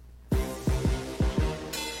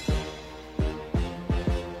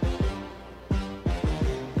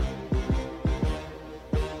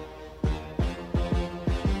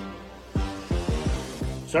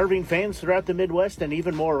Serving fans throughout the Midwest and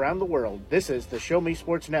even more around the world, this is the Show Me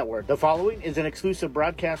Sports Network. The following is an exclusive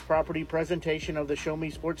broadcast property presentation of the Show Me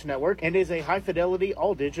Sports Network and is a high-fidelity,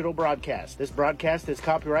 all-digital broadcast. This broadcast is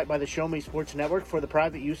copyright by the Show Me Sports Network for the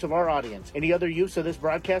private use of our audience. Any other use of this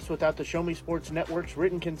broadcast without the Show Me Sports Network's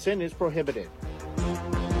written consent is prohibited.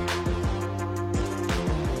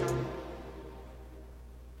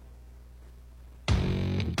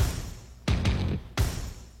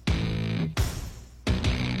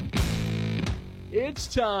 It's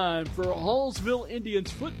time for Hallsville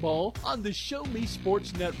Indians football on the Show Me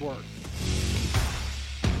Sports Network.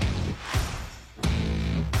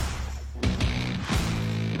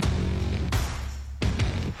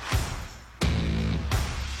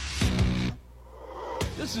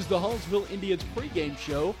 This is the Hallsville Indians pregame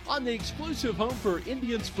show on the exclusive home for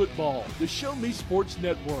Indians football, the Show Me Sports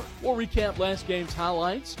Network. We'll recap last game's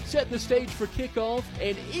highlights, set the stage for kickoff,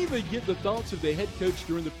 and even get the thoughts of the head coach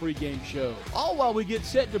during the pregame show. All while we get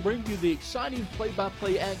set to bring you the exciting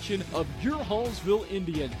play-by-play action of your Hallsville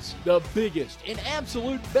Indians. The biggest and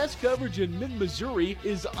absolute best coverage in mid-Missouri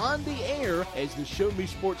is on the air as the Show Me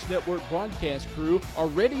Sports Network broadcast crew are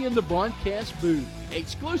ready in the broadcast booth.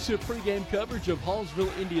 Exclusive pregame coverage of Hallsville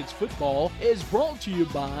Indians football is brought to you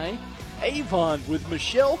by Avon with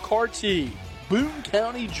Michelle Carty, Boone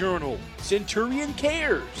County Journal, Centurion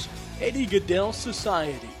Cares, Eddie Goodell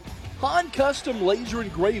Society, Han Custom Laser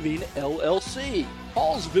Engraving LLC,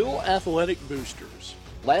 Hallsville Athletic Boosters,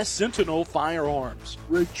 Last Sentinel Firearms,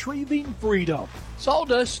 Retrieving Freedom,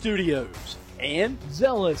 Sawdust Studios, and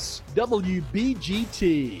Zealous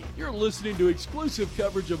WBGT. You're listening to exclusive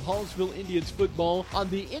coverage of Hallsville Indians football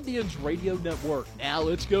on the Indians Radio Network. Now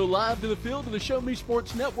let's go live to the field of the Show Me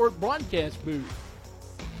Sports Network broadcast booth.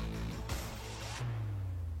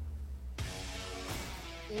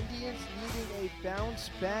 Indians needing a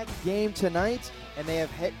bounce-back game tonight, and they have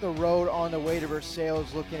hit the road on the way to Versailles,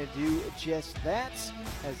 looking to do just that,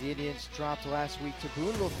 as the Indians dropped last week to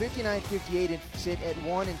Boonville 59-58 and sit at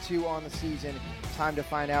 1-2 on the season. Time to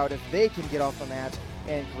find out if they can get off the mat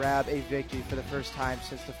and grab a victory for the first time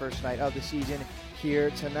since the first night of the season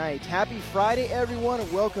here tonight. Happy Friday, everyone.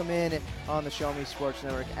 Welcome in on the Show Me Sports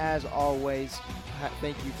Network. As always,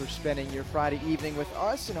 thank you for spending your Friday evening with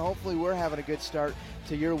us, and hopefully we're having a good start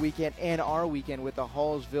to your weekend and our weekend with the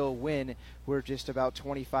Hallsville win. We're just about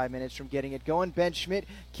 25 minutes from getting it going. Ben Schmidt,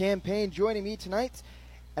 campaign, joining me tonight.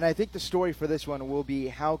 And I think the story for this one will be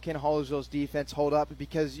how can Hallsville's defense hold up,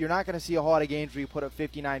 because you're not going to see a whole lot of games where you put up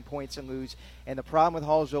 59 points and lose. And the problem with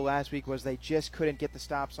Hallsville last week was they just couldn't get the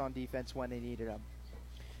stops on defense when they needed them.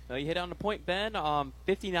 Well, you hit on the point, Ben.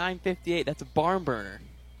 59-58, that's a barn burner.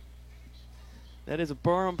 That is a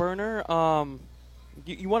barn burner.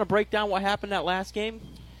 You want to break down what happened that last game?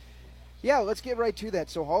 Yeah, let's get right to that.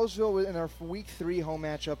 So Hallsville in their Week 3 home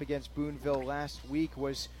matchup against Boonville last week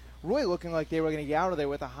was really looking like they were going to get out of there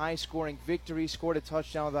with a high-scoring victory, scored a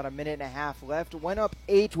touchdown with about a minute and a half left, went up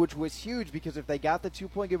 8, which was huge because if they got the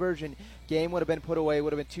two-point conversion, game would have been put away,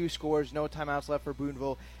 would have been 2 scores, no timeouts left for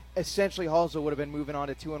Boonville. Essentially, Hallsville would have been moving on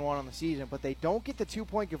to 2-1 on the season, but they don't get the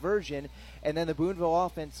two-point conversion, and then the Boonville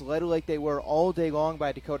offense, led like they were all day long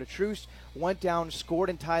by Dakota Truce, went down, scored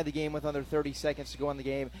and tied the game with under 30 seconds to go in the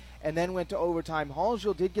game, and then went to overtime.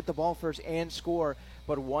 Hallsville did get the ball first and score,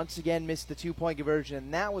 but once again missed the two-point conversion,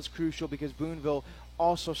 and that was crucial because Boonville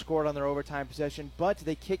also scored on their overtime possession, but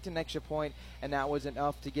they kicked an extra point, and that was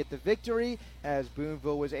enough to get the victory as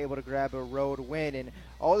Boonville was able to grab a road win. And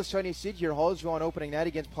all of a sudden you see here, Hallsville on opening night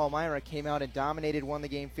against Palmyra came out and dominated, won the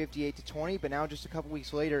game 58-20, but now just a couple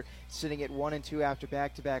weeks later sitting at 1-2 after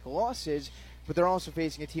back-to-back losses, but they're also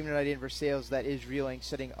facing a team tonight in Versailles that is reeling,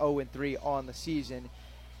 sitting 0-3 on the season.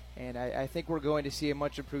 And I think we're going to see a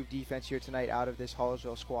much improved defense here tonight out of this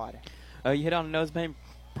Hallsville squad. You hit on the nose, man.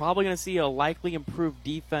 Probably going to see a likely improved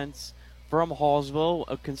defense from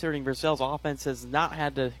Hallsville, considering Versailles' offense has not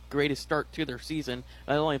had the greatest start to their season.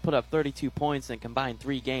 They only put up 32 points in combined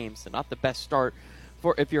 3 games, so not the best start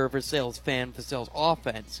for if you're a Versailles fan, Versailles'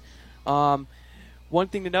 offense. One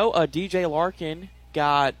thing to note, DJ Larkin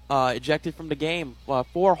got ejected from the game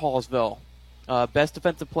for Hallsville. Best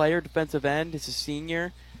defensive player, defensive end, is a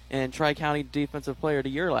senior, and Tri-County Defensive Player of the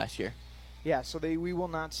Year last year. Yeah, so we will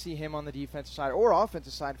not see him on the defensive side, or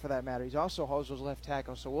offensive side for that matter. He's also Hallsville's left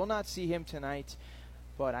tackle, so we'll not see him tonight.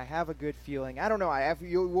 But I have a good feeling. I don't know.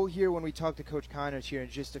 We'll hear when we talk to Coach Connors here in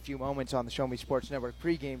just a few moments on the Show Me Sports Network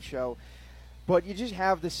pregame show. But you just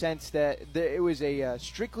have the sense that it was a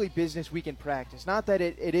strictly business week in practice. Not that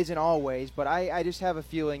it isn't always, but I just have a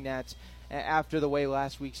feeling that after the way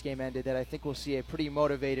last week's game ended, that I think we'll see a pretty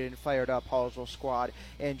motivated and fired up Hallsville squad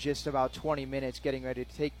in just about 20 minutes getting ready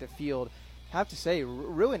to take the field have to say,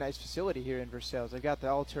 really nice facility here in Versailles. They've got the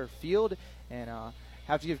all-turf field, and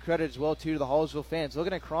have to give credit as well, too, to the Hallsville fans.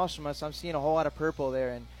 Looking across from us, I'm seeing a whole lot of purple there,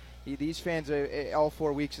 and these fans all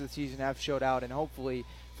 4 weeks of the season have showed out, and hopefully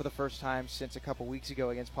for the first time since a couple weeks ago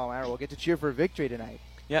against Palmyra, we'll get to cheer for a victory tonight.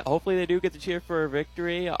 Yeah, hopefully they do get to cheer for a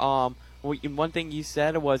victory. One thing you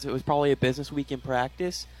said was it was probably a business week in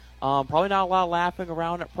practice. Probably not a lot of laughing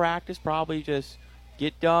around at practice. Probably just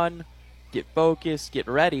get done, get focused, get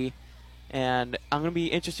ready. And I'm going to be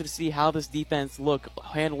interested to see how this defense look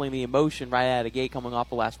handling the emotion right out of the gate coming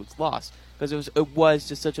off of last week's loss. Because it was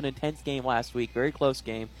just such an intense game last week, very close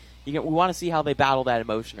game. We want to see how they battle that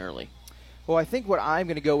emotion early. Well, I think what I'm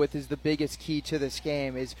going to go with is the biggest key to this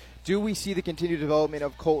game is, do we see the continued development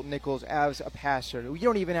of Colton Nichols as a passer? You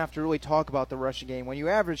don't even have to really talk about the rushing game. When you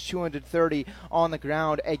average 230 on the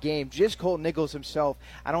ground a game, just Colton Nichols himself,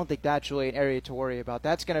 I don't think that's really an area to worry about.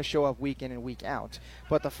 That's going to show up week in and week out.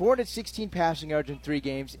 But the 416 passing yards in 3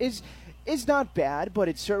 games is not bad, but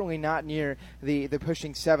it's certainly not near the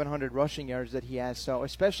pushing 700 rushing yards that he has. So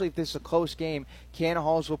especially if this is a close game, can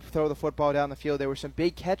Hallsville throw the football down the field? There were some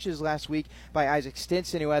big catches last week by Isaac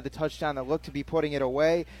Stinson, who had the touchdown that looked to be putting it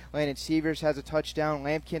away. Landon Severs has a touchdown.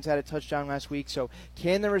 Lampkins had a touchdown last week. So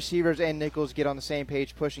can the receivers and Nichols get on the same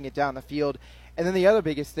page pushing it down the field? And then the other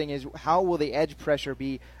biggest thing is, how will the edge pressure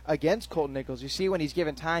be against Colton Nichols? You see, when he's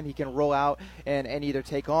given time, he can roll out and either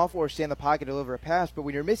take off or stay in the pocket and deliver a pass. But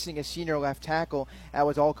when you're missing a senior left tackle that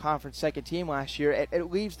was all-conference second team last year, it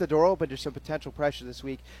leaves the door open to some potential pressure this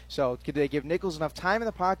week. So could they give Nichols enough time in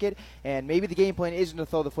the pocket? And maybe the game plan isn't to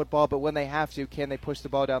throw the football, but when they have to, can they push the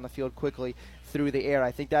ball down the field quickly through the air?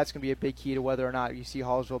 I think that's going to be a big key to whether or not you see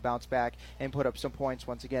Hallsville bounce back and put up some points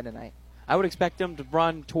once again tonight. I would expect them to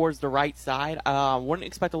run towards the right side. Wouldn't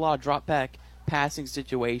expect a lot of drop-back passing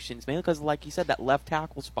situations, mainly because, like you said, that left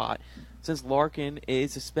tackle spot, since Larkin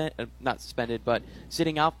is not suspended, but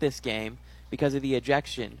sitting out this game because of the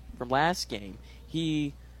ejection from last game,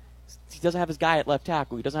 he doesn't have his guy at left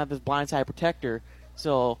tackle. He doesn't have his blindside protector,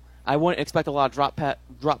 so I wouldn't expect a lot of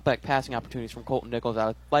drop-back passing opportunities from Colton Nichols. I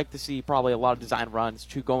would like to see probably a lot of design runs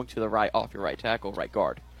going to the right off your right tackle, right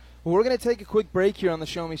guard. Well, we're going to take a quick break here on the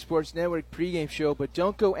Show Me Sports Network pregame show, but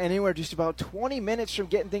don't go anywhere. Just about 20 minutes from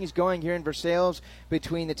getting things going here in Versailles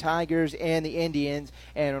between the Tigers and the Indians.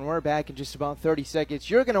 And when we're back in just about 30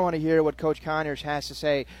 seconds, you're going to want to hear what Coach Conyers has to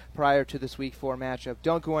say prior to this Week 4 matchup.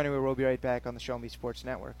 Don't go anywhere. We'll be right back on the Show Me Sports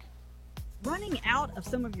Network. Running out of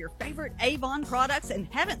some of your favorite Avon products and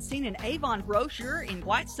haven't seen an Avon brochure in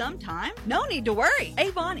quite some time? No need to worry.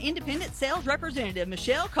 Avon Independent Sales Representative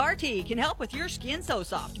Michelle Carty can help with your Skin So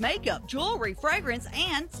Soft makeup, jewelry, fragrance,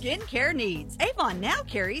 and skincare needs. Avon now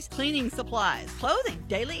carries cleaning supplies, clothing,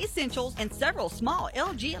 daily essentials, and several small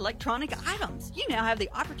LG electronic items. You now have the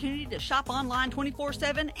opportunity to shop online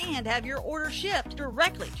 24/7 and have your order shipped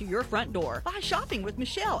directly to your front door by shopping with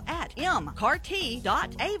Michelle at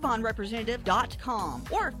mcarty.avonrepresentative.com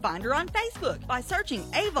or find her on Facebook by searching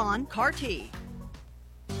Avon Carty.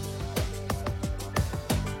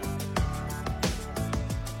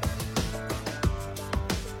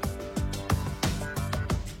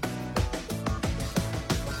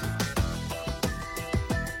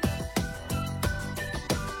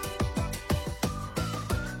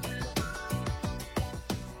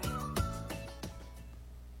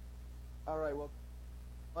 All right, well,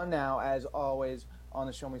 now, as always, on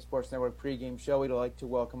the Show Me Sports Network pregame show, we'd like to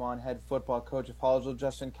welcome on head football coach of Hallsville,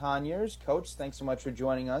 Justin Conyers. Coach, thanks so much for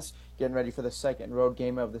joining us, getting ready for the second road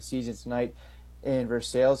game of the season tonight in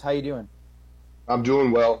Versailles. How you doing? I'm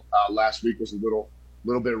doing well. Last week was a little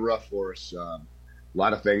bit rough for us. A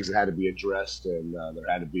lot of things that had to be addressed, and there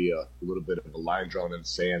had to be a little bit of a line drawn in the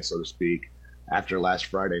sand, so to speak, after last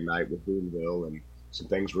Friday night with Boonville, and some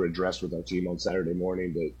things were addressed with our team on Saturday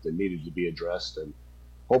morning that needed to be addressed, and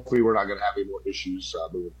hopefully we're not going to have any more issues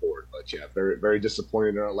moving forward. But, yeah, very, very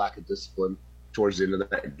disappointed in our lack of discipline towards the end of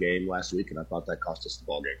that game last week, and I thought that cost us the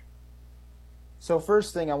ball game. So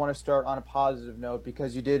first thing, I want to start on a positive note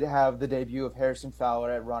because you did have the debut of Harrison Fowler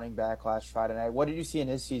at running back last Friday night. What did you see in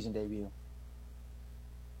his season debut?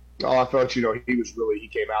 Oh, I thought, he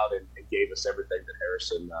came out and gave us everything that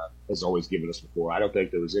Harrison has always given us before. I don't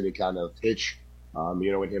think there was any kind of hitch,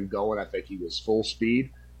 in him going. I think he was full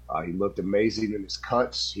speed. He looked amazing in his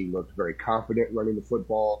cuts. He looked very confident running the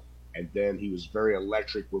football. And then he was very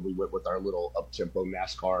electric when we went with our little up-tempo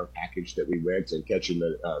NASCAR package that we went and catching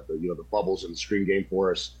the bubbles in the screen game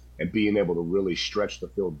for us and being able to really stretch the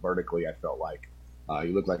field vertically, I felt like. He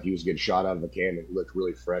looked like he was getting shot out of a cannon. He looked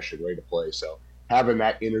really fresh and ready to play. So having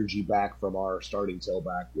that energy back from our starting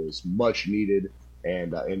tailback was much needed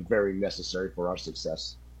and very necessary for our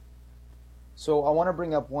success. So I want to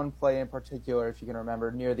bring up one play in particular, if you can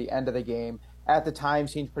remember, near the end of the game. At the time,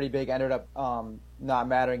 seemed pretty big. Ended up not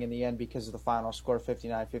mattering in the end because of the final score,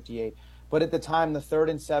 59-58. But at the time, the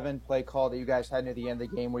 3rd and 7 play call that you guys had near the end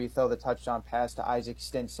of the game, where you throw the touchdown pass to Isaac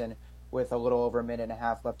Stinson with a little over a minute and a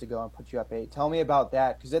half left to go and put you up 8. Tell me about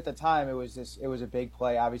that, because at the time it was a big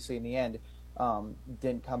play. Obviously, in the end,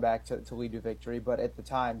 didn't come back to lead to victory, but at the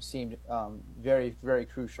time seemed very, very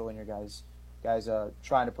crucial in your guys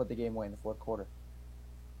trying to put the game away in the fourth quarter.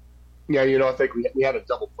 Yeah, I think we had a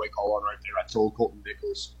double play call on right there. I told Colton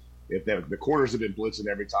Nichols if the corners had been blitzing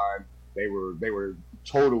every time, they were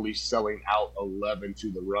totally selling out 11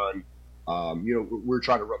 to the run. We're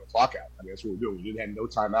trying to run the clock out. I mean, that's what we're doing. We didn't have no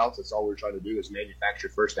timeouts. That's all we're trying to do is manufacture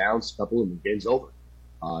first downs, couple, and the game's over.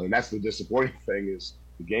 And that's the disappointing thing is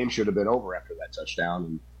the game should have been over after that touchdown,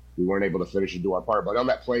 and we weren't able to finish and do our part. But on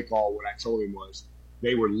that play call, what I told him was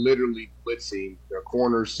they were literally blitzing their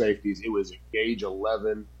corners, safeties. It was a gauge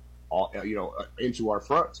 11, into our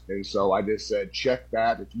front. And so I just said, check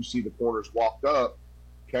that. If you see the corners walked up,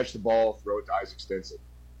 catch the ball, throw it to Isaac Stinson.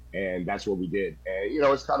 And that's what we did. And,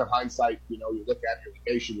 it's kind of hindsight. You look at your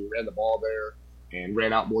location, we ran the ball there and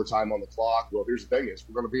ran out more time on the clock. Well, here's the thing is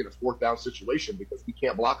we're going to be in a 4th down situation because we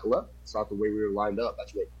can't block 11. It's not the way we were lined up.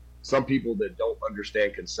 That's what some people that don't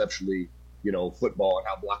understand conceptually, football and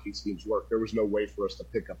how blocking schemes work, there was no way for us to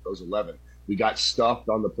pick up those 11. We got stuffed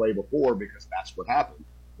on the play before because that's what happened.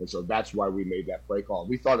 And so that's why we made that play call.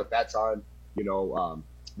 We thought at that time,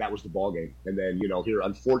 that was the ball game. And then, here,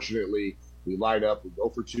 unfortunately, we line up, we go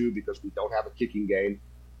for 2 because we don't have a kicking game,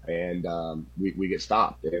 and we get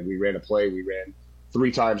stopped. And we ran a play. We ran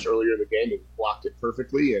 3 times earlier in the game, and we blocked it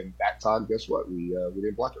perfectly. And that time, guess what? We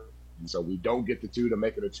didn't block it. And so we don't get the 2 to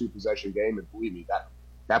make it a 2-possession game. And believe me,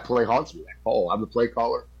 that play haunts me, that call. I'm the play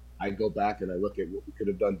caller. I go back and I look at what we could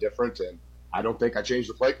have done different, and I don't think I changed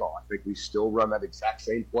the play call. I think we still run that exact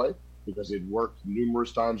same play because it worked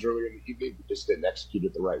numerous times earlier in the evening. We just didn't execute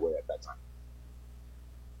it the right way at that time.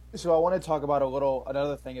 So I want to talk about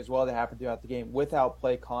another thing as well that happened throughout the game without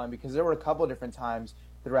play calling, because there were a couple of different times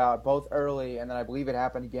throughout, both early and then I believe it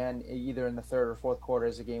happened again either in the 3rd or 4th quarter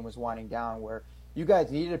as the game was winding down, where you guys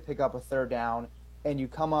needed to pick up a 3rd down and you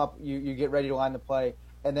come up, you get ready to line the play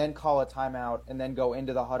and then call a timeout and then go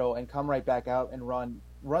into the huddle and come right back out and run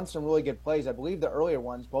some really good plays. I believe the earlier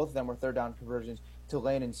ones, both of them were 3rd down conversions to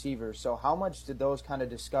Lane and Seavers. So how much did those kind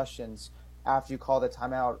of discussions after you call the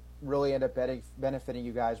timeout really end up benefiting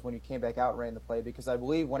you guys when you came back out and ran the play? Because I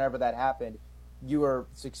believe whenever that happened, you were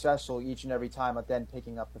successful each and every time at then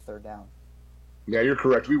picking up the 3rd down. Yeah, you're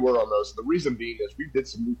correct. We were on those. The reason being is we did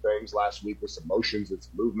some new things last week with some motions and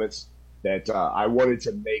some movements that I wanted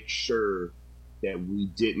to make sure that we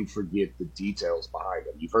didn't forget the details behind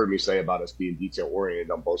them. You've heard me say about us being detail-oriented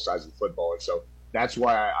on both sides of the football, and so that's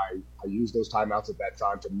why I used those timeouts at that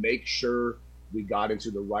time to make sure we got into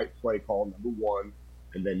the right play call, number 1,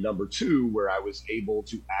 and then number 2, where I was able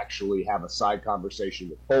to actually have a side conversation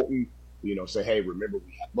with Colton, say, hey, remember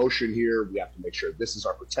we have motion here. We have to make sure this is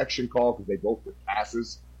our protection call because they both were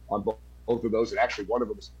passes on both of those, and actually one of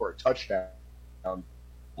them was for a touchdown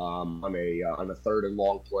on a 3rd and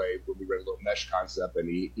long play when we ran a little mesh concept, and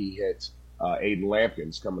he hit Aiden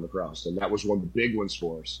Lampkins coming across, and that was one of the big ones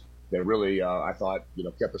for us that really I thought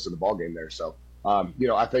kept us in the ball game there. So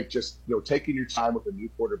I think just taking your time with a new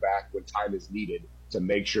quarterback when time is needed to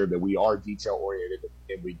make sure that we are detail oriented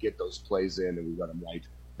and we get those plays in and we run them right.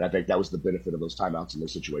 And I think that was the benefit of those timeouts in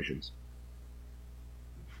those situations.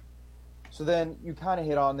 So then you kind of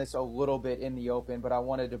hit on this a little bit in the open, but I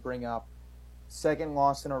wanted to bring up 2nd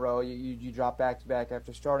loss in a row. You dropped back-to-back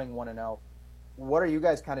after starting 1-0. What are you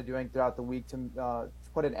guys kind of doing throughout the week to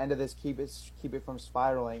put an end to this, keep it from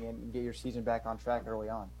spiraling and get your season back on track early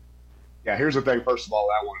on? Yeah, here's the thing. First of all,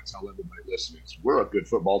 I want to tell everybody listening, we're a good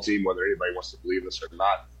football team, whether anybody wants to believe us or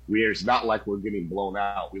not. It's not like we're getting blown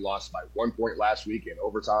out. We lost by 1 point last week in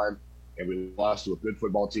overtime, and we lost to a good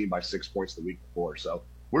football team by 6 points the week before. So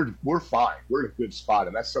we're fine. We're in a good spot,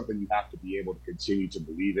 and that's something you have to be able to continue to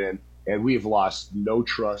believe in. And we have lost no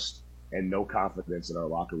trust and no confidence in our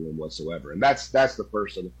locker room whatsoever. And that's the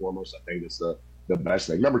first and the foremost. I think that's the best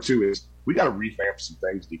thing. Number 2 is we got to revamp some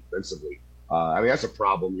things defensively. That's a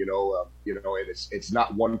problem, and it's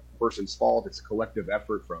not one person's fault. It's a collective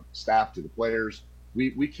effort from staff to the players.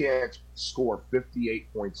 We can't score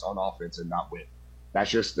 58 points on offense and not win. That's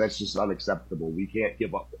just unacceptable. We can't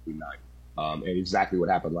give up 59. And exactly what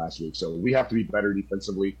happened last week. So we have to be better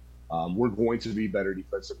defensively. We're going to be better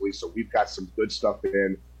defensively. So we've got some good stuff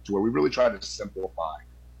in to where we really try to simplify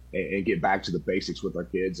and get back to the basics with our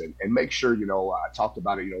kids and make sure, I talked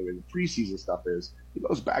about it, in the preseason stuff it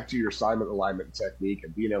goes back to your assignment, alignment, and technique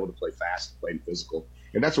and being able to play fast, play physical.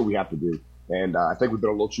 And that's what we have to do. And I think we've been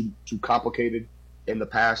a little too complicated in the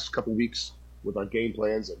past couple weeks with our game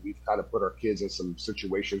plans, and we've kind of put our kids in some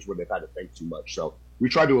situations where they've had to think too much. So we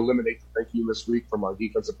try to eliminate the thinking this week from our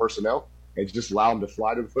defensive personnel and just allow them to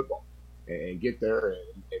fly to the football and get there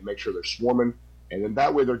and make sure they're swarming. And then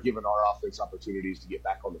that way they're giving our offense opportunities to get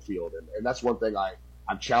back on the field. And that's one thing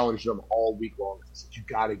I've challenged them all week long. I said, you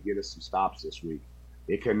got to get us some stops this week.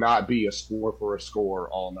 It cannot be a score for a score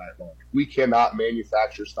all night long. If we cannot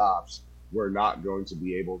manufacture stops, we're not going to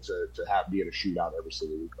be able to be in a shootout every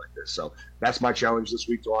single week like this. So that's my challenge this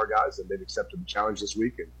week to our guys, and they've accepted the challenge this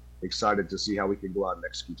week and excited to see how we can go out and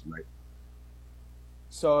execute tonight.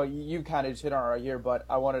 So you kind of just hit on it right here, but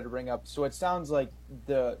I wanted to bring up, so it sounds like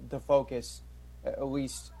the focus, at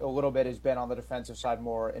least a little bit, has been on the defensive side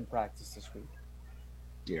more in practice this week.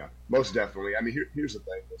 Yeah, most definitely. I mean, here's the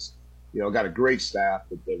thing is, got a great staff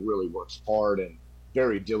that really works hard and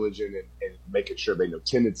very diligent in making sure they know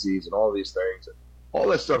tendencies and all these things. And all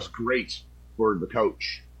that stuff's great for the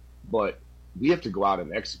coach, but we have to go out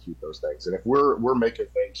and execute those things. And if we're making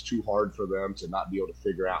things too hard for them to not be able to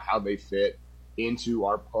figure out how they fit into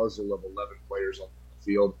our puzzle of 11 players on the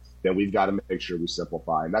field, then we've got to make sure we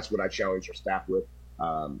simplify. And that's what I challenge our staff with.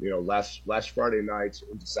 Last Friday night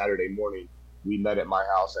into Saturday morning, we met at my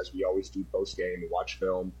house as we always do post game and watch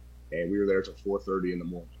film, and we were there till 4:30 in the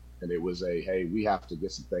morning. And it was hey, we have to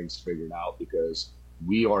get some things figured out because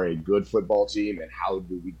we are a good football team, and how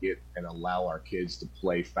do we get and allow our kids to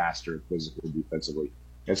play faster and physically defensively?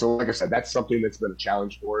 And so, like I said, that's something that's been a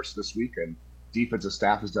challenge for us this week, and defensive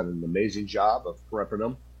staff has done an amazing job of prepping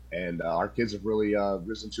them, and our kids have really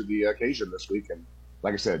risen to the occasion this week. And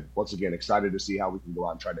like I said, once again, excited to see how we can go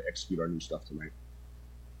out and try to execute our new stuff tonight.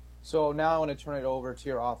 So now I want to turn it over to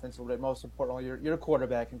your offense a little bit. Most importantly, your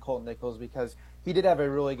quarterback, and Colton Nichols, because he did have a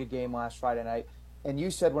really good game last Friday night. And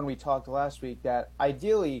you said when we talked last week that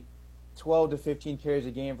ideally 12 to 15 carries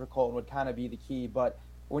a game for Colton would kind of be the key. But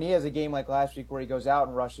when he has a game like last week where he goes out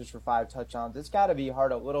and rushes for 5 touchdowns, it's got to be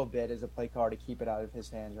hard a little bit as a play caller to keep it out of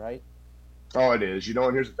his hands, right? Oh, it is.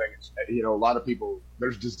 And here's the thing. A lot of people,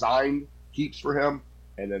 there's design keeps for him,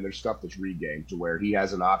 and then there's stuff that's read-game to where he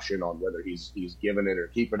has an option on whether he's giving it or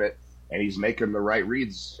keeping it, and he's making the right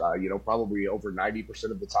reads. Probably over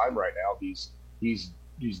 90% of the time right now, he's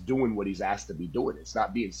doing what he's asked to be doing. It's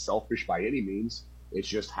not being selfish by any means. It's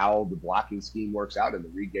just how the blocking scheme works out and the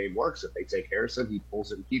read game works. If they take Harrison, he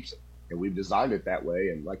pulls it and keeps it, and we've designed it that way.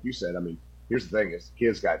 And like you said, I mean, here's the thing: is the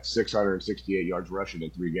kid's got 668 yards rushing in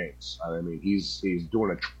 3 games. I mean, he's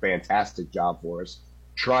doing a fantastic job for us,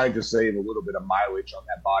 trying to save a little bit of mileage on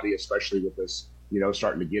that body, especially with this,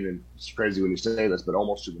 starting to get in. It's crazy when you say this, but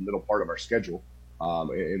almost to the middle part of our schedule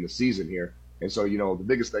in the season here. And so, the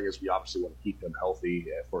biggest thing is we obviously want to keep him healthy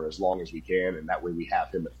for as long as we can, and that way we have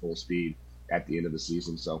him at full speed at the end of the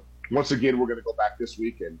season. So once again, we're going to go back this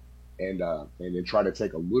week and then try to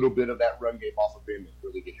take a little bit of that run game off of him and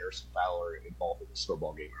really get Harrison Fowler involved in this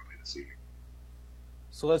football game early this evening.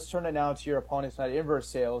 So let's turn it now to your opponent tonight, Inverse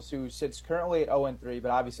Sales, who sits currently at 0-3,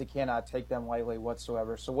 but obviously cannot take them lightly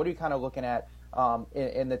whatsoever. So what are you kind of looking at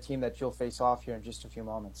in the team that you'll face off here in just a few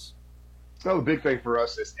moments? So the big thing for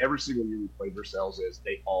us is every single year we play Versailles is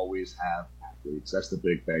they always have athletes. That's the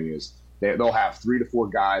big thing is they'll have 3 to 4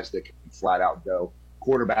 guys that can flat out go.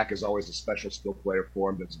 Quarterback is always a special skill player for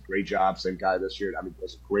him. Does a great job. Same guy this year. I mean,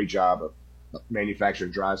 does a great job of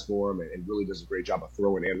manufacturing drives for him and really does a great job of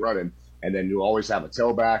throwing and running. And then you always have a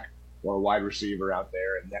tailback or a wide receiver out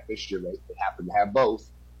there. And that this year they happen to have both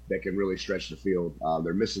that can really stretch the field.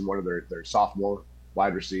 They're missing one of their sophomore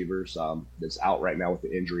wide receivers that's out right now with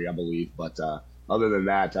the injury, I believe. But other than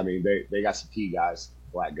that, I mean, they got some key guys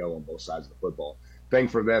flat go on both sides of the football. Thing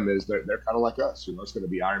for them is they're kind of like us. It's going to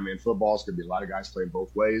be Iron Man football. It's going to be a lot of guys playing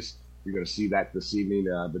both ways. You're going to see that this evening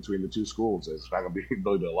between the two schools. It's not going to be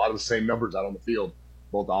really a lot of the same numbers out on the field,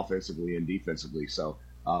 both offensively and defensively. So,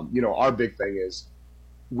 our big thing is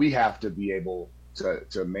we have to be able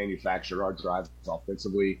to manufacture our drives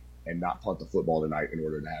offensively and not punt the football tonight in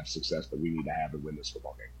order to have success that we need to have to win this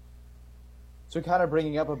football game. So kind of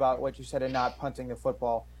bringing up about what you said and not punting the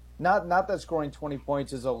football, not that scoring 20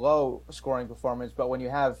 points is a low scoring performance, but when you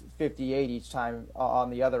have 58 each time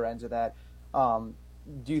on the other ends of that,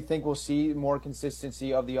 do you think we'll see more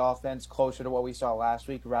consistency of the offense closer to what we saw last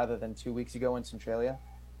week rather than 2 weeks ago in Centralia?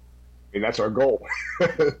 I mean, that's our goal.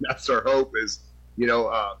 That's our hope is,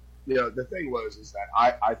 the thing is that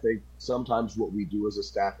I think sometimes what we do as a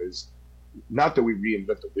staff is not that we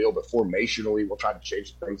reinvent the wheel, but formationally, we'll try to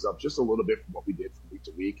change things up just a little bit from what we did from week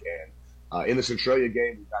to week. And in the Centralia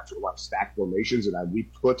game, we got to a lot of stack formations, and we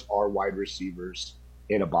put our wide receivers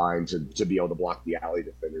in a bind to be able to block the alley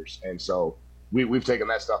defenders. And so we've taken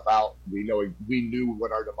that stuff out. We knew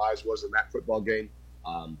what our demise was in that football game,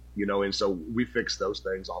 and so we fixed those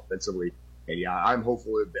things offensively. And, yeah, I'm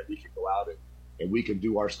hopeful that we can go out and we can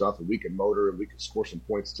do our stuff, and we can motor, and we can score some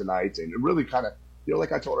points tonight, and really kind of,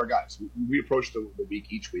 like I told our guys, we approach the week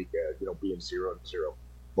each week, being 0-0.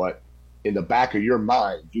 But in the back of your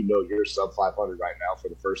mind, you're sub 500 right now for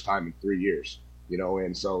the first time in 3 years,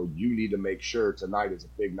 and so you need to make sure tonight is a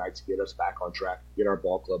big night to get us back on track, get our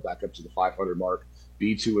ball club back up to the 500 mark,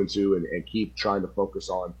 be 2-2, and keep trying to focus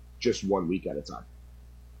on just 1 week at a time.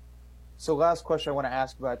 So last question I want to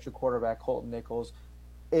ask about your quarterback, Colton Nichols,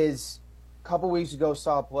 is a couple weeks ago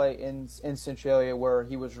saw a play in Centralia where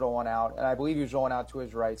he was rolling out, and I believe he was rolling out to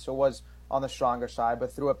his right, so it was on the stronger side,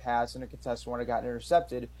 but threw a pass and a contested one, it got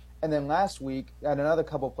intercepted. And then last week, at another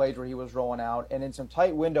couple plays where he was rolling out, and in some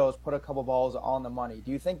tight windows, put a couple balls on the money.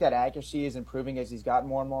 Do you think that accuracy is improving as he's gotten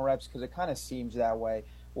more and more reps? Because it kind of seems that way.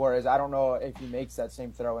 Whereas I don't know if he makes that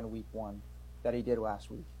same throw in week 1 that he did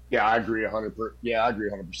last week. Yeah, I agree 100%. Yeah, I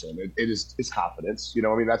agree 100%. It's confidence.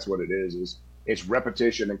 That's what it is it's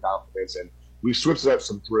repetition and confidence. And we've switched up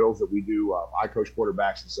some drills that we do. I coach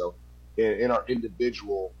quarterbacks, and so in our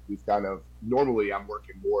individual, we've kind of normally I'm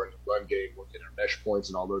working more in the run game, looking at mesh points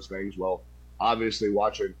and all those things. Well, obviously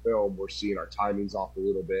watching film, we're seeing our timing's off a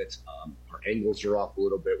little bit, our angles are off a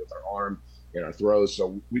little bit with our arm and our throws.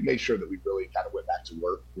 So we made sure that we really kind of went back to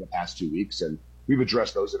work in the past 2 weeks, and we've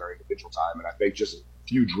addressed those in our individual time. And I think just a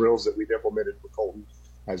few drills that we've implemented with Colton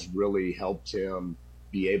has really helped him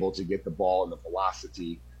be able to get the ball and the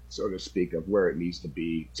velocity, so to speak, of where it needs to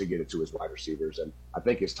be to get it to his wide receivers. And I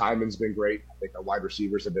think his timing's been great. I think our wide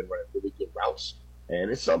receivers have been running really good routes.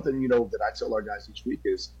 And it's something, that I tell our guys each week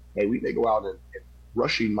is, hey, we may go out and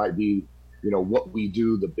rushing might be, what we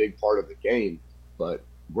do, the big part of the game, but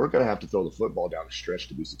we're going to have to throw the football down the stretch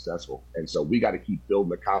to be successful. And so we got to keep building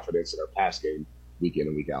the confidence in our pass game week in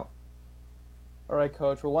and week out. All right,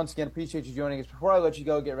 Coach. Well, once again, appreciate you joining us. Before I let you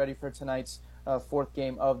go, get ready for tonight's fourth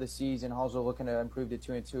game of the season. Hallsville looking to improve to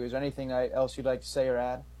 2-2. Is there anything else you'd like to say or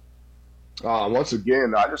add? Once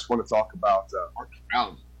again, I just want to talk about our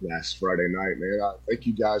crowd last Friday night, man. Thank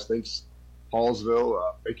you guys. Thanks, Hallsville.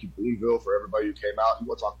 Thank you, Boonville, for everybody who came out. You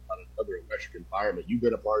want to talk about another electric environment. You've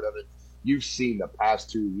been a part of it. You've seen the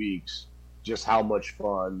past 2 weeks just how much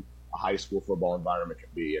fun a high school football environment can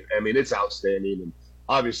be. And, I mean, it's outstanding. And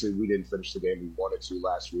obviously, we didn't finish the game we wanted to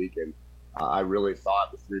last week. And I really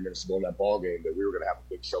thought with 3 minutes to go in that ball game that we were going to have a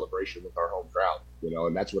big celebration with our home crowd,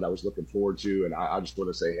 and that's what I was looking forward to. And I just want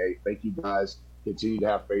to say, hey, thank you guys. Continue to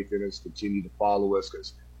have faith in us. Continue to follow us,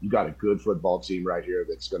 because you got a good football team right here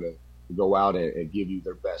that's going to go out and give you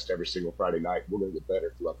their best every single Friday night. We're going to get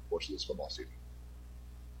better throughout the course of this football season.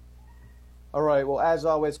 All right. Well, as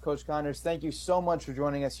always, Coach Connors, thank you so much for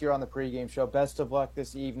joining us here on the pregame show. Best of luck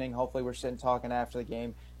this evening. Hopefully we're sitting talking after the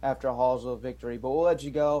game, after a Hallsville victory. But we'll let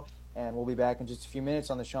you go, and we'll be back in just a few minutes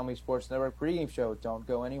on the Show Me Sports Network pregame show. Don't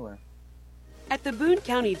go anywhere. At the Boone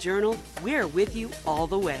County Journal, we're with you all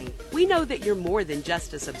the way. We know that you're more than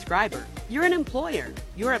just a subscriber. You're an employer.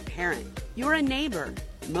 You're a parent. You're a neighbor.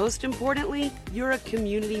 Most importantly, you're a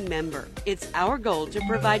community member. It's our goal to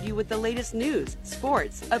provide you with the latest news,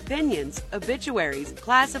 sports, opinions, obituaries,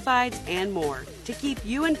 classifieds, and more to keep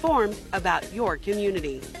you informed about your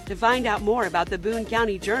community. To find out more about the Boone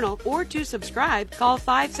County Journal or to subscribe, call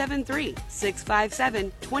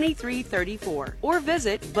 573-657-2334 or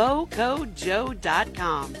visit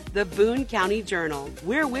bocojoe.com. The Boone County Journal.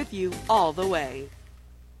 We're with you all the way.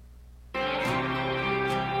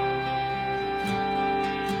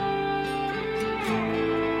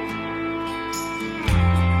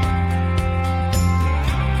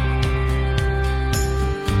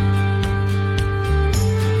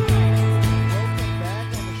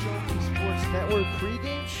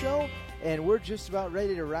 And we're just about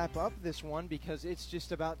ready to wrap up this one because it's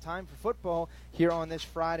just about time for football here on this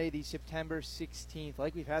Friday, the September 16th.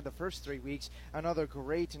 Like we've had the first 3 weeks, another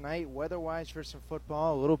great night weather-wise for some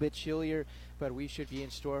football, a little bit chillier, but we should be in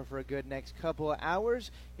store for a good next couple of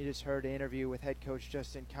hours. You just heard an interview with head coach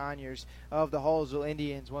Justin Conyers of the Hallsville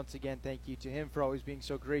Indians. Once again, thank you to him for always being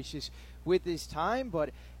so gracious with his time.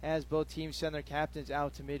 But as both teams send their captains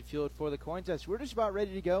out to midfield for the coin toss, we're just about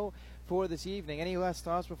ready to go for this evening. Any last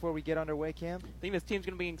thoughts before we get underway, Cam? I think this team's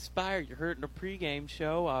going to be inspired. You heard in the pregame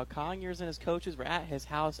show, Conyers and his coaches were at his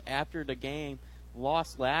house after the game,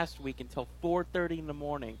 lost last week until 4:30 in the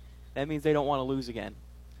morning. That means they don't want to lose again.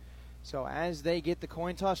 So as they get the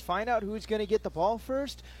coin toss, find out who's going to get the ball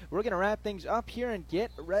first. We're going to wrap things up here and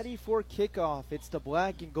get ready for kickoff. It's the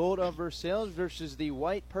black and gold of Versailles versus the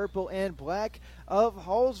white, purple, and black of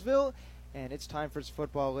Hallsville. And it's time for some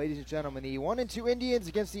football, ladies and gentlemen. The 1-2 Indians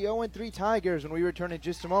against the 0-3 Tigers when we return in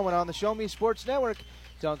just a moment on the Show Me Sports Network.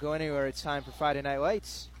 Don't go anywhere. It's time for Friday Night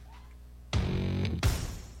Lights.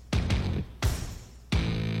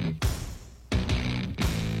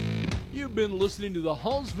 You've been listening to the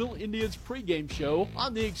Hallsville Indians pregame show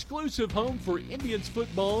on the exclusive home for Indians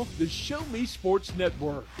football, the Show Me Sports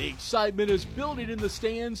Network. The excitement is building in the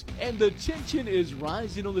stands, and the tension is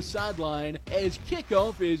rising on the sideline as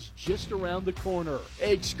kickoff is just around the corner.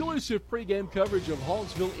 Exclusive pregame coverage of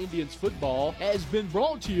Hallsville Indians football has been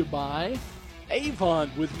brought to you by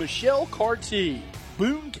Avon with Michelle Carty,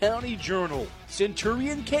 Boone County Journal,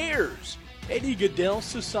 Centurion Cares, Eddie Goodell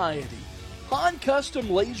Society, Han Custom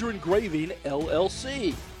Laser Engraving,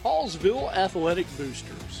 LLC, Hallsville Athletic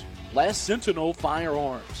Boosters, Last Sentinel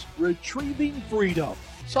Firearms, Retrieving Freedom,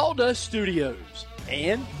 Sawdust Studios,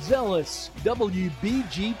 and Zealous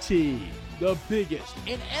WBGT. The biggest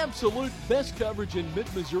and absolute best coverage in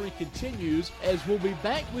mid-Missouri continues as we'll be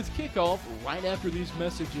back with kickoff right after these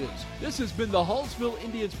messages. This has been the Hallsville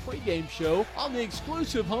Indians pregame show on the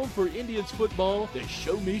exclusive home for Indians football, the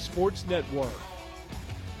Show Me Sports Network.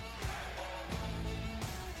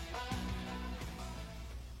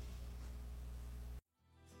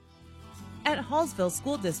 At Hallsville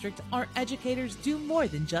School District, our educators do more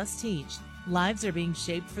than just teach. Lives are being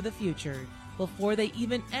shaped for the future before they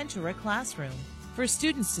even enter a classroom. For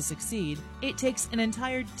students to succeed, it takes an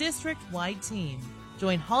entire district-wide team.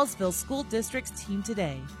 Join Hallsville School District's team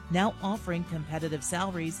today, now offering competitive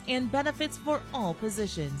salaries and benefits for all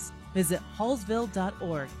positions. Visit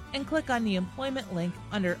hallsville.org and click on the employment link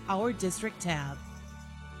under Our District tab.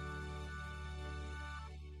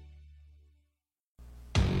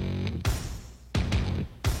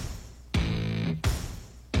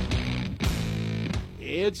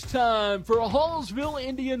 It's time for Hallsville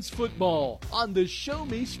Indians football on the Show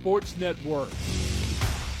Me Sports Network.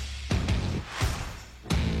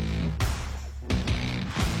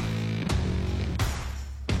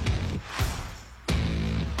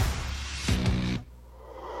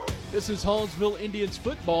 This is Hallsville Indians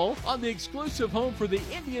football on the exclusive home for the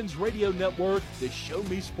Indians radio network, the Show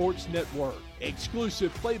Me Sports Network.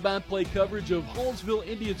 Exclusive play-by-play coverage of Hallsville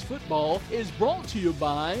Indians football is brought to you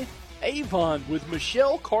by Avon with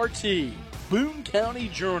Michelle Carty, Boone County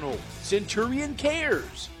Journal, Centurion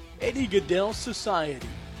Cares, Eddie Goodell Society,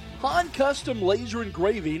 Han Custom Laser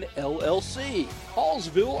Engraving, LLC,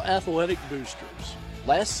 Hallsville Athletic Boosters,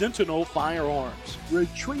 Last Sentinel Firearms,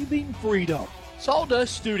 Retrieving Freedom,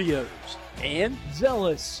 Sawdust Studios, and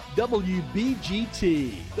Zealous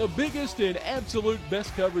WBGT. The biggest and absolute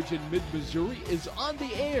best coverage in mid-Missouri is on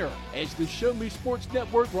the air as the Show Me Sports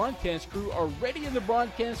Network broadcast crew are ready in the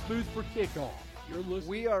broadcast booth for kickoff.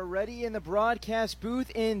 We are ready in the broadcast booth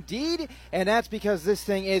indeed, and that's because this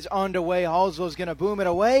thing is underway. Hallsville is going to boom it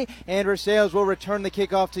away, and Versailles will return the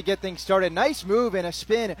kickoff to get things started. Nice move and a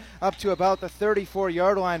spin up to about the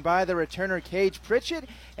 34-yard line by the returner, Cage Pritchett,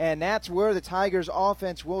 and that's where the Tigers'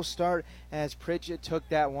 offense will start as Pritchett took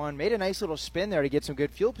that one. Made a nice little spin there to get some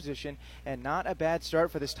good field position, and not a bad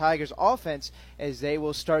start for this Tigers' offense as they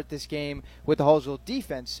will start this game with the Hallsville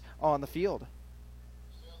defense on the field.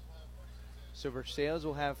 So Versailles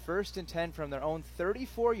will have 1st and 10 from their own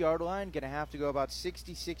 34-yard line. Going to have to go about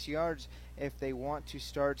 66 yards if they want to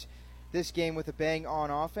start this game with a bang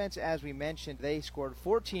on offense. As we mentioned, they scored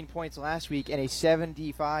 14 points last week in a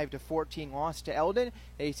 75-14 loss to Eldon.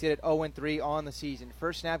 They sit at 0-3 on the season.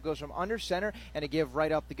 First snap goes from under center and a give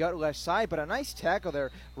right up the gut left side, but a nice tackle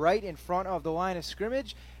there right in front of the line of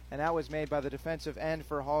scrimmage, and that was made by the defensive end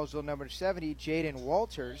for Hallsville, number 70, Jaden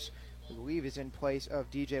Walters, I believe is in place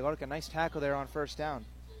of DJ Lark. A nice tackle there on first down.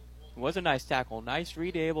 It was a nice tackle. Nice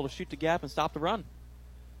read, able to shoot the gap and stop the run.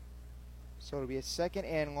 So it'll be a 2nd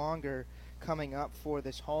and longer coming up for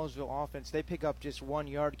this Hallsville offense. They pick up just 1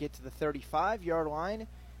 yard, get to the 35-yard line.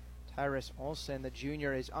 Tyrus Olsen, the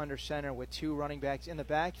junior, is under center with 2 running backs in the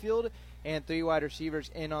backfield and 3 wide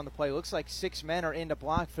receivers in on the play. Looks like 6 men are in to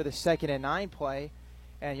block for the 2nd and 9 play.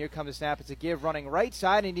 And here comes the snap. It's a give running right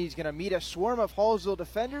side, and he's going to meet a swarm of Hallsville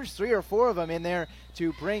defenders, 3 or 4 of them in there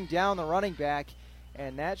to bring down the running back.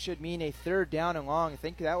 And that should mean a 3rd down and long. I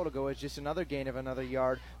think that will go as just another gain of another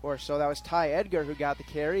yard or so. That was Ty Edgar who got the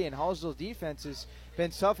carry, and Hallsville's defense has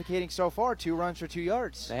been suffocating so far. 2 runs for 2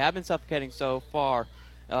 yards. They have been suffocating so far.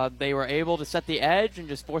 They were able to set the edge and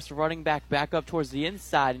just force the running back up towards the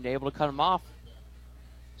inside and able to cut him off.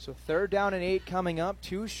 So 3rd down and 8 coming up.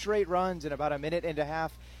 2 straight runs in about a minute and a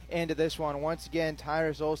half into this one. Once again,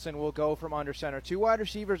 Tyrus Olsen will go from under center. 2 wide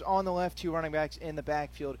receivers on the left, 2 running backs in the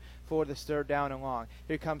backfield for this third down and long.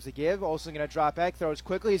 Here comes the give. Olsen going to drop back, throws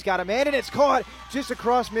quickly. He's got a man, and it's caught just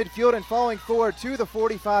across midfield, and falling forward to the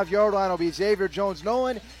 45-yard line will be Xavier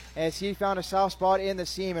Jones-Nolan, as he found a soft spot in the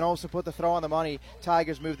seam and also put the throw on the money.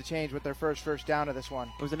 Tigers move the change with their first down of this one.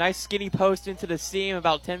 It was a nice skinny post into the seam,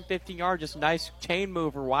 about 10-15 yards, just a nice chain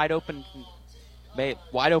mover, wide open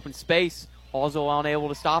space. Hallsville unable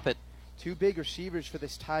to stop it. 2 big receivers for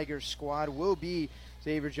this Tigers squad will be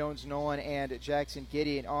Xavier Jones-Nolan and Jackson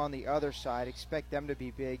Gideon on the other side. Expect them to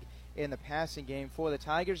be big in the passing game for the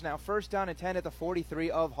Tigers. Now 1st down and 10 at the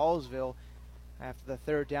 43 of Hallsville after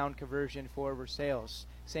the 3rd down conversion for Versailles.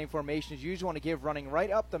 Same formation as usual, want to give, running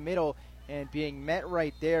right up the middle and being met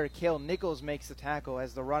right there. Cale Nichols makes the tackle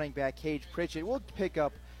as the running back, Cage Pritchett, will pick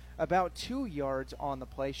up about 2 yards on the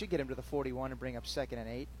play. Should get him to the 41 and bring up 2nd and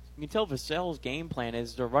 8. You can tell Versailles' game plan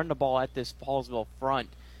is to run the ball at this Hallsville front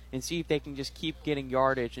and see if they can just keep getting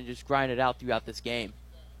yardage and just grind it out throughout this game.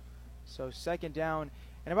 So 2nd down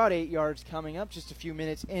and about 8 yards coming up just a few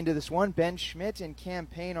minutes into this one. Ben Schmidt and Cam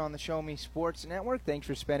Payne on the Show Me Sports Network. Thanks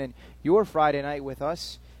for spending your Friday night with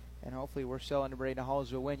us. And hopefully we're celebrating a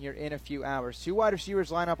Hallsville win here in a few hours. 2 wide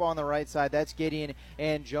receivers line up on the right side. That's Gideon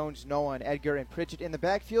and Jones-Nolan. Edgar and Pritchett in the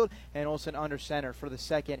backfield, and Olsen under center for the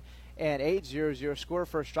 2nd and 8. 0-0 score.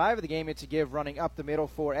 First drive of the game, it's a give running up the middle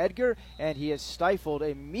for Edgar, and he is stifled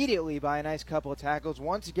immediately by a nice couple of tackles.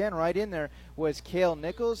 Once again, right in there was Cale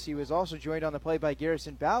Nichols. He was also joined on the play by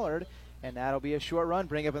Garrison Ballard, and that'll be a short run.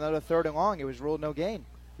 Bring up another 3rd and long. It was ruled no gain.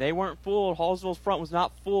 They weren't fooled. Hallsville's front was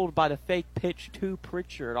not fooled by the fake pitch to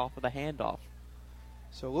Pritchard off of the handoff.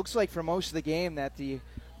 So it looks like for most of the game that the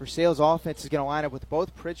Versailles offense is going to line up with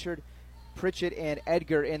both Pritchett and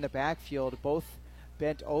Edgar in the backfield, both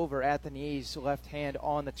bent over at the knees, left hand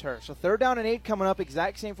on the turf. So 3rd down and 8 coming up,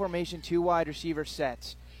 exact same formation, 2 wide receiver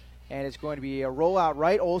sets. And it's going to be a rollout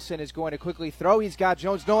right. Olsen is going to quickly throw. He's got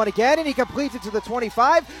Jones-Nolan again, and he completes it to the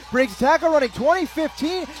 25. Brings tackle running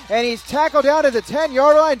 20-15, and he's tackled down to the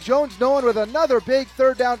 10-yard line. Jones-Nolan with another big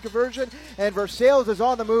 3rd down conversion, and Versailles is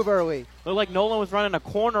on the move early. Looked like Nolan was running a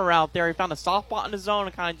corner out there. He found a soft spot in the zone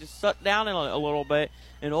and kind of just shut down a little bit,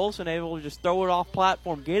 and Olsen able to just throw it off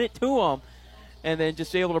platform, get it to him, and then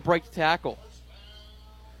just able to break the tackle.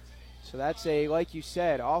 So that's a, like you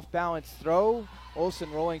said, off-balance throw.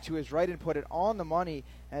 Olsen rolling to his right and put it on the money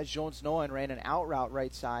as Jones-Nolan ran an out route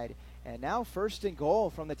right side. And now 1st and goal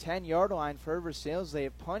from the 10-yard line for Versailles. They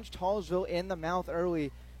have punched Hallsville in the mouth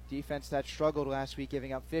early. Defense that struggled last week,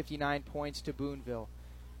 giving up 59 points to Boonville.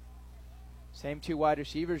 Same 2 wide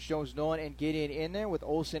receivers, Jones-Nolan and Gideon in there with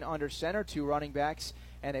Olsen under center, 2 running backs.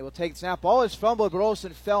 And they will take the snap. Ball is fumbled, but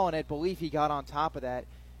Olsen fell on it. Believe he got on top of that.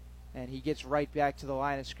 And he gets right back to the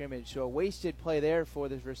line of scrimmage. So a wasted play there for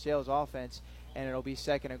the Versailles offense. And it'll be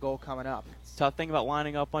 2nd and goal coming up. It's a tough thing about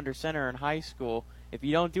lining up under center in high school. If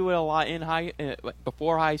you don't do it a lot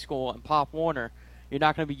before high school and Pop Warner, you're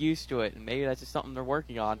not going to be used to it. And maybe that's just something they're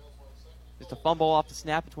working on. Just a fumble off the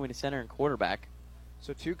snap between the center and quarterback.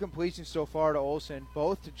 So 2 completions so far to Olsen,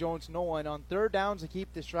 both to Jones-Nolan on 3rd downs to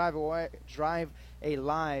keep this drive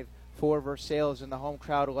alive for Versailles, and the home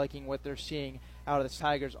crowd liking what they're seeing out of the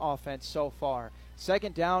Tigers offense so far.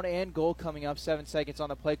 2nd down and goal coming up, 7 seconds on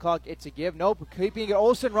the play clock. It's a give. Nope, keeping it.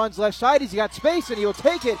 Olsen runs left side. He's got space, and he will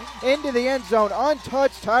take it into the end zone.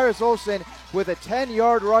 Untouched, Tyrus Olsen with a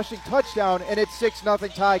 10-yard rushing touchdown, and it's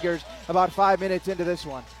 6-0 Tigers about 5 minutes into this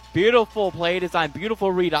one. Beautiful play design,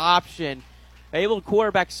 beautiful read option. Able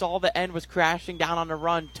quarterback saw the end was crashing down on the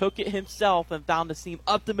run, took it himself, and found the seam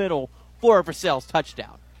up the middle for a Versailles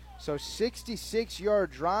touchdown. So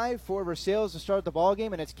 66-yard drive for Versailles to start the ball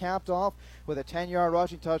game, and it's capped off with a 10-yard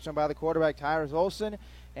rushing touchdown by the quarterback, Tyrus Olsen.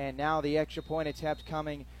 And now the extra point attempt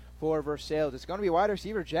coming for Versailles. It's going to be wide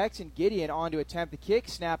receiver Jackson Gideon on to attempt the kick.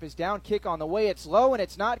 Snap is down, kick on the way. It's low, and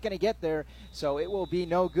it's not going to get there, so it will be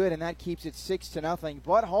no good, and that keeps it 6-0.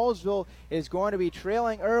 But Hallsville is going to be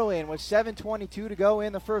trailing early, and with 7:22 to go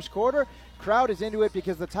in the first quarter, crowd is into it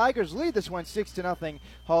because the Tigers lead this one 6-0.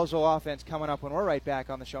 Hallsville offense coming up when we're right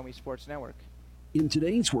back on the Show Me Sports Network. In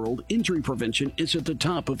today's world, injury prevention is at the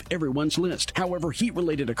top of everyone's list. However,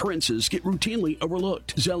 heat-related occurrences get routinely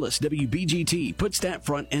overlooked. Zealous WBGT puts that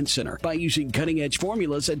front and center. By using cutting-edge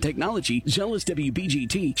formulas and technology, Zealous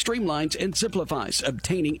WBGT streamlines and simplifies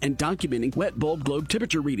obtaining and documenting wet bulb globe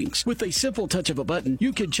temperature readings. With a simple touch of a button,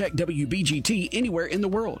 you can check WBGT anywhere in the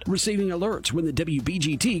world, receiving alerts when the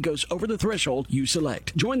WBGT goes over the threshold you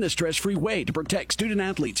select. Join the stress-free way to protect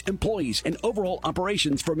student-athletes, employees, and overall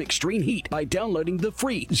operations from extreme heat by downloading the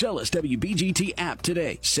free Zealous WBGT app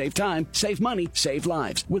today. Save time, save money, save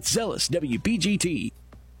lives with Zealous WBGT.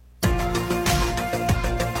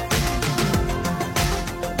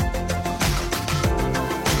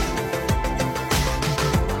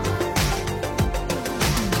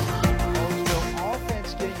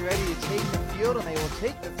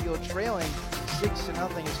 Hallsville trailing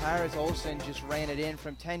 6-0 as Harris Olsen just ran it in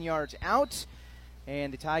from 10 yards out.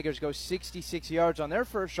 And the Tigers go 66 yards on their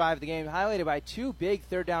first drive of the game, highlighted by two big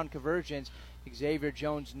third down conversions. Xavier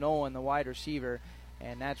Jones-Nolan, the wide receiver.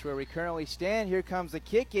 And that's where we currently stand. Here comes the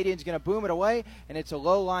kick. Gideon's going to boom it away, and it's a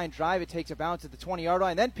low-line drive. It takes a bounce at the 20-yard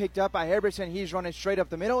line, then picked up by Herbertson. He's running straight up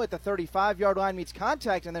the middle at the 35-yard line, meets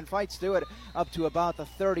contact, and then fights through it up to about the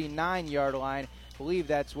 39-yard line. I believe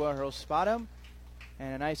that's where he'll spot him.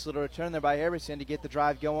 And a nice little return there by Herbertson to get the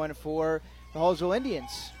drive going for the Hallsville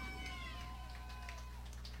Indians.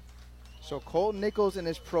 So Colton Nichols and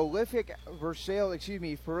his prolific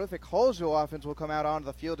Hallsville offense will come out onto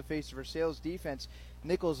the field to face the Versailles defense.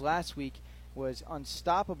 Nichols last week was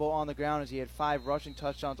unstoppable on the ground as he had 5 rushing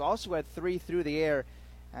touchdowns. Also had 3 through the air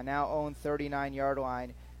and now own 39-yard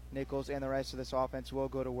line. Nichols and the rest of this offense will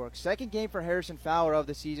go to work. Second game for Harrison Fowler of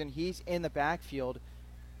the season. He's in the backfield.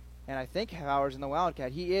 And I think Fowler's in the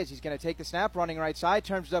Wildcat. He is. He's going to take the snap, running right side,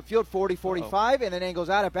 turns it upfield, 40-45, and then goes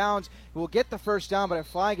out of bounds. Will get the first down, but a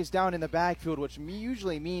flag is down in the backfield, which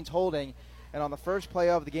usually means holding. And on the first play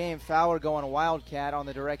of the game, Fowler going Wildcat on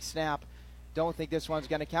the direct snap. Don't think this one's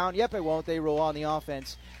going to count. Yep, it won't. They roll on the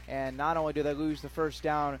offense. And not only do they lose the first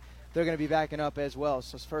down, they're going to be backing up as well.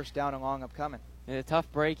 So it's first down and long upcoming. And a tough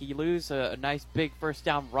break. You lose a nice big first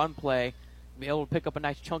down run play. Be able to pick up a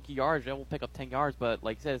nice chunky yardage. They will pick up 10 yards, but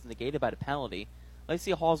like I said, it's negated by the penalty. Let's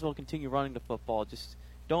see Hallsville continue running the football. Just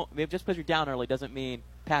because you're down early doesn't mean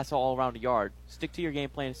pass all around a yard. Stick to your game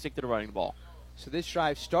plan and stick to the running ball. So this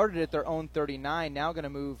drive started at their own 39. Now going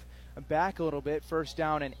to move back a little bit. First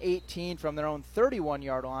down and 18 from their own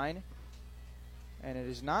 31-yard line. And it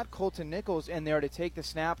is not Colton Nichols in there to take the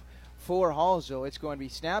snap for Hallsville. It's going to be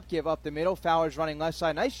snap, give up the middle. Fowler's running left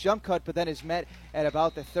side. Nice jump cut, but then is met at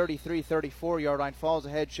about the 33, 34-yard line. Falls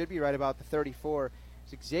ahead, should be right about the 34.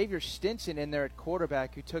 It's Xavier Stinson in there at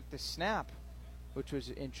quarterback who took the snap, which was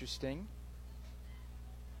interesting.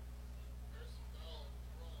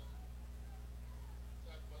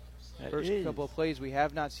 First couple of plays, we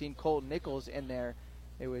have not seen Colton Nichols in there.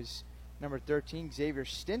 It was number 13, Xavier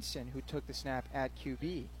Stinson, who took the snap at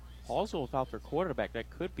QB. Hallsville without their quarterback, that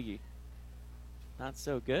could be not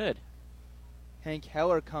so good. Hank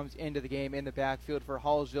Heller comes into the game in the backfield for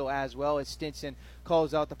Hallsville as well as Stinson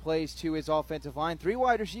calls out the plays to his offensive line. 3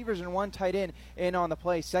 wide receivers and 1 tight end in on the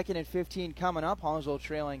play. 2nd and 15 coming up. Hallsville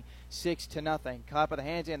trailing 6-0. Clap of the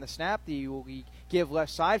hands and the snap. The will give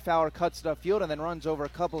left side. Fowler cuts it upfield and then runs over a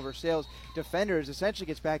couple of Versailles defenders. Essentially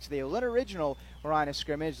gets back to the original line of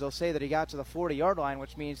scrimmage. They'll say that he got to the 40-yard line,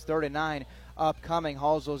 which means 3rd and 9 upcoming.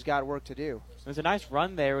 Hallsville's got work to do. It was a nice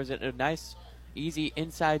run there. It was a nice, easy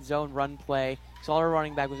inside zone run play. So our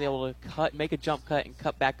running back was able to make a jump cut and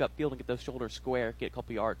cut back upfield and get those shoulders square, get a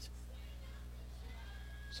couple yards.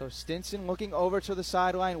 So Stinson looking over to the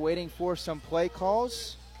sideline, waiting for some play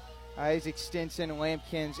calls. Isaac Stinson,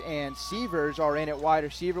 Lampkins, and Sievers are in at wide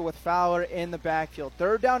receiver with Fowler in the backfield.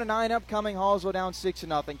 3rd down and 9 upcoming. Hallsville down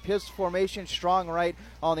 6-0. Pistol formation, strong right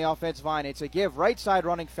on the offensive line. It's a give right side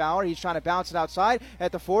running Fowler. He's trying to bounce it outside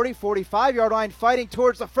at the 40, 45-yard line, fighting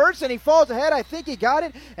towards the first, and he falls ahead. I think he got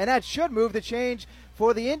it, and that should move the change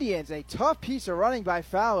for the Indians. A tough piece of running by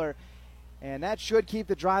Fowler, and that should keep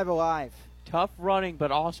the drive alive. Tough running,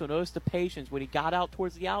 but also notice the patience. When he got out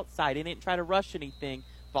towards the outside, he didn't try to rush anything.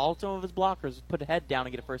 Followed some of his blockers, put a head down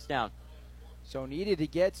and get a first down. So needed to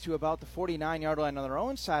get to about the 49-yard line on their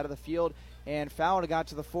own side of the field, and Fowler got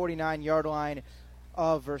to the 49-yard line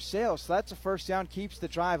of Versailles. So that's a first down, keeps the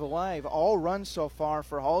drive alive. All runs so far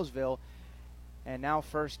for Hallsville. And now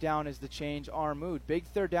first down is the change Armoud. Big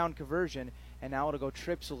 3rd down conversion, and now it'll go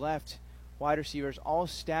trips left. Wide receivers all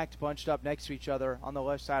stacked, bunched up next to each other on the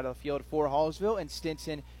left side of the field for Hallsville, and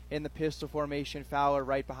Stinson in the pistol formation. Fowler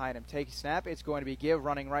right behind him. Take a snap. It's going to be give.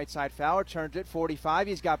 Running right side. Fowler turns it 45.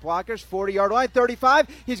 He's got blockers. 40-yard line. 35.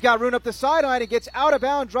 He's got room up the sideline. It gets out of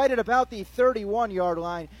bounds right at about the 31-yard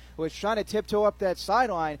line. Was trying to tiptoe up that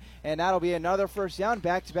sideline, and that'll be another first down.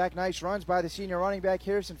 Back-to-back nice runs by the senior running back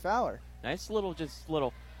Harrison Fowler. Nice little,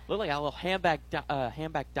 look like a little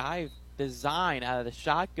handback dive design out of the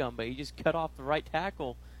shotgun, but he just cut off the right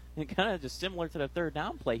tackle, and kind of just similar to the 3rd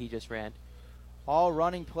down play he just ran. All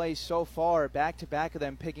running plays so far, back-to-back of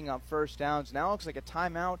them picking up first downs. Now it looks like a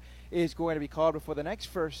timeout is going to be called before the next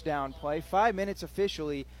first down play. 5 minutes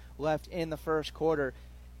officially left in the first quarter.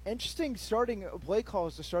 Interesting starting play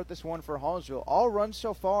calls to start this one for Hallsville. All runs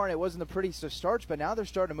so far, and it wasn't the prettiest of starts, but now they're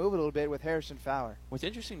starting to move a little bit with Harrison Fowler. What's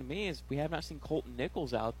interesting to me is we have not seen Colton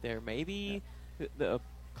Nichols out there. Maybe the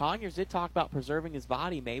Conyers did talk about preserving his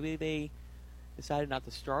body. Maybe they decided not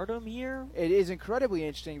to start him here. It is incredibly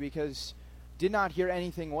interesting because did not hear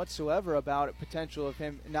anything whatsoever about a potential of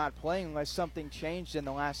him not playing unless something changed in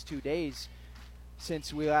the last 2 days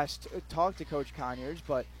since we last talked to Coach Conyers.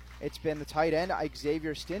 But it's been the tight end,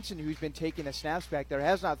 Xavier Stinson, who's been taking the snaps back there.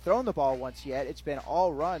 Has not thrown the ball once yet. It's been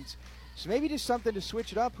all runs. So maybe just something to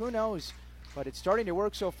switch it up. Who knows? But it's starting to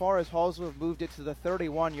work so far as Hallsville have moved it to the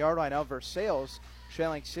 31-yard line of Versailles,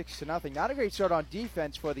 trailing 6-0. Not a great start on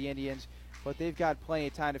defense for the Indians, but they've got plenty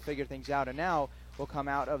of time to figure things out. And now we'll come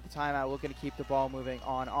out of the timeout looking to keep the ball moving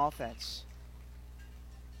on offense.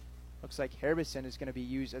 Looks like Harbison is going to be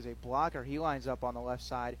used as a blocker. He lines up on the left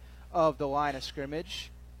side of the line of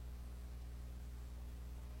scrimmage.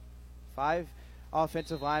 5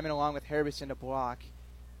 offensive linemen along with Harbison to block.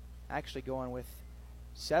 Actually going with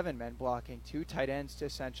 7 men blocking, 2 tight ends to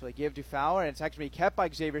essentially give to Fowler, and it's actually kept by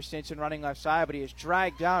Xavier Stinson running left side, but he is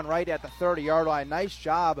dragged down right at the 30-yard line. Nice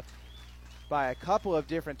job by a couple of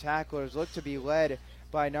different tacklers. Look to be led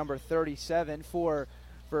by number 37 for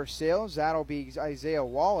Versailles. That'll be Isaiah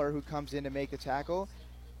Waller, who comes in to make the tackle,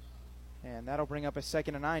 and that'll bring up a 2nd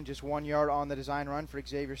and 9, just 1 yard on the design run for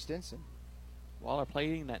Xavier Stinson. Waller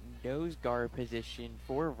playing that nose guard position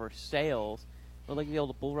for Versailles. Looked like he'd be able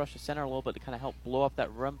to bull rush the center a little bit to kind of help blow up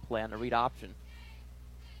that run play on the read option.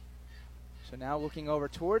 So now looking over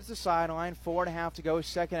towards the sideline, 4.5 to go,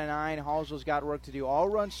 2nd and 9. Hallsville's got work to do. All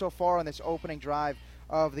runs so far on this opening drive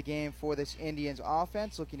of the game for this Indians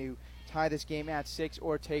offense, looking to tie this game at 6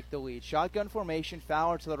 or take the lead. Shotgun formation,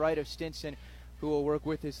 Fowler to the right of Stinson, who will work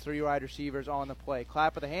with his 3 wide receivers on the play.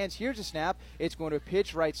 Clap of the hands. Here's a snap. It's going to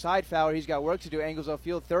pitch right side. Fowler, he's got work to do. Angles of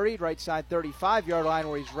field 30, right side 35-yard line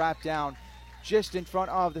where he's wrapped down just in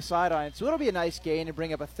front of the sideline. So it'll be a nice gain and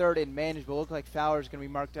bring up a 3rd and manageable. Look like Fowler's going to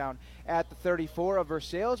be marked down at the 34 of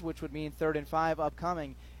Versailles, which would mean 3rd and 5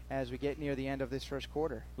 upcoming as we get near the end of this first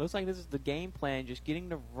quarter. Looks like this is the game plan, just getting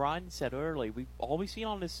the run set early. All we've seen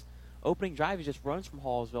on this opening drive is just runs from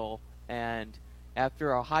Hallsville, and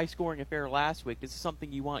after a high-scoring affair last week, this is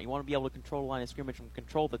something you want. You want to be able to control the line of scrimmage and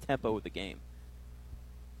control the tempo of the game.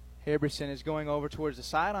 Harbison is going over towards the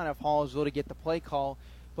sideline of Hallsville to get the play call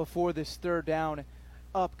before this 3rd down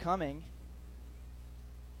upcoming.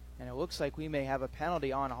 And it looks like we may have a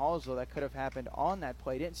penalty on Hallsville that could have happened on that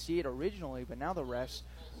play. Didn't see it originally, but now the refs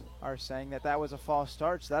are saying that was a false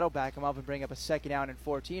start, so that'll back him up and bring up a 2nd down and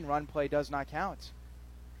 14. Run play does not count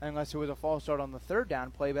unless it was a false start on the 3rd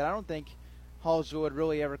down play, but I don't think Hallsville would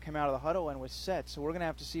really ever come out of the huddle and was set. So we're going to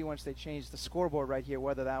have to see once they change the scoreboard right here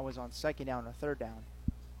whether that was on 2nd down or 3rd down.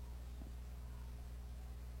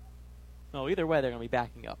 No, either way, they're going to be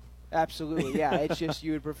backing up. Absolutely, yeah. It's just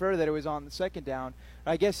you would prefer that it was on the 2nd down.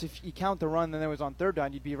 I guess if you count the run and then it was on 3rd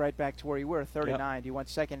down, you'd be right back to where you were, 3rd and 9. Do you want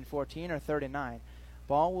 2nd and 14 or 3rd and 9?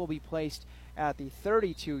 Ball will be placed at the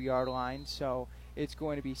 32-yard line, so it's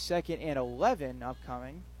going to be 2nd and 11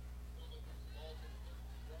 upcoming.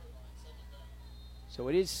 So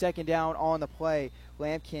it is 2nd down on the play.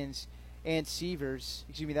 Lampkins and Sievers,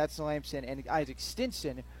 that's Lampson and Isaac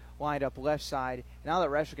Stinson lined up left side. Now that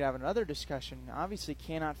refs are going to have another discussion, obviously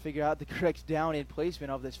cannot figure out the correct down in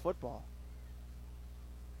placement of this football.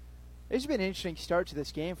 It's been an interesting start to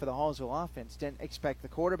this game for the Hallsville offense. Didn't expect the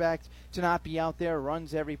quarterback to not be out there,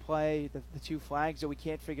 runs every play, the 2 flags that we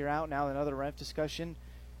can't figure out. Now another ref discussion.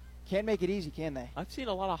 Can't make it easy, can they? I've seen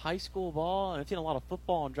a lot of high school ball, and I've seen a lot of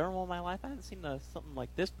football in general in my life. I haven't seen something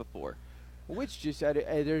like this before. Which just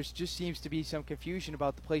there just seems to be some confusion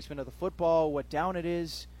about the placement of the football, what down it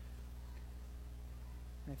is.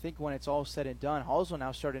 I think when it's all said and done, Hallsville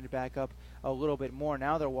now starting to back up a little bit more.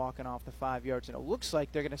 Now they're walking off the 5 yards, and it looks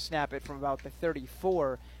like they're going to snap it from about the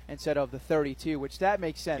 34 instead of the 32, which that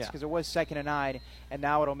makes sense because it was 2nd and 9, and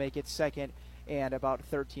now it'll make it 2nd and about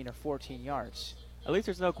 13 or 14 yards. At least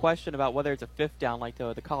there's no question about whether it's a 5th down like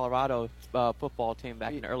the Colorado football team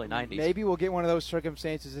back in the early 90s. Maybe we'll get one of those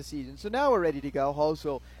circumstances this season. So now we're ready to go.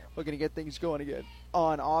 Hallsville looking to get things going again.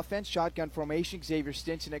 On offense, shotgun formation, Xavier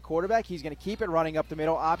Stinson at quarterback. He's going to keep it running up the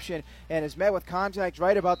middle option and is met with contact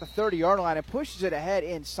right about the 30-yard line and pushes it ahead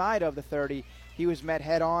inside of the 30. He was met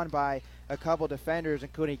head-on by a couple defenders,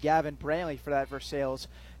 including Gavin Brantley for that Versailles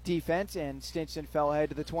defense, and Stinson fell ahead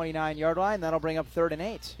to the 29-yard line. That'll bring up 3rd and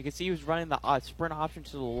 8. You can see he was running the sprint option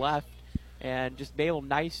to the left and just be able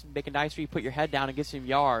to make a nice read, put your head down and get some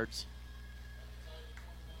yards.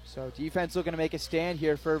 So defense looking to make a stand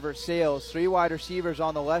here for Versailles. 3 wide receivers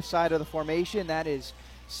on the left side of the formation. That is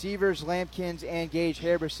Sievers, Lampkins, and Gage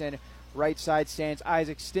Harbison. Right side stands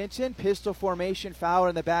Isaac Stinson. Pistol formation, Fowler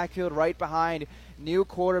in the backfield right behind new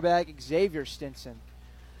quarterback Xavier Stinson.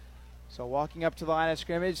 So walking up to the line of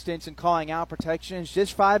scrimmage, Stinson calling out protections.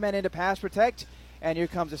 Just 5 men into pass protect. And here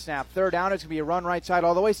comes the snap. Third down, it's going to be a run right side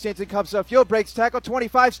all the way. Stinson comes upfield, breaks tackle,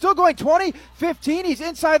 25, still going 20, 15. He's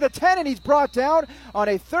inside the 10, and he's brought down on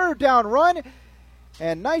a third down run.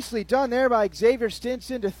 And nicely done there by Xavier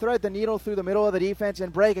Stinson to thread the needle through the middle of the defense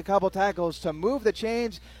and break a couple tackles to move the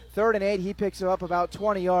chains. 3rd and 8, he picks it up about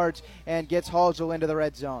 20 yards and gets Hallsville into the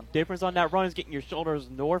red zone. Difference on that run is getting your shoulders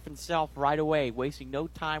north and south right away, wasting no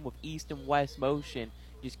time with east and west motion.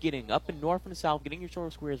 Just getting up and north and south, getting your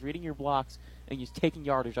shoulder squares, reading your blocks, and just taking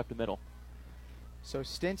yardage up the middle. So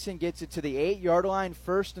Stinson gets it to the 8-yard line.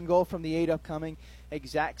 1st and goal from the 8 upcoming.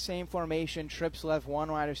 Exact same formation. Trips left,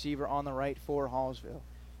 1 wide receiver on the right for Hallsville.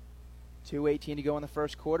 2:18 to go in the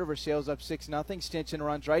first quarter. Versailles up 6-0. Stinson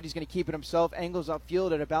runs right. He's going to keep it himself. Angles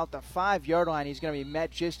upfield at about the 5-yard line. He's going to be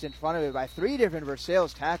met just in front of it by 3 different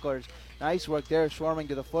Versailles tacklers. Nice work there, swarming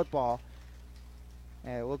to the football.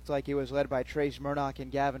 And it looked like it was led by Trace Murdoch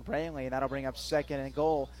and Gavin Brantley, and that'll bring up 2nd and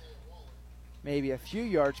goal. Maybe a few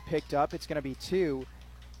yards picked up. It's going to be 2.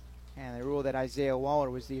 And they ruled that Isaiah Waller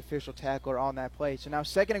was the official tackler on that play. So now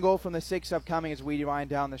 2nd and goal from the 6 upcoming as we wind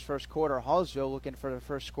down this first quarter. Hallsville looking for the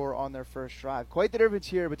first score on their first drive. Quite the difference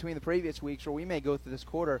here between the previous weeks where we may go through this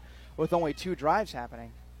quarter with only 2 drives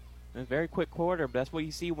happening. A very quick quarter, but that's what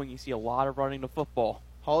you see when you see a lot of running the football.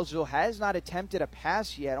 Hallsville has not attempted a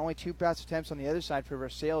pass yet. Only 2 pass attempts on the other side for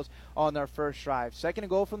Versailles on their first drive. 2nd and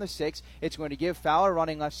goal from the 6. It's going to give Fowler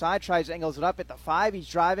running left side. Tries angles it up at the 5. He's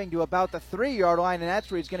driving to about the 3-yard line, and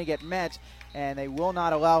that's where he's going to get met. And they will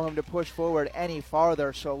not allow him to push forward any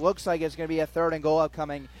farther. So it looks like it's going to be a 3rd and goal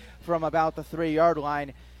upcoming from about the 3-yard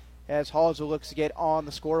line as Hallsville looks to get on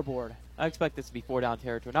the scoreboard. I expect this to be 4-down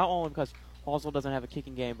territory, not only because Hallsville doesn't have a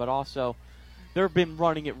kicking game, but also they've been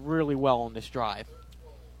running it really well on this drive.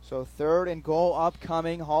 So 3rd and goal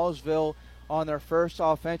upcoming. Hallsville on their first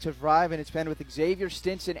offensive drive, and it's been with Xavier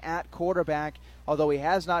Stinson at quarterback. Although he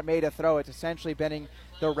has not made a throw, it's essentially been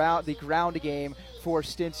the ground game for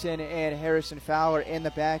Stinson and Harrison Fowler in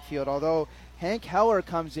the backfield. Although Hank Heller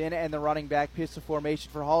comes in and the running back pistol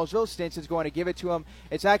formation for Hallsville. Stinson's going to give it to him.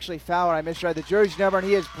 It's actually Fowler. I misread the jersey number, and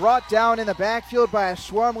he is brought down in the backfield by a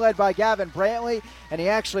swarm led by Gavin Brantley, and he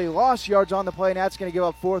actually lost yards on the play, and that's going to give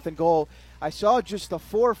up 4th and goal. I saw just the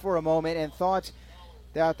 4 for a moment and thought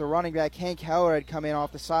that the running back Hank Heller had come in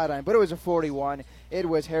off the sideline, but it was a 41. It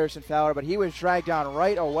was Harrison Fowler, but he was dragged down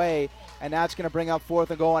right away, and that's going to bring up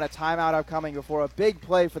 4th and goal and a timeout upcoming before a big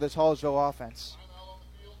play for this Hallsville offense.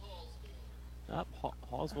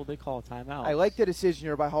 Hallsville did call a timeout. I like the decision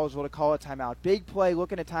here by Hallsville to call a timeout. Big play,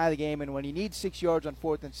 looking to tie the game, and when you need 6 yards on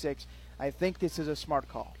 4th and 6, I think this is a smart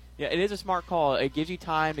call. Yeah, it is a smart call. It gives you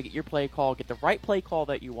time to get your play call, get the right play call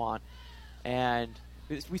that you want. And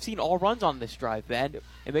we've seen all runs on this drive, and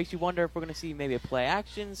it makes you wonder if we're going to see maybe a play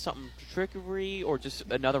action, something trickery, or just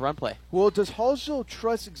another run play. Well, does Hallsville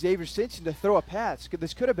trust Xavier Stinson to throw a pass?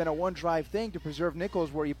 This could have been a one-drive thing to preserve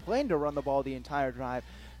Nichols where he planned to run the ball the entire drive.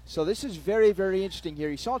 So this is very, very interesting here.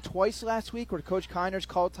 You saw it twice last week where Coach Kiners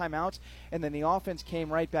called timeouts, and then the offense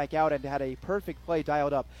came right back out and had a perfect play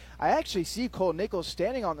dialed up. I actually see Cole Nichols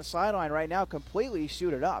standing on the sideline right now completely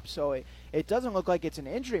suited up. So it doesn't look like it's an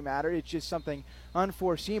injury matter. It's just something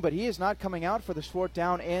unforeseen. But he is not coming out for this 4th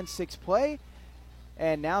down and 6th play.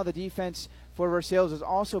 And now the defense for Versailles is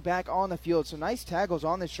also back on the field. So nice tackles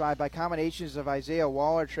on this drive by combinations of Isaiah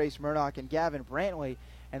Waller, Trace Murdoch, and Gavin Brantley.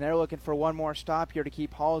 And they're looking for one more stop here to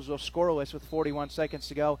keep Hallsville scoreless with 41 seconds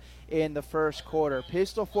to go in the first quarter.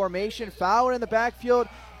 Pistol formation, Fowler in the backfield,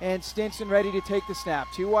 and Stinson ready to take the snap.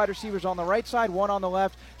 2 wide receivers on the right side, 1 on the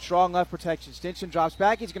left. Strong left protection. Stinson drops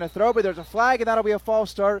back. He's going to throw, but there's a flag, and that'll be a false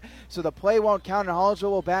start. So the play won't count, and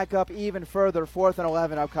Hallsville will back up even further. 4th and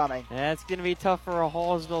 11 upcoming. Yeah, it's going to be tough for a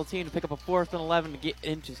Hallsville team to pick up a 4th and 11 to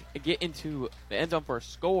get into the end zone for a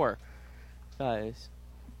score. Guys.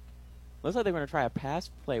 Looks like they're going to try a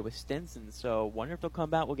pass play with Stinson, so wonder if they'll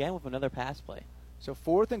come out again with another pass play. So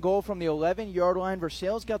 4th and goal from the 11-yard line.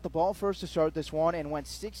 Versailles got the ball first to start this one and went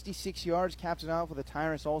 66 yards, capped it off with a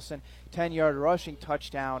Tyrus Olsen 10-yard rushing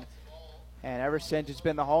touchdown. And ever since, it's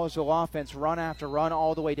been the Hallsville offense run after run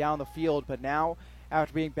all the way down the field. But now,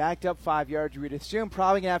 after being backed up 5 yards, you would assume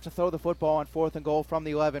probably going to have to throw the football on 4th and goal from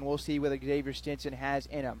the 11. We'll see what Xavier Stinson has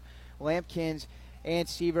in him. Lampkins and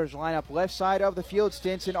Severs line up left side of the field.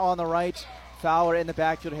 Stinson on the right. Fowler in the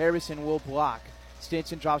backfield. Harrison will block.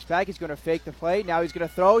 Stinson drops back. He's going to fake the play. Now he's going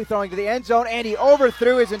to throw. He's throwing to the end zone, and he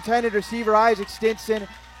overthrew his intended receiver, Isaac Stinson.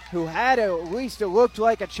 who had at least it looked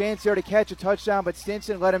like a chance there to catch a touchdown, but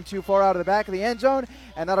Stinson led him too far out of the back of the end zone,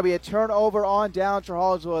 and that'll be a turnover on down to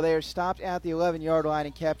Hallsville. They are stopped at the 11-yard line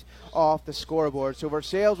and kept off the scoreboard. So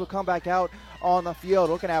Versailles will come back out on the field,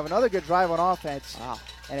 looking to have another good drive on offense. Wow.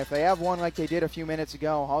 And if they have one like they did a few minutes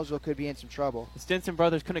ago, Hallsville could be in some trouble. The Stinson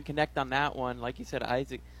brothers couldn't connect on that one. Like you said,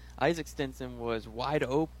 Isaac Stinson was wide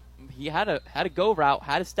open. He had a go route,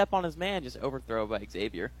 had to step on his man, just overthrow by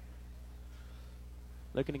Xavier.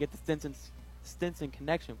 Looking to get the Stinson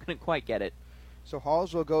connection, couldn't quite get it. So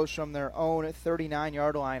Hallsville goes from their own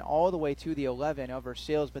 39-yard line all the way to the 11 of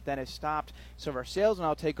Versailles, but then is stopped. So Versailles will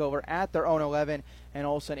now take over at their own 11, and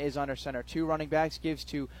Olsen is under center. 2 running backs, gives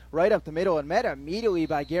to right up the middle, and met immediately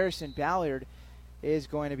by Garrison Ballard is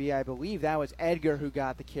going to be, I believe that was Edgar who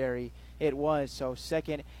got the carry. It was, so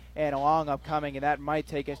second and long upcoming, and that might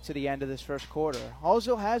take us to the end of this first quarter.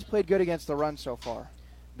 Hallsville has played good against the run so far.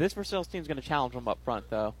 This Versailles team is going to challenge them up front,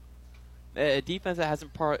 though. A defense that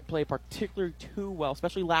hasn't played particularly too well,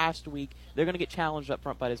 especially last week, they're going to get challenged up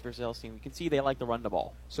front by this Versailles team. You can see they like to run the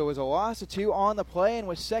ball. So it was a loss of 2 on the play, and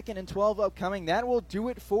with 2nd and 12 upcoming, that will do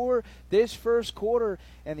it for this first quarter.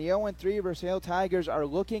 And the 0-3 Versailles Tigers are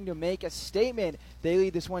looking to make a statement. They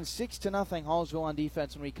lead this one 6-0 Hallsville on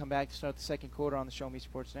defense when we come back to start the second quarter on the Show Me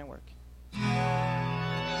Sports Network.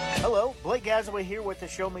 Hello, Blake Gazaway here with the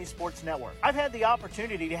Show Me Sports Network. I've had the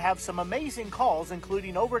opportunity to have some amazing calls,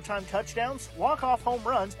 including overtime touchdowns, walk-off home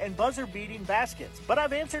runs, and buzzer-beating baskets. But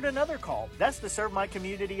I've answered another call. That's to serve my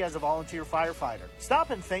community as a volunteer firefighter.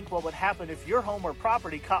 Stop and think what would happen if your home or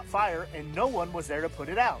property caught fire and no one was there to put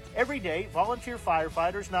it out. Every day, volunteer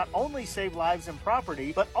firefighters not only save lives and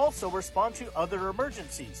property, but also respond to other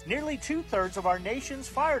emergencies. Nearly 2/3 of our nation's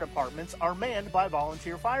fire departments are manned by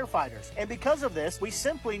volunteer firefighters. And because of this, we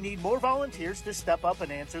simply need more volunteers to step up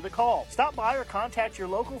and answer the call. Stop by or contact your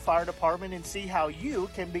local fire department and see how you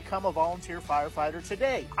can become a volunteer firefighter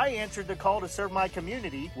today. I answered the call to serve my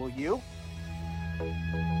community. Will you?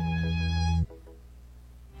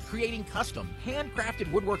 Creating custom,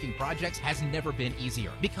 handcrafted woodworking projects has never been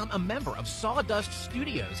easier. Become a member of Sawdust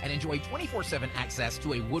Studios and enjoy 24/7 access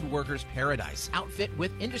to a woodworker's paradise. Outfit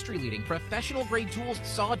with industry-leading professional-grade tools,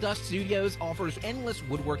 Sawdust Studios offers endless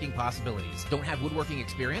woodworking possibilities. Don't have woodworking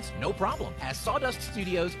experience? No problem, as Sawdust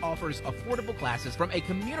Studios offers affordable classes from a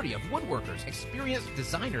community of woodworkers, experienced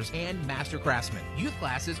designers, and master craftsmen. Youth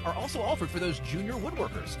classes are also offered for those junior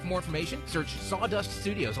woodworkers. For more information, search Sawdust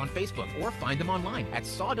Studios on Facebook or find them online at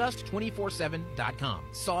sawdust247.com.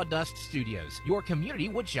 Sawdust Studios, your community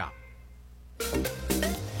woodshop.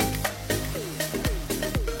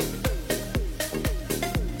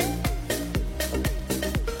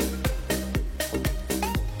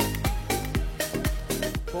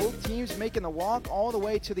 Both teams making the walk all the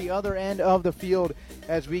way to the other end of the field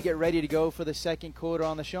as we get ready to go for the second quarter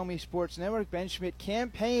on the Show Me Sports Network. Ben Schmidt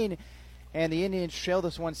campaign. And the Indians trailed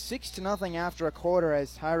this one 6-0 after a quarter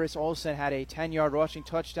as Tyrus Olsen had a 10-yard rushing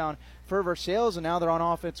touchdown for Versailles, and now they're on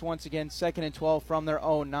offense once again, 2nd and 12 from their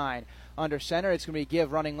own 9. Under center, it's going to be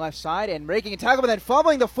Give running left side and making a tackle, but then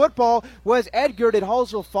fumbling the football was Edgar. Did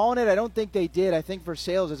Hallsville fall on it? I don't think they did. I think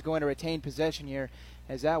Versailles is going to retain possession here,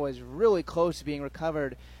 as that was really close to being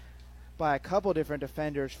recovered by a couple different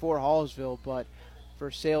defenders for Hallsville, but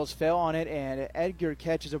Versailles fell on it, and Edgar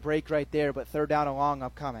catches a break right there, but 3rd down and long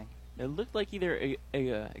upcoming. It looked like either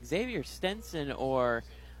Xavier Stenson or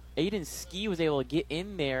Aiden Ski was able to get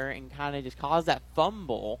in there and kind of just cause that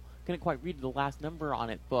fumble. Couldn't quite read the last number on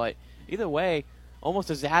it, but either way, almost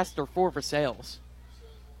a disaster for Versailles.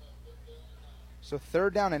 So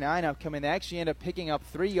 3rd down and 9 upcoming. They actually end up picking up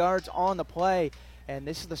 3 yards on the play, and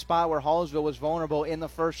this is the spot where Hallsville was vulnerable in the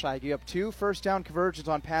first side. You have 2 first-down conversions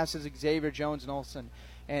on passes, Xavier Jones and Olsen.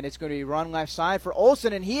 And it's going to be run left side for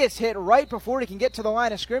Olsen, and he is hit right before he can get to the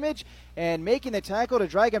line of scrimmage. And making the tackle to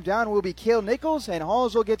drag him down will be Cale Nichols, and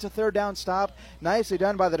Hallsville gets a 3rd down stop. Nicely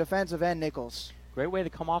done by the defensive end, Nichols. Great way to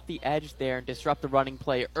come off the edge there and disrupt the running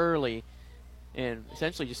play early and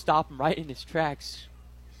essentially just stop him right in his tracks.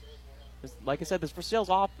 Like I said, this Versailles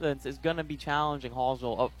offense is going to be challenging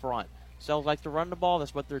Hallsville up front. Versailles likes to run the ball.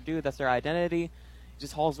 That's what they do. That's their identity.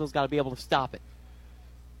 Just Hallsville's got to be able to stop it.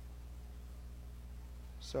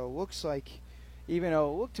 So it looks like, even though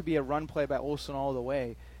it looked to be a run play by Olsen all the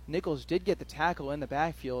way, Nichols did get the tackle in the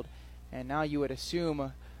backfield, and now you would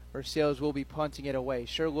assume Versailles will be punting it away.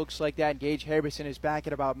 Sure looks like that. Gage Harbison is back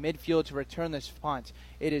at about midfield to return this punt.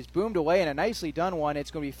 It is boomed away, and a nicely done one.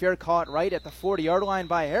 It's going to be fair caught right at the 40-yard line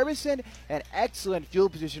by Harbison. An excellent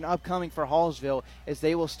field position upcoming for Hallsville as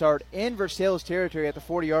they will start in Versailles territory at the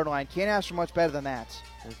 40-yard line. Can't ask for much better than that.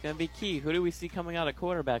 It's going to be key. Who do we see coming out at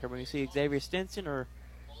quarterback? Are we going to see Xavier Stinson or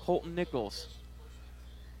Colton Nichols?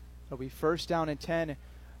 It'll be first down and 10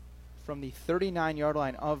 from the 39-yard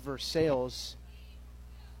line of Versailles.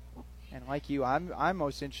 And like you, I'm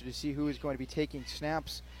most interested to see who is going to be taking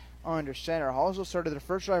snaps under center. Hallsville started their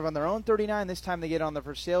first drive on their own 39. This time they get on the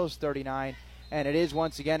Versailles 39. And it is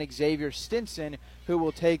once again Xavier Stinson who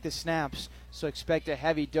will take the snaps. So expect a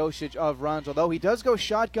heavy dosage of runs. Although he does go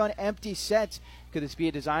shotgun empty set. Could this be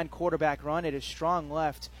a designed quarterback run? It is strong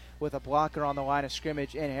left with a blocker on the line of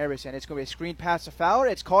scrimmage in Harrison. It's going to be a screen pass to Fowler.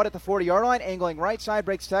 It's caught at the 40-yard line, angling right side,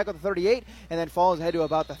 breaks tackle at the 38, and then falls ahead to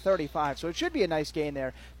about the 35. So it should be a nice gain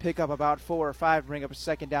there. Pick up about 4 or 5, bring up a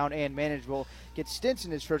second down and manageable. Get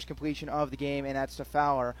Stinson his first completion of the game, and that's to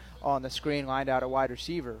Fowler on the screen, lined out at wide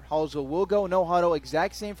receiver. Hallsville will go no huddle,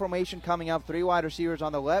 exact same formation coming up. 3 wide receivers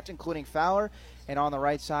on the left, including Fowler, and on the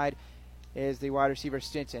right side is the wide receiver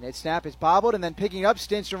Stinson. Its snap is bobbled, and then picking up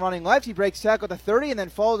Stinson running left. He breaks tackle at the 30 and then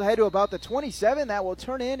falls ahead to about the 27. That will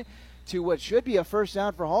turn in to what should be a first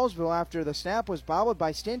down for Hallsville after the snap was bobbled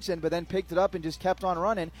by Stinson, but then picked it up and just kept on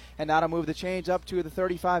running, and that'll move the chains up to the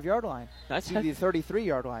 35-yard line, the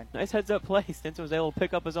 33-yard line. Nice heads-up play. Stinson was able to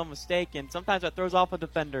pick up his own mistake, and sometimes that throws off a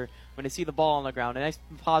defender when they see the ball on the ground. A nice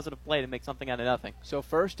positive play to make something out of nothing. So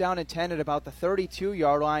first down and 10 at about the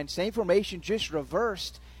 32-yard line. Same formation, just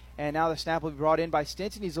reversed. And now the snap will be brought in by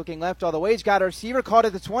Stinson. He's looking left all the way. He's got a receiver caught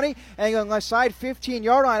at the 20. Angling left side,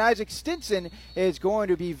 15-yard line. Isaac Stinson is going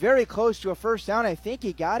to be very close to a first down. I think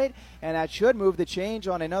he got it. And that should move the change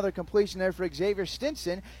on another completion there for Xavier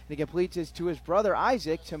Stinson. And he completes it to his brother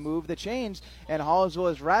Isaac to move the chains. And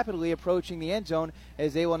Hallsville is rapidly approaching the end zone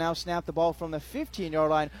as they will now snap the ball from the 15-yard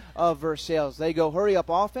line of Versailles. They go hurry-up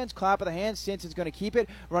offense, clap of the hands. Stinson's going to keep it,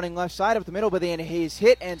 running left side up the middle, but then he's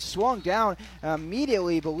hit and swung down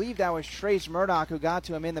immediately. Believe that was Trace Murdoch who got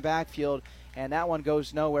to him in the backfield, and that one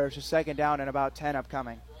goes nowhere. It's a second down and about 10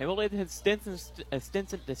 upcoming. They will hit Stinson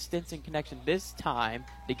to Stinson connection this time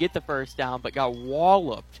to get the first down, but got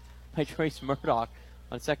walloped by Trace Murdoch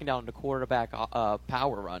on second down to quarterback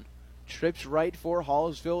power run. Trips right for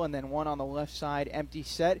Hallsville, and then one on the left side, empty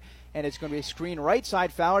set, and it's going to be a screen right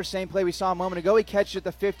side. Fowler, same play we saw a moment ago. He catches at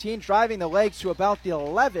the 15, driving the legs to about the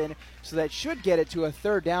 11, so that should get it to a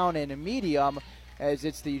third down and a medium, as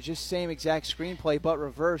it's the just same exact screenplay but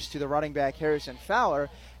reversed to the running back Harrison Fowler,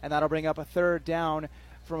 and that'll bring up a third down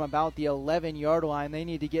from about the 11-yard line. They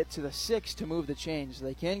need to get to the 6 to move the chains.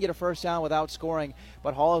 They can get a first down without scoring,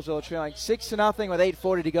 but Hallsville trailing 6-0 with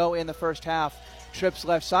 8:40 to go in the first half. Trips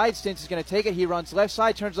left side. Stinson's going to take it. He runs left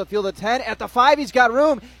side, turns the field at 10. At the 5, he's got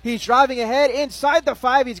room. He's driving ahead. Inside the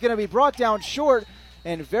 5, he's going to be brought down short,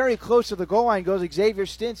 and very close to the goal line goes Xavier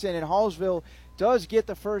Stinson, and Hallsville does get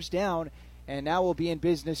the first down. And now we'll be in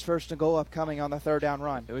business, first and goal upcoming on the third down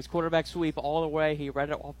run. It was quarterback sweep all the way. He read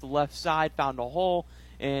it off the left side, found a hole,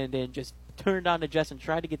 and then just turned on to Jess and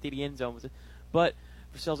tried to get to the end zone. But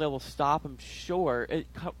Versailles able to stop him short.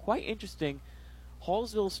 Quite interesting.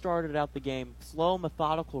 Hallsville started out the game slow,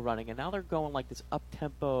 methodical running, and now they're going like this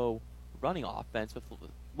up-tempo running offense with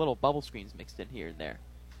little bubble screens mixed in here and there.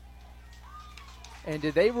 And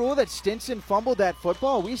did they rule that Stinson fumbled that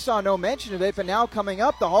football? We saw no mention of it, but now coming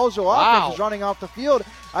up, the Hallsville offense is running off the field.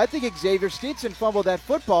 I think Xavier Stinson fumbled that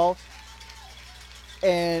football,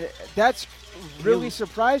 and that's really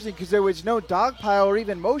surprising because there was no dog pile or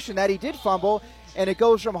even motion that he did fumble, and it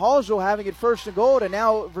goes from Hallsville having it first and goal to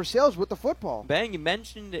now Versailles with the football. Ben, you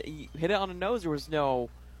mentioned you hit it on the nose. There was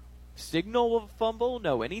no signal of a fumble,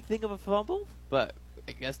 no anything of a fumble, but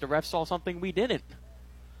I guess the ref saw something we didn't.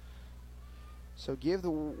 So give the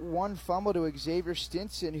one fumble to Xavier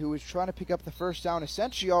Stinson, who was trying to pick up the first down.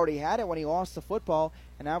 Essentially already had it when he lost the football.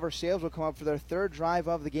 And now Versailles will come up for their third drive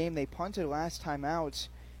of the game. They punted last time out.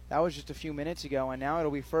 That was just a few minutes ago. And now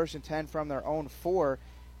it'll be first and 10 from their own 4.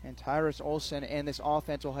 And Tyrus Olsen and this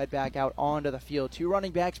offense will head back out onto the field. 2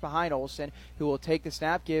 running backs behind Olsen, who will take the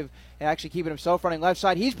snap, and actually keeping himself running left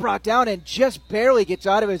side. He's brought down and just barely gets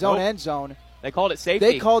out of his own end zone. They called it safety.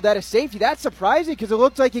 They called that a safety. That's surprising because it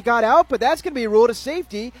looked like he got out, but that's going to be ruled a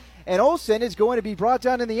safety. And Olsen is going to be brought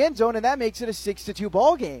down in the end zone, and that makes it a 6-2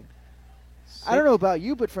 ball game. I don't know about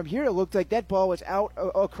you, but from here it looked like that ball was out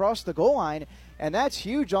across the goal line, and that's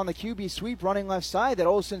huge on the QB sweep running left side that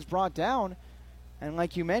Olsen's brought down. And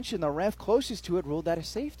like you mentioned, the ref closest to it ruled that a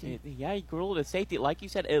safety. Yeah, he ruled it a safety. Like you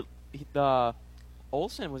said,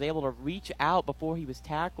 Olsen was able to reach out before he was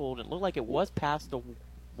tackled. It looked like it was past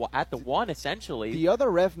at the 1, essentially. The other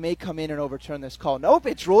ref may come in and overturn this call. Nope,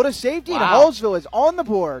 it's ruled a safety, and Hallsville is on the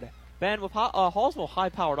board. Ben, with Hallsville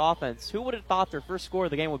high-powered offense, who would have thought their first score of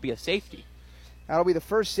the game would be a safety? That'll be the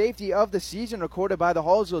first safety of the season recorded by the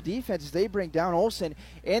Hallsville defense as they bring down Olsen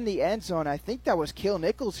in the end zone. I think that was Kill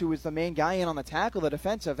Nichols who was the main guy in on the tackle, the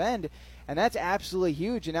defensive end, and that's absolutely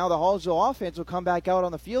huge. And now the Hallsville offense will come back out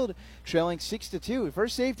on the field trailing 6-2.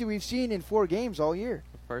 First safety we've seen in 4 games all year.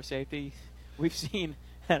 First safety we've seen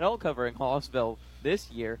at all covering Hallsville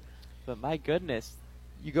this year, but my goodness.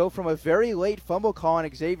 You go from a very late fumble call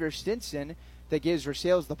on Xavier Stinson that gives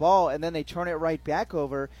Versailles the ball, and then they turn it right back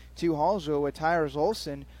over to Hallsville with Tyrus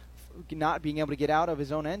Olsen not being able to get out of his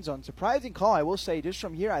own end zone. Surprising call, I will say. Just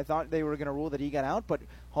from here, I thought they were going to rule that he got out, but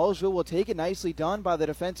Hallsville will take it. Nicely done by the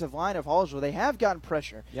defensive line of Hallsville. They have gotten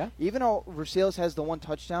pressure. Yeah. Even though Versailles has the 1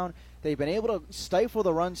 touchdown, they've been able to stifle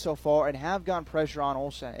the run so far and have gotten pressure on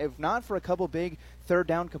Olsen. If not for a couple big third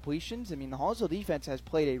down completions, I mean, the Hallsville defense has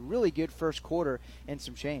played a really good first quarter and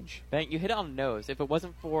some change. Ben, you hit it on the nose. If it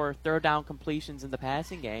wasn't for third down completions in the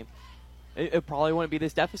passing game, it probably wouldn't be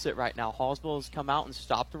this deficit right now. Hallsville has come out and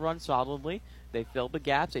stopped the run solidly. They filled the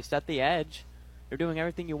gaps. They set the edge. They're doing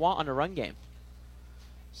everything you want on the run game.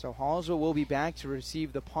 So Hallsville will be back to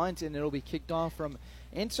receive the punt, and it'll be kicked off from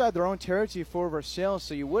inside their own territory for Versailles.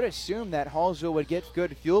 So you would assume that Hallsville would get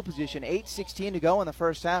good field position. 8:16 to go in the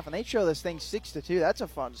first half, and they show this thing 6-2. That's a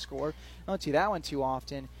fun score. I don't see that one too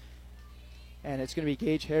often. And it's going to be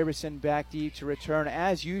Gage Harrison back deep to return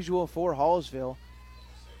as usual for Hallsville.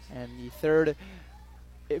 And the third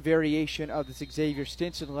variation of this Xavier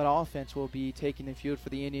Stinson-led offense will be taking the field for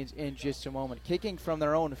the Indians in just a moment. Kicking from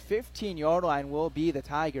their own 15-yard line will be the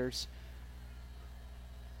Tigers.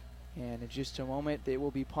 And in just a moment, they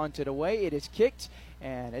will be punted away. It is kicked,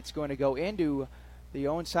 and it's going to go into the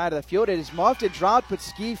own side of the field. It is muffed and dropped, but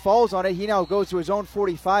Ski falls on it. He now goes to his own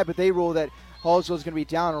 45, but they rule that Hallsville is going to be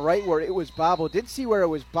down right where it was bobbled. Didn't see where it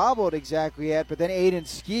was bobbled exactly yet, but then Aiden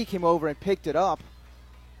Ski came over and picked it up.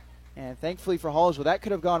 And thankfully for Hallsville, that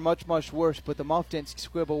could have gone much, much worse, but the muff didn't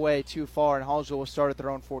squib away too far, and Hallsville will start at their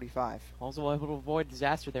own 45. Hallsville able to avoid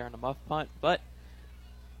disaster there on the muff punt, but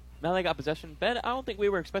now they got possession. Ben, I don't think we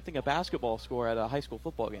were expecting a basketball score at a high school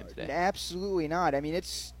football game today. Absolutely not. I mean,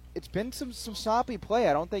 it's been some sloppy play.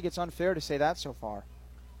 I don't think it's unfair to say that so far.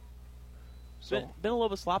 So been a little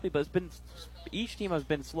bit sloppy, but each team has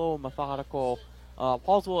been slow and methodical.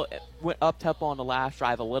 Hallsville went up tempo on the last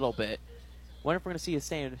drive a little bit. Wonder if we're going to see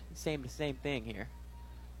the same thing here.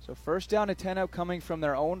 So first down and 10 up coming from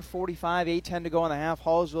their own 45, 8:10 to go in the half.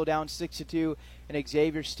 Hallsville down 6-2, and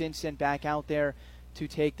Xavier Stinson back out there to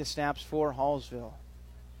take the snaps for Hallsville.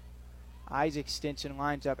 Isaac Stinson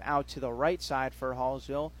lines up out to the right side for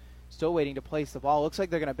Hallsville. Still waiting to place the ball. Looks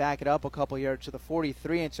like they're going to back it up a couple yards to the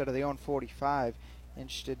 43 instead of the own 45.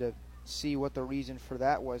 Interested to see what the reason for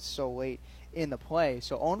that was so late in the play.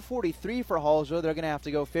 So on 43 for Hallsville, they're going to have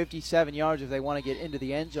to go 57 yards if they want to get into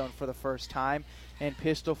the end zone for the first time. And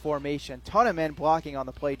pistol formation. Ton of men blocking on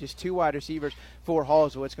the play. Just 2 wide receivers for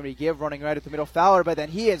Hallsville. It's going to be Give running right at the middle. Fowler, but then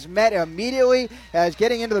he is met immediately as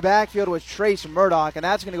getting into the backfield was Trace Murdoch, and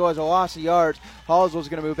that's going to go as a loss of yards. Hallsville's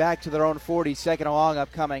going to move back to their own 40, second and long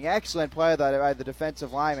upcoming. Excellent play by the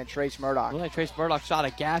defensive lineman, Trace Murdoch. Well, Trace Murdoch shot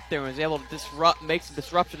a gap there and was able to make some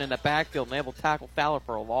disruption in the backfield and able to tackle Fowler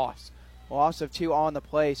for a loss. Loss of 2 on the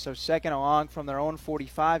play, so second and long from their own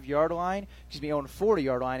 45-yard line. Own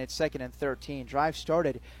 40-yard line. It's second and 13. Drive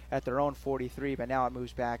started at their own 43, but now it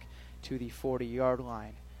moves back to the 40-yard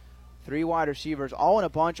line. 3 wide receivers, all in a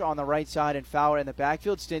bunch on the right side, and Fowler in the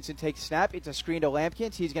backfield. Stinson takes a snap. It's a screen to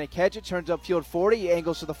Lampkins. He's going to catch it, turns upfield 40, he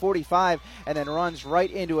angles to the 45, and then runs right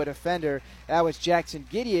into a defender. That was Jackson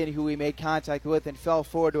Gideon, who he made contact with and fell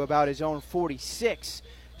forward to about his own 46.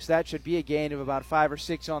 So that should be a gain of about 5 or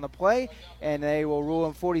 6 on the play, and they will rule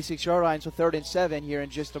him 46-yard line, so 3rd and 7 here in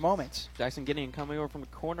just a moment. Jackson Gideon coming over from the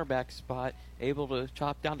cornerback spot, able to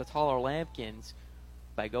chop down to taller Lampkins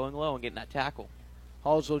by going low and getting that tackle.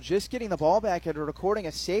 Hallsville just getting the ball back and recording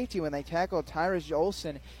a safety when they tackled Tyrus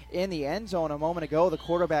Olsen in the end zone a moment ago. The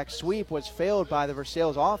quarterback sweep was failed by the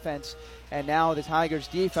Versailles offense, and now the Tigers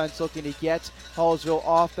defense looking to get Hallsville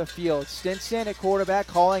off the field. Stinson at quarterback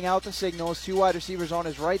calling out the signals. 2 wide receivers on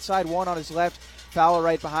his right side, 1 on his left. Fowler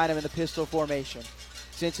right behind him in the pistol formation.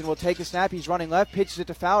 Stinson will take a snap. He's running left, pitches it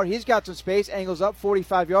to Fowler. He's got some space, angles up,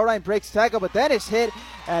 45-yard line, breaks tackle, but then it's hit,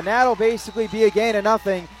 and that'll basically be a gain of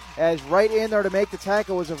nothing, as right in there to make the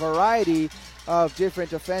tackle was a variety of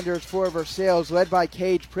different defenders for Versailles, led by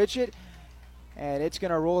Cage Pritchett. And it's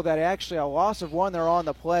going to rule that actually a loss of 1 there on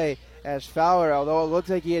the play, as Fowler, although it looked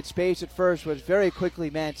like he had space at first, was very quickly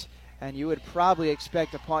met. And you would probably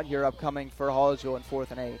expect a punt here upcoming for Hallsville in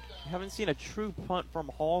 4th and 8. We haven't seen a true punt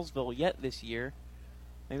from Hallsville yet this year.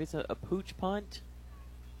 Maybe it's a pooch punt.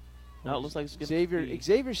 No, it looks like it's going to be.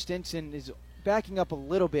 Xavier Stinson is backing up a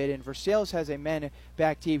little bit, and Versailles has a men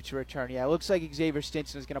back deep to return. Yeah, it looks like Xavier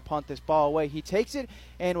Stinson is going to punt this ball away. He takes it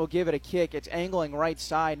and will give it a kick. It's angling right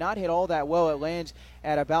side, not hit all that well. It lands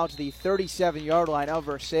at about the 37-yard line of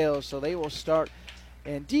Versailles, so they will start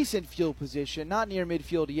in decent field position, not near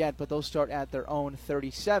midfield yet, but they'll start at their own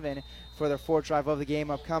 37 for their fourth drive of the game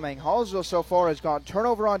upcoming. Hallsville so far has gone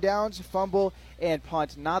turnover on downs, fumble, and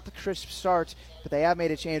punt. Not the crisp starts, but they have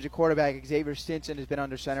made a change at quarterback. Xavier Stinson has been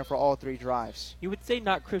under center for all 3 drives. You would say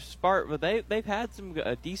not crisp start, but they've had some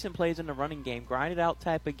decent plays in the running game, grinded out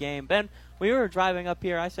type of game. Ben, we were driving up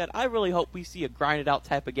here, I said, I really hope we see a grinded out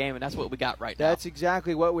type of game, and that's what we got right now. That's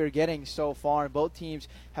exactly what we're getting so far. Both teams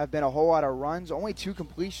have been a whole lot of runs. Only 2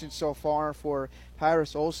 completions so far for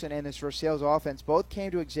Tyrus Olsen and this Versailles offense. Both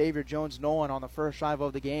came to Xavier Jones-Nolan on the first drive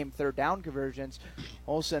of the game, 3rd down conversions.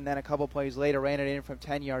 Olsen then a couple plays later ran it in from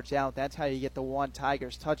 10 yards out. That's how you get the 1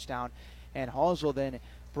 Tigers touchdown. And Hallsville then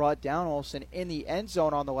brought down Olsen in the end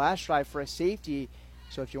zone on the last drive for a safety.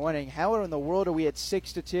 So if you're wondering, how in the world are we at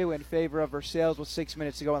 6-2 in favor of Versailles with 6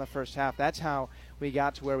 minutes to go in the first half? That's how we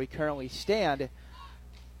got to where we currently stand.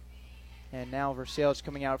 And now Versailles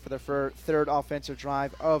coming out for their 3rd offensive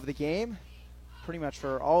drive of the game. Pretty much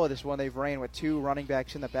for all of this one, they've ran with 2 running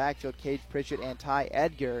backs in the backfield, Cage Pritchett and Ty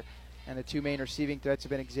Edgar. And the 2 main receiving threats have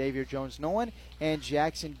been Xavier Jones-Nolan and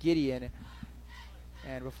Jackson Gideon.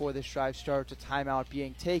 And before this drive starts, a timeout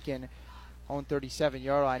being taken on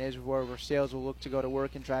 37-yard line is where Versailles will look to go to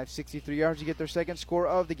work and drive 63 yards to get their 2nd score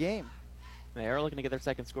of the game. They are looking to get their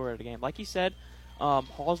 2nd score of the game. Like you said,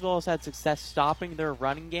 Hallsville has had success stopping their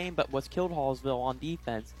running game, but what's killed Hallsville on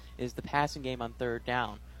defense is the passing game on 3rd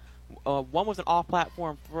down. One was an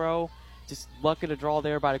off-platform throw, just lucky to draw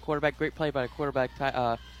there by the quarterback. Great play by the quarterback,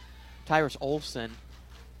 Tyrus Olsen.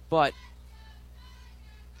 But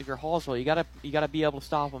if you're Hallsville, you gotta be able to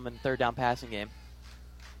stop them in 3rd down passing game.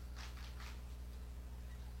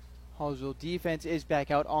 Hallsville defense is back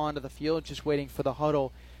out onto the field, just waiting for the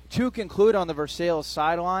huddle to conclude on the Versailles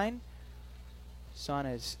sideline. Sun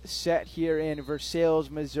is set here in Versailles,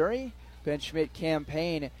 Missouri. Ben Schmidt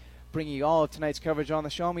campaign bringing you all of tonight's coverage on the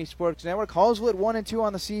Show Me Sports Network. Hallsville at 1-2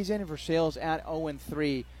 on the season. Versailles at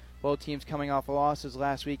 0-3. Both teams coming off losses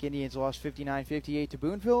last week. Indians lost 59-58 to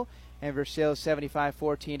Boonville, and Versailles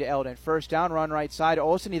 75-14 to Eldon. First down, run right side.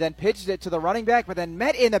 Olsen, he then pitches it to the running back, but then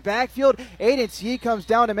met in the backfield. Aiden C comes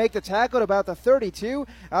down to make the tackle at about the 32.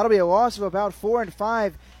 That'll be a loss of about 4 and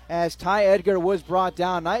 5 as Ty Edgar was brought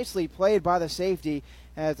down. Nicely played by the safety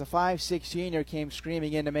as the 5'16" came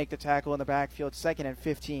screaming in to make the tackle in the backfield. 2nd and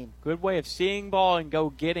 15. Good way of seeing ball and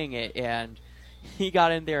go getting it, and he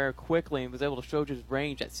got in there quickly and was able to show his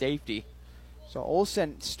range at safety. So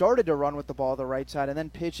Olsen started to run with the ball the right side and then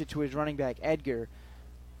pitched it to his running back, Edgar.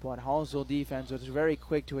 But Hallsville defense was very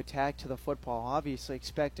quick to attack to the football, obviously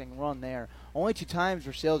expecting run there. Only 2 times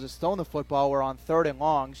Versailles has thrown the football were on 3rd and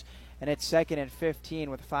longs, and it's 2nd and 15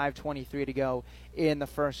 with 5:23 to go in the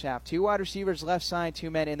first half. 2 wide receivers left side, 2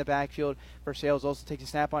 men in the backfield. Versailles also takes a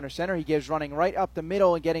snap under center. He gives running right up the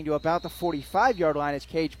middle and getting to about the 45-yard line as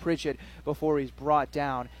Cage Pritchett before he's brought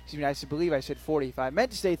down. Excuse me, I believe I said 45.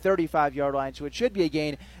 Meant to say 35-yard line, so it should be a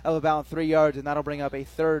gain of about 3 yards, and that'll bring up a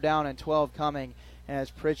 3rd down and 12 coming as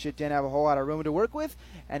Pritchett didn't have a whole lot of room to work with,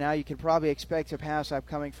 and now you can probably expect a pass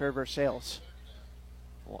upcoming for Versailles.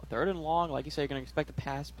 Well, 3rd and long, like you said, you're going to expect a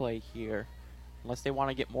pass play here, unless they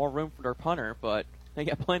want to get more room for their punter, but they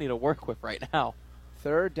got plenty to work with right now.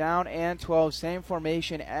 3rd down and 12, same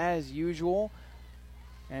formation as usual,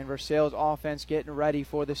 and Versailles offense getting ready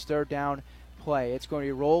for this 3rd down play. It's going to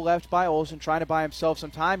be roll left by Olsen, trying to buy himself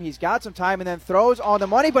some time. He's got some time and then throws on the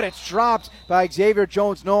money, but it's dropped by Xavier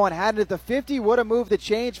Jones-Nolan. Had it at the 50, would have moved the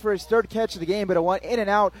change for his 3rd catch of the game, but it went in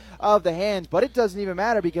and out of the hands. But it doesn't even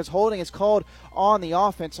matter because holding is called on the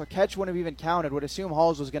offense, so catch wouldn't have even counted. Would assume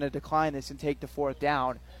Halls was going to decline this and take the 4th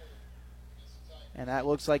down. And that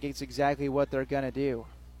looks like it's exactly what they're going to do.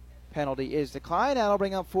 Penalty is declined. That'll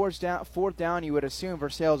bring up 4th down. You would assume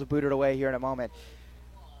Versailles will boot it away here in a moment.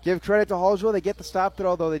 Give credit to Hallsville. They get the stop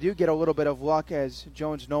throw, though they do get a little bit of luck as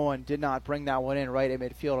Jones-Nolan did not bring that one in right at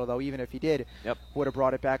midfield, although even if he did, would have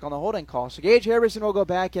brought it back on the holding call. So Gage Harrison will go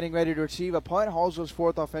back, getting ready to receive a punt. Hallsville's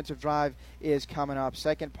 4th offensive drive is coming up.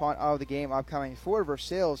 2nd punt of the game upcoming for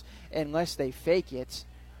Versailles, unless they fake it.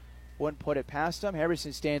 wouldn't put it past him.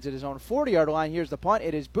 Harrison stands at his own 40-yard line. Here's the punt.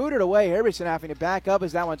 It is booted away. Harrison having to back up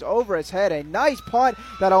as that one's over his head. A nice punt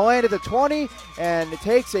that'll land at the 20, and it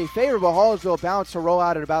takes a favorable Hallsville bounce to roll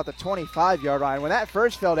out at about the 25-yard line. When that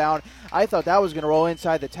first fell down, I thought that was going to roll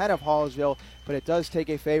inside the 10 of Hallsville, but it does take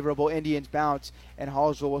a favorable Indians bounce, and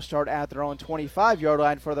Hallsville will start at their own 25-yard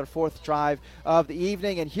line for their fourth drive of the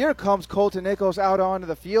evening. And here comes Colton Nichols out onto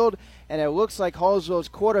the field, and it looks like Hallsville's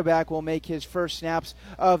quarterback will make his first snaps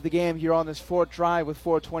of the game here on this fourth drive with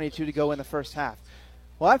 4:22 to go in the first half.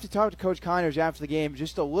 We'll have to talk to Coach Connors after the game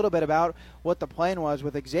just a little bit about what the plan was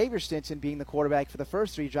with Xavier Stinson being the quarterback for the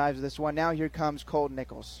first three drives of this one. Now here comes Colton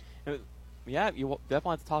Nichols. Yeah, you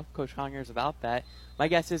definitely have to talk to Coach Conyers about that. My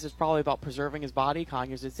guess is it's probably about preserving his body.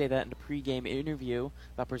 Conyers did say that in the pregame interview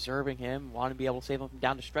about preserving him, wanting to be able to save him from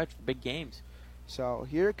down the stretch for big games. So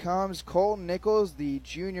here comes Colton Nichols, the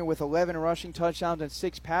junior, with 11 rushing touchdowns and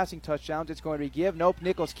 6 passing touchdowns. It's going to be give. Nope,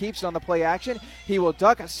 Nichols keeps it on the play action. He will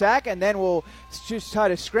duck a sack and then will just try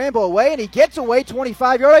to scramble away, and he gets away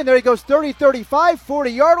 25-yard line. There he goes, 30, 35,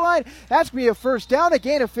 40-yard line. That's going to be a first down, a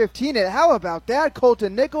gain of 15. And how about that?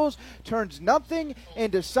 Colton Nichols turns nothing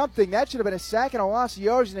into something. That should have been a sack and a loss of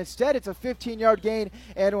yards, and instead it's a 15-yard gain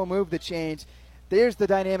and will move the chains. There's the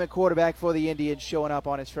dynamic quarterback for the Indians showing up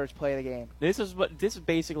on his first play of the game. This is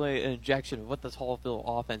basically an injection of what this Hallsville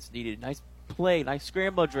offense needed. Nice play, nice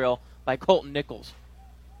scramble drill by Colton Nichols.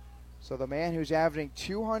 So the man who's averaging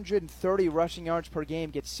 230 rushing yards per game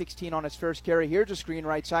gets 16 on his first carry. Here's a screen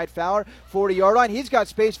right side. Fowler, 40-yard line. He's got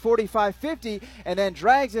space, 45-50, and then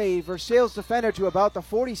drags a Versailles defender to about the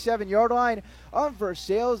 47-yard line of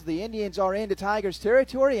Versailles. The Indians are into Tigers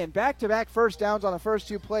territory, and back-to-back first downs on the first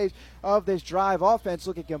two plays of this drive. Offense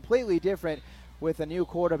looking completely different with a new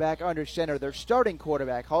quarterback under center. Their starting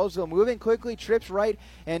quarterback, Hallsville, moving quickly, trips right,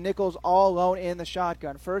 and Nichols all alone in the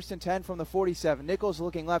shotgun. 1st and 10 from the 47. Nichols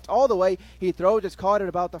looking left all the way. He throws, it's caught at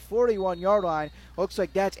about the 41-yard line. Looks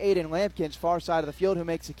like that's Aiden Lampkins, far side of the field, who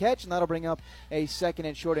makes a catch, and that'll bring up a 2nd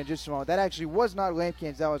and short in just a moment. That actually was not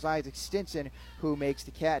Lampkins. That was Isaac Stinson who makes the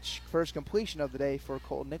catch. First completion of the day for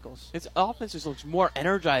Colton Nichols. Its offense just looks more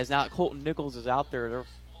energized now that Colton Nichols is out there. They're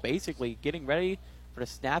basically getting ready for the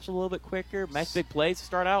snaps a little bit quicker. Nice big plays to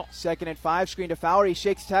start out. 2nd and 5, screen to Fowler. He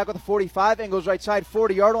shakes the tackle at the 45 and goes right side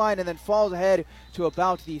 40-yard line and then falls ahead to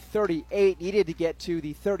about the 38. Needed to get to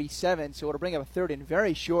the 37, so it'll bring up a 3rd and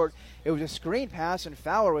very short. It was a screen pass, and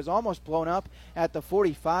Fowler was almost blown up at the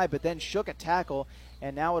 45, but then shook a tackle,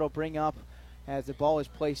 and now it'll bring up as the ball is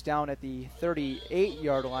placed down at the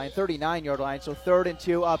 38-yard line, 39-yard line, so 3rd and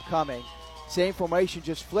 2 upcoming. Same formation,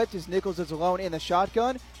 just flipped as Nichols is alone in the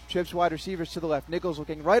shotgun. Trips wide receivers to the left. Nichols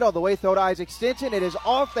looking right all the way, throw to Isaac Stinson. It is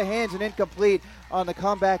off the hands and incomplete on the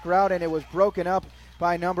comeback route, and it was broken up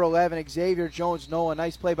by number 11, Xavier Jones-Nolan.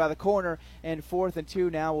 Nice play by the corner, and 4th and 2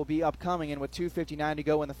 now will be upcoming, and with 2:59 to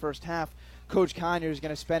go in the first half, Coach Conyers is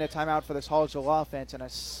going to spend a timeout for this Hallsville offense, and a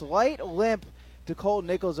slight limp to Colton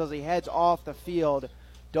Nichols as he heads off the field.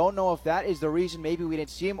 Don't know if that is the reason maybe we didn't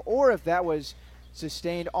see him, or if that was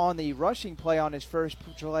sustained on the rushing play on his first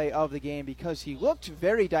play of the game, because he looked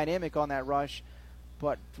very dynamic on that rush,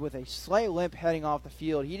 but with a slight limp heading off the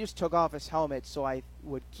field. He just took off his helmet, so I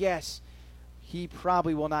would guess he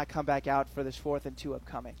probably will not come back out for this 4th and 2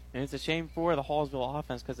 upcoming. And it's a shame for the Hallsville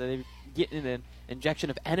offense because they're getting an injection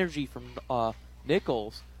of energy from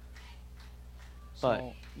Nichols.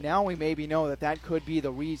 So now we maybe know that could be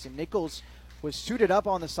the reason. Nichols was suited up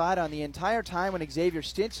on the sideline the entire time when Xavier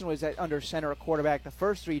Stinson was at under center at quarterback. The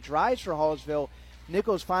first 3 drives for Hallsville.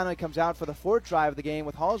 Nichols finally comes out for the 4th drive of the game,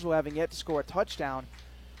 with Hallsville having yet to score a touchdown.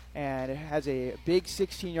 And it has a big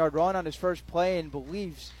 16-yard run on his first play, and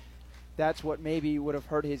believes that's what maybe would have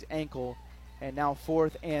hurt his ankle. And now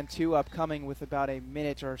 4th and 2 upcoming with about a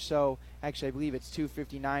minute or so. Actually, I believe it's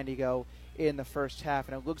 2:59 to go in the first half,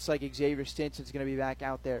 and it looks like Xavier Stinson's going to be back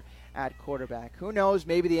out there at quarterback. Who knows?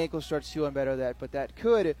 Maybe the ankle starts feeling better but that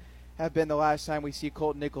could have been the last time we see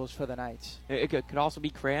Colton Nichols for the night. It could also be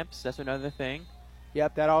cramps. That's another thing.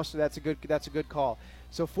 Yep, that's a good call.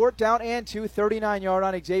 So 4th down and 2, 39-yard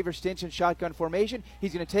on Xavier Stinson shotgun formation.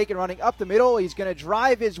 He's going to take it running up the middle. He's going to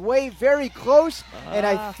drive his way very close, and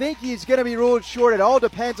I think he's going to be ruled short. It all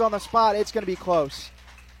depends on the spot. It's going to be close.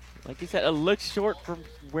 Like you said, it looks short from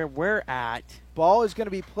where we're at. Ball is going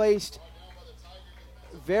to be placed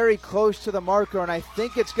very close to the marker, and I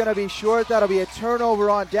think it's going to be short. That'll be a turnover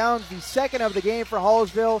on downs, the 2nd of the game for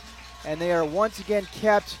Hallsville, and they are once again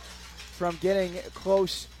kept from getting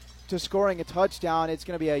close to scoring a touchdown. It's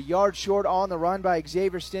going to be a yard short on the run by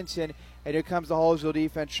Xavier Stinson, and here comes the Hallsville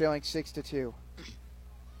defense trailing 6-2.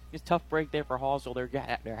 It's a tough break there for Hallsville.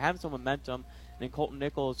 They're having some momentum, and then Colton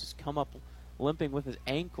Nichols just come up limping with his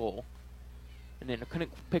ankle. And then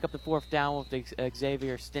couldn't pick up the fourth down with the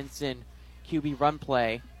Xavier Stinson QB run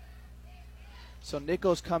play. So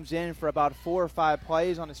Nichols comes in for about 4 or 5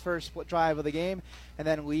 plays on his first drive of the game and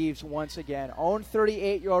then leaves once again. Own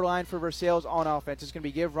 38-yard line for Versailles on offense. It's going to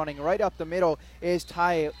be give running right up the middle is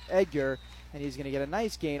Ty Edgar, and he's going to get a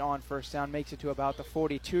nice gain on first down. Makes it to about the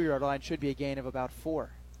 42-yard line. Should be a gain of about 4.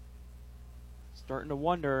 Starting to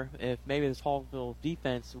wonder if maybe this Hallsville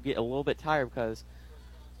defense will get a little bit tired because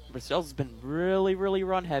Versailles has been really, really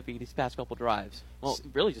run heavy these past couple drives. Well,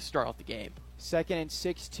 really just start off the game. 2nd and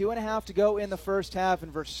 6, 2.5 to go in the first half,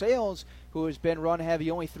 and Versailles, who has been run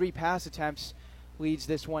heavy, only 3 pass attempts, leads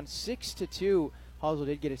this one 6-2. Hallsville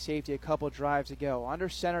did get a safety a couple drives ago. Under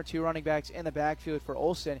center, 2 running backs in the backfield for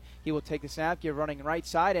Olsen. He will take the snap, give running right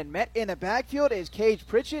side, and met in the backfield is Cage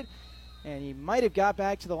Pritchett, and he might have got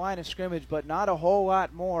back to the line of scrimmage, but not a whole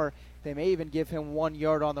lot more. They may even give him 1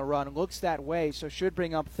 yard on the run. Looks that way, so should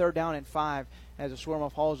bring up 3rd down and 5 as a swarm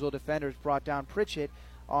of Hallsville defenders brought down Pritchett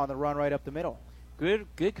on the run right up the middle.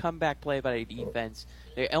 Good comeback play by the defense.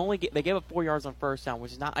 They gave up 4 yards on first down,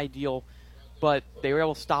 which is not ideal, but they were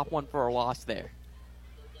able to stop one for a loss there.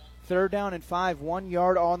 3rd down and 5, 1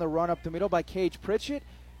 yard on the run up the middle by Cage Pritchett,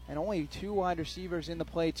 and only 2 wide receivers in the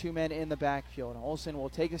play, 2 men in the backfield. Olsen will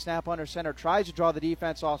take a snap under center, tries to draw the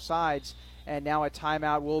defense off sides, and now a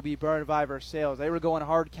timeout will be burned by Versailles. They were going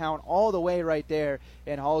hard count all the way right there,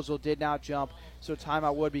 and Hallsville did not jump, so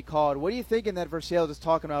timeout would be called. What are you thinking that Versailles is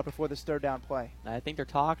talking about before this 3rd down play? I think they're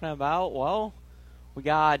talking about, well, we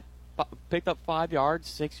got picked up 5 yards,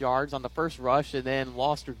 6 yards on the first rush, and then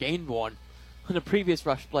lost or gained 1 on the previous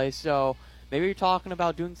rush play. So maybe you're talking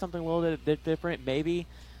about doing something a little bit different, maybe.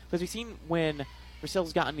 Because we've seen when Versailles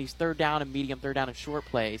has gotten these 3rd down and medium, 3rd down and short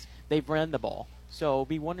plays, they've run the ball. So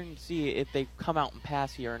be wondering to see if they come out and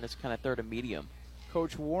pass here in this kind of 3rd and medium.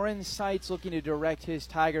 Coach Warren Seitz looking to direct his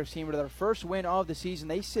Tigers team to their first win of the season.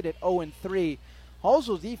 They sit at 0-3.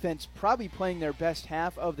 Hallsville's defense probably playing their best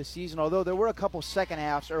half of the season, although there were a couple second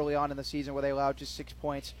halves early on in the season where they allowed just 6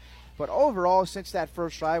 points. But overall, since that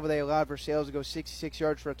first drive where they allowed Versailles to go 66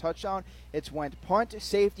 yards for a touchdown, it's went punt,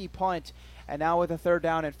 safety, punt, and now with a 3rd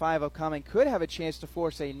down and 5 upcoming, could have a chance to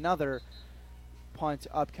force another punt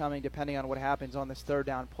upcoming depending on what happens on this 3rd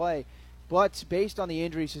down play. But based on the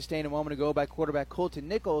injury sustained a moment ago by quarterback Colton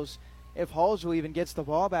Nichols, if Hallsville even gets the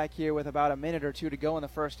ball back here with about a minute or 2 to go in the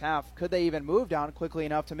first half, could they even move down quickly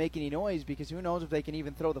enough to make any noise? Because who knows if they can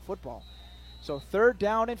even throw the football. So 3rd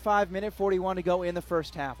down and 5, minute 41 to go in the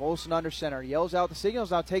first half. Olsen under center, yells out the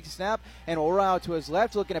signals, now takes a snap, and will run out to his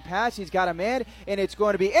left, looking to pass. He's got a man, and it's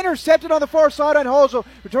going to be intercepted on the far sideline. Hallsville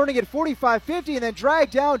returning at 45-50 and then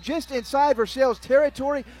dragged down just inside Versailles'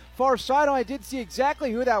 territory. Far sideline, I didn't see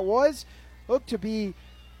exactly who that was. Looked to be,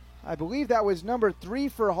 I believe that was number 3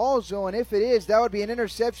 for Hallsville, and if it is, that would be an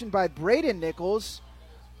interception by Braden Nichols.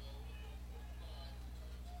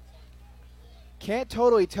 Can't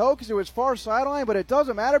totally tell because it was far sideline, but it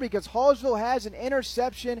doesn't matter because Hallsville has an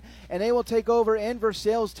interception, and they will take over in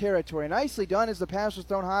Versailles' territory. Nicely done as the pass was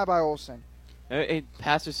thrown high by Olsen.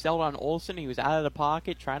 Pass was settled on Olsen. He was out of the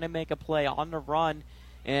pocket trying to make a play on the run,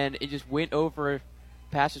 and it just went over.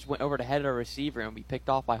 Pass just went over the head of the receiver and be picked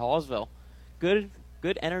off by Hallsville. Good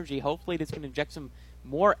energy. Hopefully this can inject some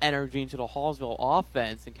more energy into the Hallsville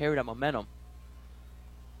offense and carry that momentum.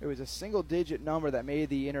 It was a single-digit number that made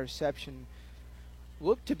the interception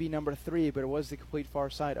looked to be number 3, but it was the complete far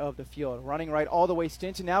side of the field. Running right all the way,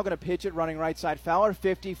 Stinson now going to pitch it, running right side. Fowler,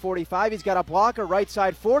 50, 45. He's got a blocker, right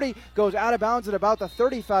side 40. Goes out of bounds at about the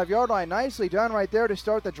 35-yard line. Nicely done right there to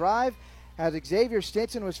start the drive as Xavier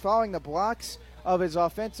Stinson was following the blocks of his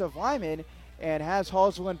offensive lineman and has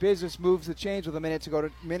Hallsville in business, moves the chains with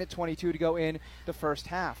minute 22 to go in the first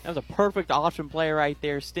half. That was a perfect option play right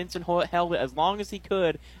there. Stinson held it as long as he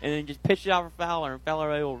could and then just pitched it out for Fowler, and Fowler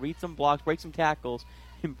will read some blocks, break some tackles,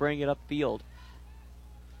 and bring it upfield.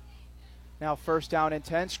 Now 1st down and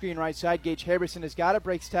 10, screen right side. Gage Harrison has got it,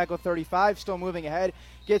 breaks tackle 35, still moving ahead,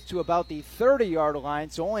 gets to about the 30-yard line,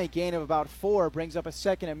 so only a gain of about 4, brings up a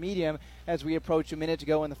 2nd and medium as we approach a minute to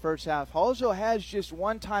go in the first half. Hallsville has just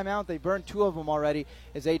 1 timeout. They burned 2 of them already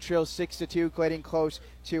as they trail 6-2, getting close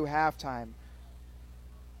to halftime.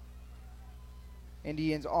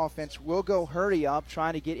 Indians offense will go hurry up,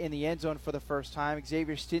 trying to get in the end zone for the first time.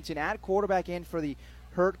 Xavier Stinson at quarterback in for the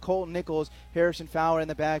hurt Colton Nichols. Harrison Fowler in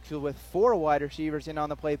the backfield with 4 wide receivers in on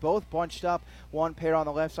the play, both bunched up, 1 pair on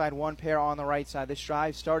the left side, 1 pair on the right side. This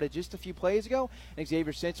drive started just a few plays ago, and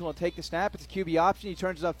Xavier Stinson will take the snap. It's a QB option. He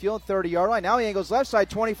turns it upfield, 30-yard line. Now he angles left side,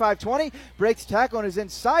 25-20, breaks tackle and is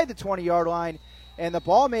inside the 20-yard line, and the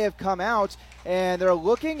ball may have come out, and they're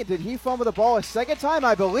looking. Did he fumble the ball a second time?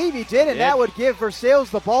 I believe he did, and that would give Versailles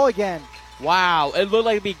the ball again. Wow, it looked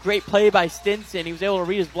like it'd be a great play by Stinson. He was able to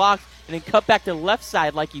read his blocks and then cut back to the left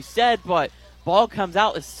side like you said, but ball comes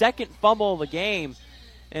out, the second fumble of the game,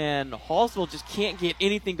 and Hallsville just can't get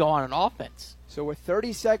anything going on offense. So with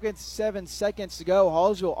 7 seconds to go,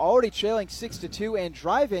 Hallsville already trailing 6-2 and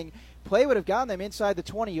driving. Play would have gotten them inside the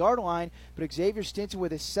 20-yard line, but Xavier Stinson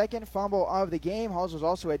with his second fumble of the game. Hallsville's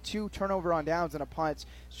also had 2 turnover on downs and a punt,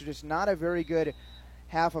 so just not a very good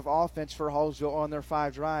half of offense for Hallsville on their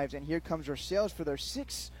 5 drives. And here comes Versailles for their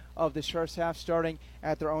 6th of the first half, starting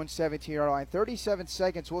at their own 17-yard line. 37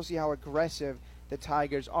 seconds. We'll see how aggressive the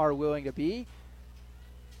Tigers are willing to be.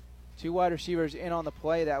 2 wide receivers in on the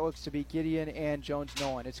play. That looks to be Gideon and Jones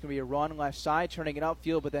Nolan. It's going to be a run left side, turning it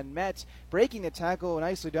upfield, but then Metz breaking the tackle.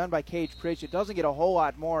 Nicely done by Cage Pritch. It doesn't get a whole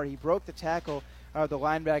lot more. He broke the tackle of the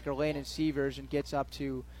linebacker Landon Sievers and gets up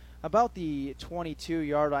to about the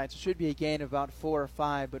 22-yard line. So it should be a gain of about 4 or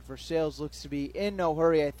 5, but Versailles looks to be in no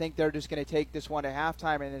hurry. I think they're just going to take this one to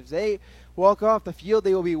halftime, and as they walk off the field,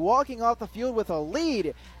 they will be walking off the field with a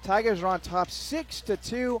lead. Tigers are on top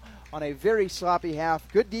 6-2 on a very sloppy half.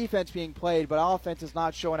 Good defense being played, but offense is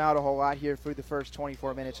not showing out a whole lot here through the first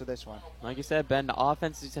 24 minutes of this one. Like you said, Ben, the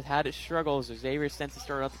offense has had its struggles. Xavier Stinson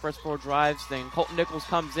started out the first 4 drives, then Colton Nichols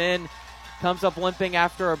comes up limping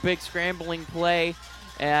after a big scrambling play,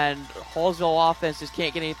 and Hallsville offense just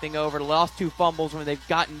can't get anything over. They lost 2 fumbles when they've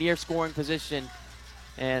gotten near scoring position,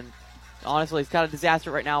 and honestly, it's kind of a disaster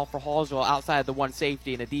right now for Hallsville outside of the one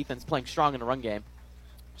safety and the defense playing strong in the run game.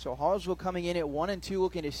 So Hallsville coming in at 1-2,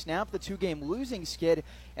 looking to snap the 2-game losing skid,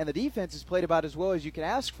 and the defense has played about as well as you could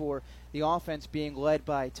ask for. The offense being led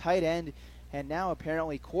by tight end, and now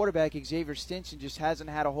apparently quarterback Xavier Stinson just hasn't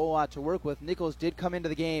had a whole lot to work with. Nichols did come into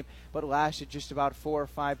the game, but lasted just about 4 or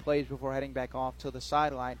 5 plays before heading back off to the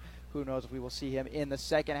sideline. Who knows if we will see him in the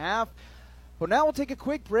second half. But now we'll take a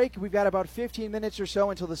quick break. We've got about 15 minutes or so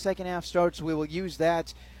until the second half starts. We will use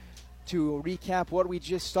that to recap what we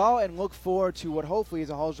just saw and look forward to what hopefully is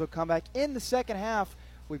a Hallsville comeback in the second half.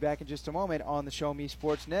 We'll be back in just a moment on the Show Me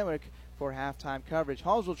Sports Network for halftime coverage.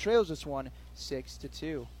 Hallsville trails this one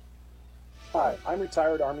 6-2. Hi, I'm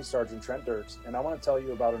retired Army Sergeant Trent Dirks, and I want to tell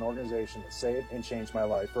you about an organization that saved and changed my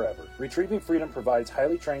life forever. Retrieving Freedom provides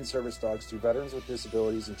highly trained service dogs to veterans with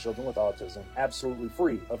disabilities and children with autism, absolutely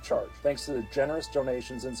free of charge, thanks to the generous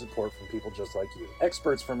donations and support from people just like you.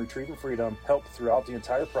 Experts from Retrieving Freedom help throughout the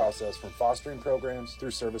entire process, from fostering programs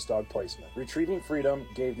through service dog placement. Retrieving Freedom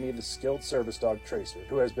gave me the skilled service dog Tracer,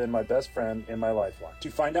 who has been my best friend and my lifeline.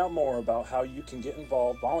 To find out more about how you can get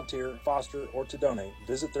involved, volunteer, foster, or to donate,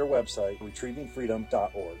 visit their website,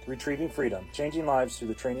 retrievingfreedom.org. Retrieving Freedom, changing lives through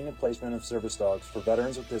the training and placement of service dogs for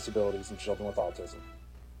veterans with disabilities and children with autism.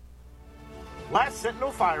 Last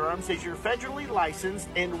Sentinel Firearms is your federally licensed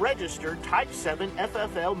and registered Type 7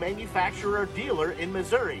 FFL manufacturer dealer in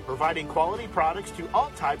Missouri, providing quality products to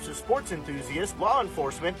all types of sports enthusiasts, law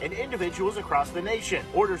enforcement, and individuals across the nation.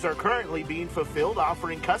 Orders are currently being fulfilled,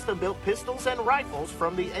 offering custom-built pistols and rifles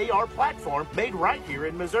from the AR platform made right here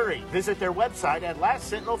in Missouri. Visit their website at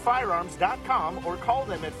lastsentinelfirearms.com or call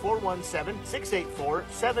them at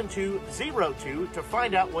 417-684-7202 to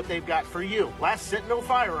find out what they've got for you. Last Sentinel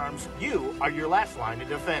Firearms, you are your last line of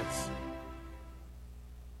defense.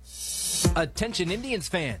 Attention Indians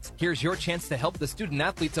fans, here's your chance to help the student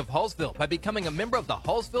athletes of Hallsville by becoming a member of the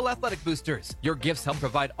Hallsville Athletic Boosters. Your gifts help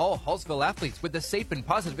provide all Hallsville athletes with a safe and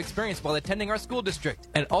positive experience while attending our school district,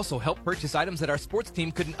 and also help purchase items that our sports team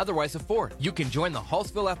couldn't otherwise afford. You can join the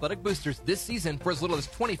Hallsville Athletic Boosters this season for as little as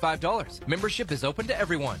 $25. Membership is open to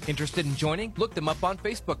everyone. Interested in joining? Look them up on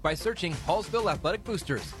Facebook by searching Hallsville Athletic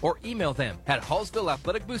Boosters or email them at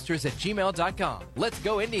hallsvilleathleticboosters@gmail.com. Let's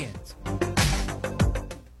go Indians!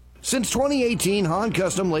 Since 2018, Han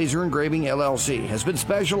Custom Laser Engraving LLC has been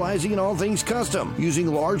specializing in all things custom,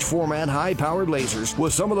 using large format, high-powered lasers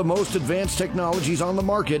with some of the most advanced technologies on the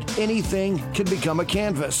market. Anything can become a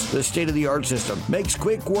canvas. This state-of-the-art system makes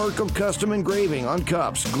quick work of custom engraving on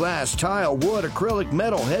cups, glass, tile, wood, acrylic,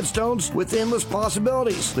 metal, headstones with endless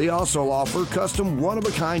possibilities. They also offer custom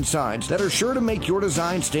one-of-a-kind signs that are sure to make your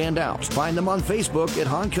design stand out. Find them on Facebook at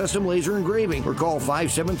Han Custom Laser Engraving or call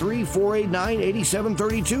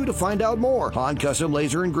 573-489-8732 to find out more. Han Custom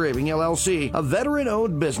Laser Engraving LLC, a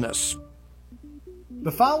veteran-owned business.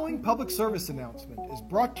 The following public service announcement is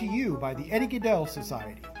brought to you by the Eddie Gaedel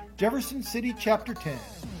Society, Jefferson City Chapter 10,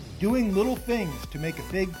 doing little things to make a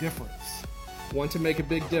big difference. Want to make a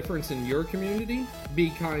big difference in your community? Be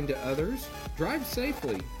kind to others, drive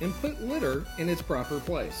safely, and put litter in its proper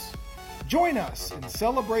place. Join us in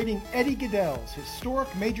celebrating Eddie Gaedel's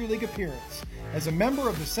historic Major League appearance as a member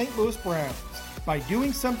of the St. Louis Browns by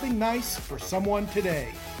doing something nice for someone today.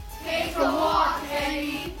 Take a walk,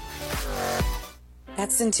 Eddie. At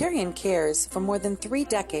Centurion Cares, for more than 3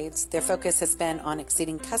 decades, their focus has been on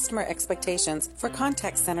exceeding customer expectations for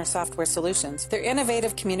contact center software solutions. Their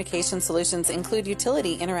innovative communication solutions include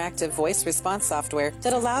utility interactive voice response software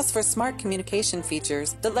that allows for smart communication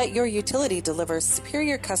features that let your utility deliver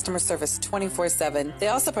superior customer service 24/7. They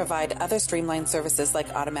also provide other streamlined services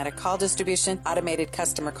like automatic call distribution, automated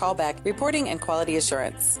customer callback, reporting, and quality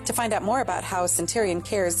assurance. To find out more about how Centurion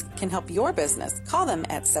Cares can help your business, call them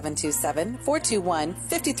at 727-421-5300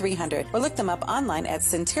 or look them up online at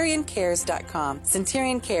centurioncares.com.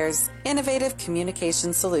 Centurion Cares, innovative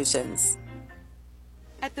communication solutions.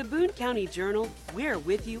 At the Boone County Journal, we're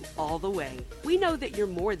with you all the way. We know that you're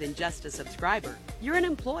more than just a subscriber. You're an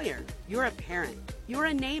employer, you're a parent, you're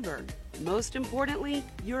a neighbor. Most importantly,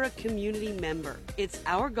 you're a community member. It's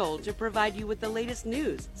our goal to provide you with the latest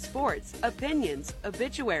news, sports, opinions,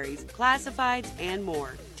 obituaries, classifieds, and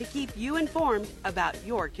more to keep you informed about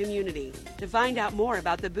your community. To find out more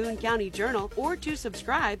about the Boone County Journal or to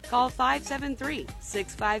subscribe, call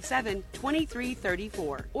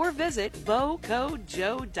 573-657-2334 or visit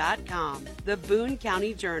bocojoe.com. The Boone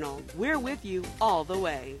County Journal. We're with you all the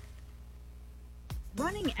way.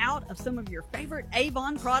 Running out of some of your favorite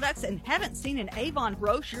Avon products and haven't seen an Avon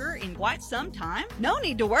brochure in quite some time? No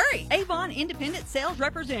need to worry. Avon Independent Sales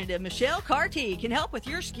Representative Michelle Carty can help with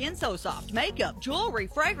your Skin So Soft makeup, jewelry,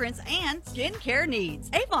 fragrance, and skincare needs.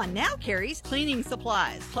 Avon now carries cleaning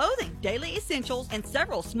supplies, clothing, daily essentials, and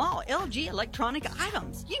several small LG electronic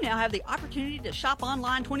items. You now have the opportunity to shop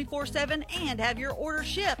online 24/7 and have your order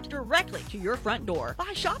shipped directly to your front door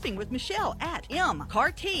by shopping with Michelle at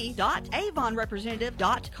mcarty.avonrepresentative.com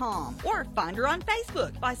or find her on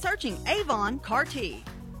Facebook by searching Avon Carty.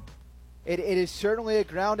 It is certainly a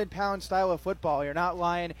ground and pound style of football. You're not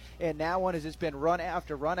lying. And that one has just been run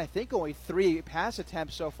after run. I think only 3 pass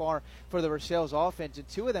attempts so far for the Versailles offense, and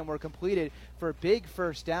 2 of them were completed for big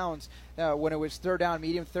first downs when it was third down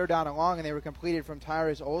medium, third down and long, and they were completed from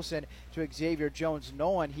Tyrus Olsen to Xavier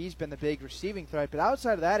Jones-Nolan. He's been the big receiving threat. But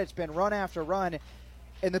outside of that, it's been run after run.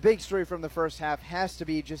 And the big story from the first half has to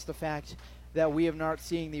be just the fact that we have not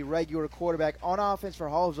seen the regular quarterback on offense for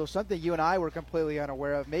Hallsville, something you and I were completely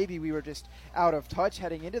unaware of. Maybe we were just out of touch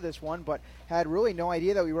heading into this one, but had really no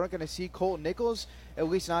idea that we weren't going to see Colton Nichols, at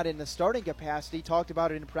least not in the starting capacity. Talked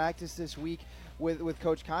about it in practice this week with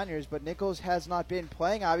Coach Conyers, but Nichols has not been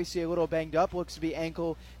playing. Obviously a little banged up, looks to be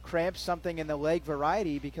ankle cramps, something in the leg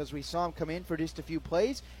variety, because we saw him come in for just a few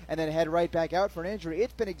plays and then head right back out for an injury.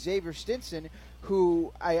 It's been Xavier Stinson,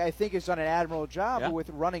 who I think has done an admirable job with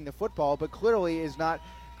running the football, but clearly is not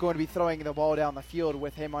going to be throwing the ball down the field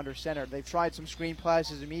with him under center. They've tried some screen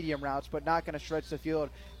passes and medium routes, but not going to stretch the field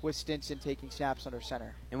with Stinson taking snaps under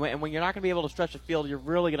center. And when you're not going to be able to stretch the field, you're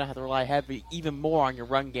really going to have to rely heavy, even more on your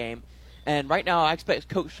run game. And right now, I expect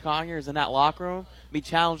Coach Conyers in that locker room to be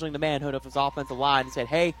challenging the manhood of his offensive line and said,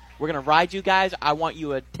 hey, we're going to ride you guys. I want you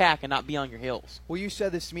to attack and not be on your heels. Well, you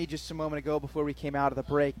said this to me just a moment ago before we came out of the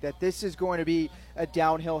break, that this is going to be a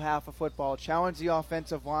downhill half of football. Challenge the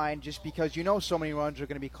offensive line just because you know so many runs are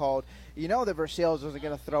going to be called. You know that Versailles isn't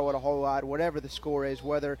going to throw it a whole lot, whatever the score is,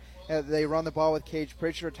 whether they run the ball with Cage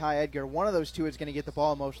Pritchard or Ty Edgar. One of those two is going to get the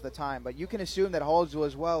ball most of the time. But you can assume that Hallsville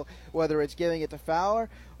as well, whether it's giving it to Fowler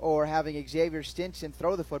or having Xavier Stinson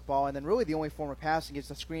throw the football, and then really the only form of passing is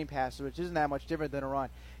the screen pass, which isn't that much different than a run.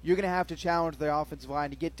 You're going to have to challenge the offensive line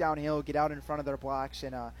to get downhill, get out in front of their blocks,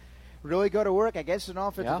 and really go to work. I guess as an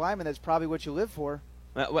offensive lineman, that's probably what you live for.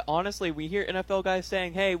 Honestly, we hear NFL guys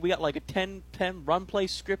saying, hey, we got like a 10 run play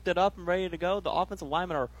scripted up and ready to go. The offensive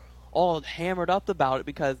linemen are all hammered up about it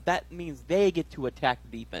because that means they get to attack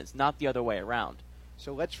the defense, not the other way around.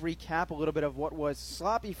 So let's recap a little bit of what was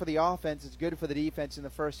sloppy for the offense. It's good for the defense in the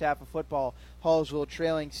first half of football. Hallsville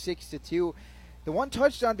trailing 6-2. The one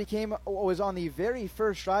touchdown was on the very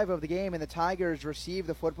first drive of the game, and the Tigers received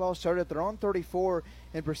the football, started at their own 34,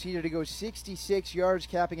 and proceeded to go 66 yards,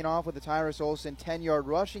 capping it off with the Tyrus Olsen 10-yard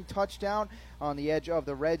rushing touchdown on the edge of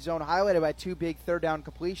the red zone, highlighted by 2 big third-down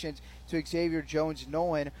completions to Xavier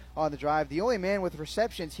Jones-Nolan on the drive. The only man with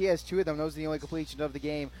receptions, he has 2 of them. Those are the only completions of the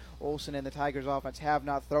game. Olsen and the Tigers offense have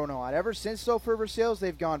not thrown a lot. Ever since, so for Versailles,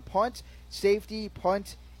 they've gone punt, safety,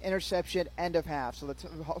 punt, interception, end of half. So the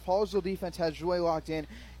Hallsville defense has really locked in,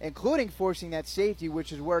 including forcing that safety,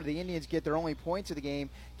 which is where the Indians get their only points of the game,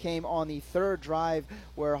 came on the third drive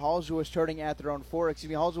where Hallsville was starting at their own 4.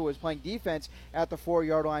 Hallsville was playing defense at the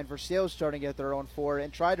 4-yard line. Versailles starting at their own 4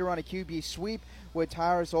 and tried to run a QB sweep with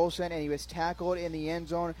Tyrus Olsen, and he was tackled in the end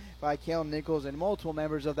zone by Kalen Nichols and multiple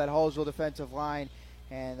members of that Hallsville defensive line.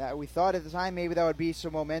 And we thought at the time maybe that would be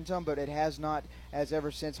some momentum, but it has not, as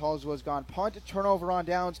ever since Hallsville has gone punt, turnover on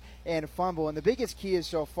downs, and fumble. And the biggest key is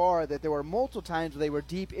so far that there were multiple times where they were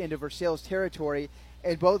deep into Versailles territory,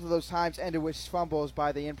 and both of those times ended with fumbles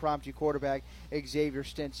by the impromptu quarterback, Xavier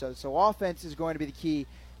Stinson. So offense is going to be the key.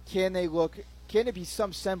 Can it be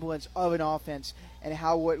some semblance of an offense, and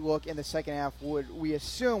how would it look in the second half? Would we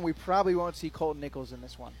assume we probably won't see Colton Nichols in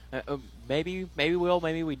this one? Maybe we will,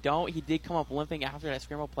 maybe we don't. He did come up limping after that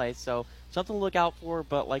scramble play, so something to look out for.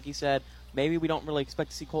 But like you said, maybe we don't really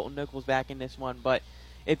expect to see Colton Nichols back in this one. But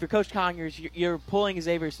if you're Coach Conyers, you're pulling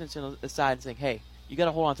Xavier Stinson aside and saying, hey, you got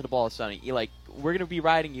to hold on to the ball, Sonny. We're going to be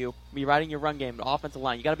riding your run game, the offensive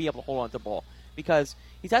line. You got to be able to hold on to the ball, because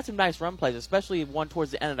he's had some nice run plays, especially one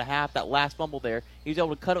towards the end of the half. That last fumble there, he was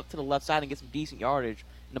able to cut up to the left side and get some decent yardage,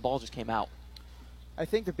 and the ball just came out. I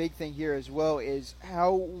think the big thing here as well is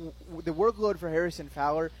how the workload for Harrison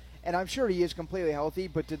Fowler, and I'm sure he is completely healthy,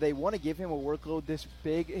 but did they want to give him a workload this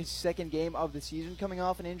big, his second game of the season coming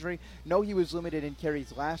off an injury? No, he was limited in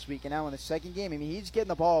carries last week, and now in the second game, I mean, he's getting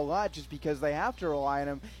the ball a lot just because they have to rely on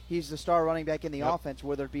him. He's the star running back in the offense,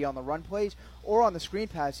 whether it be on the run plays or on the screen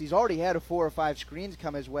pass. He's already had 4 or 5 screens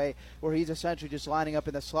come his way where he's essentially just lining up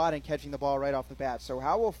in the slot and catching the ball right off the bat. So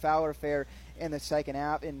how will Fowler fare in the second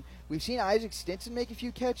half? And we've seen Isaac Stinson make a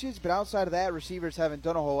few catches, but outside of that, receivers haven't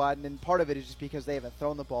done a whole lot, and then part of it is just because they haven't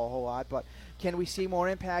thrown the ball a whole lot. But can we see more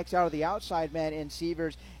impacts out of the outside men in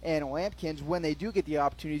Severs and Lampkins when they do get the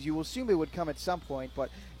opportunities? You will assume they would come at some point,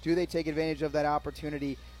 but do they take advantage of that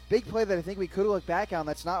opportunity? Big play that I think we could look back on,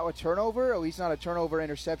 that's not a turnover, at least not a turnover,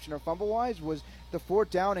 interception, or fumble-wise, was the 4th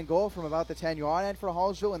down and goal from about the 10-yard line for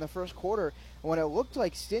Hallsville in the first quarter, when it looked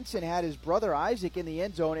like Stinson had his brother Isaac in the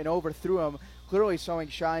end zone and overthrew him, clearly showing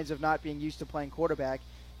signs of not being used to playing quarterback.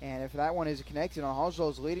 And if that one is connected,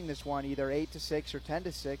 Hallsville is leading this one either 8-6 or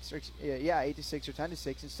 10-6, or 8-6 or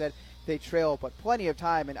 10-6. Instead, they trail, but plenty of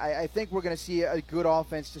time. And I think we're going to see a good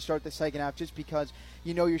offense to start the second half, just because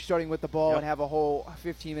you're starting with the ball and have a whole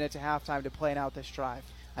 15 minutes of halftime to plan out this drive.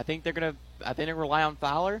 I think they're going to rely on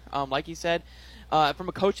Fowler, like you said. From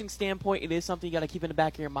a coaching standpoint, it is something you got to keep in the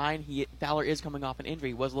back of your mind. Fowler is coming off an injury.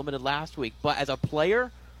 He was limited last week, but as a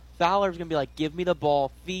player, Fowler's going to be like, give me the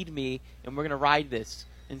ball, feed me, and we're going to ride this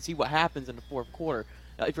and see what happens in the fourth quarter.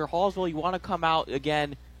 If you're Hallsville, you want to come out,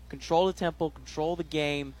 again, control the tempo, control the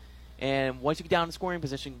game, and once you get down in scoring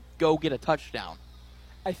position, go get a touchdown.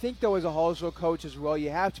 I think, though, as a Hallsville coach as well,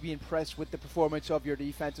 you have to be impressed with the performance of your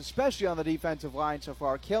defense, especially on the defensive line so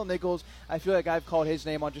far. Cale Nichols, I feel like I've called his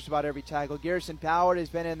name on just about every tackle. Garrison Powers has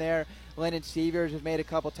been in there. Lennon Severs has made a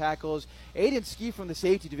couple tackles. Aiden Ski from the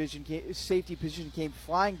safety position came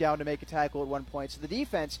flying down to make a tackle at one point. So the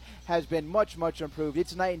defense has been much, much improved.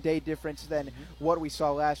 It's a night and day difference than what we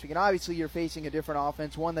saw last week. And obviously you're facing a different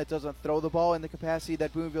offense, one that doesn't throw the ball in the capacity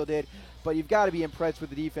that Boonville did. But you've got to be impressed with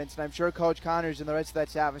the defense. And I'm sure Coach Connors and the rest of that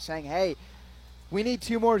staff is saying, hey, we need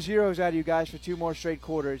 2 more zeros out of you guys for 2 more straight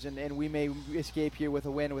quarters, and we may escape here with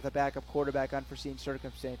a win with a backup quarterback, unforeseen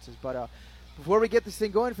circumstances. But before we get this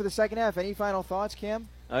thing going for the second half, any final thoughts, Cam?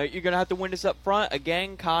 You're going to have to win this up front.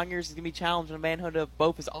 Again, Conyers is going to be challenging the manhood of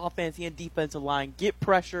both his offense and defensive line. Get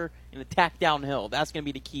pressure and attack downhill. That's going to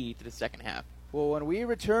be the key to the second half. Well, when we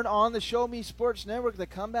return on the Show Me Sports Network, the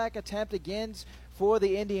comeback attempt begins for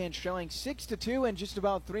the Indians, trailing 6-2, and just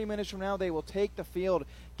about 3 minutes from now, they will take the field,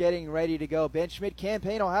 getting ready to go. Ben Schmidt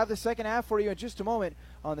campaign will have the second half for you in just a moment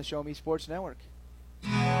on the Show Me Sports Network.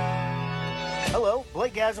 Hello,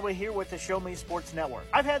 Blake Gazaway here with the Show Me Sports Network.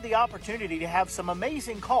 I've had the opportunity to have some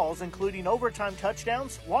amazing calls, including overtime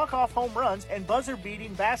touchdowns, walk-off home runs, and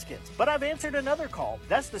buzzer-beating baskets. But I've answered another call.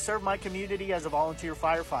 That's to serve my community as a volunteer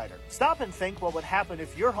firefighter. Stop and think what would happen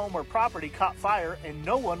if your home or property caught fire and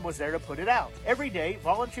no one was there to put it out. Every day,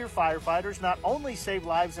 volunteer firefighters not only save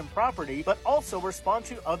lives and property, but also respond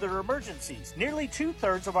to other emergencies. Nearly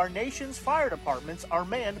 2/3 of our nation's fire departments are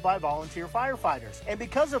manned by volunteer firefighters. And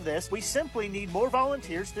because of this, we simply need more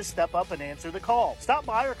volunteers to step up and answer the call. Stop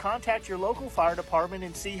by or contact your local fire department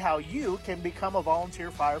and see how you can become a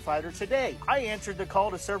volunteer firefighter today. I answered the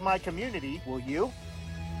call to serve my community. Will you?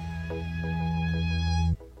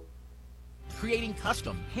 Creating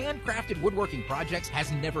custom, handcrafted woodworking projects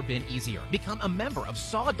has never been easier. Become a member of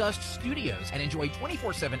Sawdust Studios and enjoy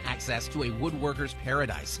 24/7 access to a woodworker's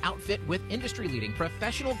paradise. Outfit with industry-leading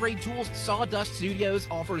professional-grade tools, Sawdust Studios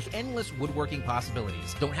offers endless woodworking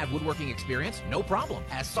possibilities. Don't have woodworking experience? No problem,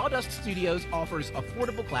 as Sawdust Studios offers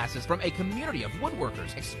affordable classes from a community of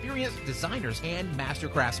woodworkers, experienced designers, and master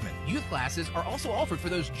craftsmen. Youth classes are also offered for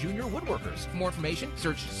those junior woodworkers. For more information,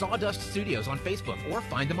 search Sawdust Studios on Facebook or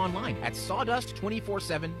find them online at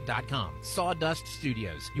sawdust247.com. Sawdust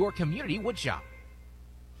Studios, your community woodshop.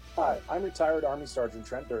 Hi, I'm retired Army Sergeant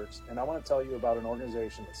Trent Dirks, and I want to tell you about an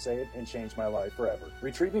organization that saved and changed my life forever.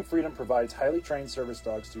 Retrieving Freedom provides highly trained service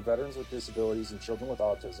dogs to veterans with disabilities and children with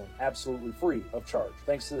autism, absolutely free of charge,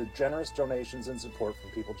 thanks to the generous donations and support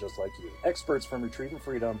from people just like you. Experts from Retrieving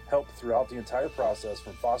Freedom help throughout the entire process,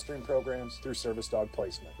 from fostering programs through service dog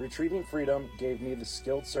placement. Retrieving Freedom gave me the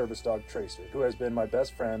skilled service dog Tracer, who has been my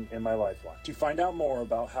best friend and my lifeline. To find out more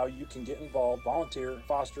about how you can get involved, volunteer,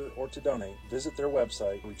 foster, or to donate, visit their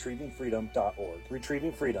website, retrievingfreedom.org.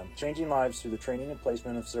 Retrieving Freedom, changing lives through the training and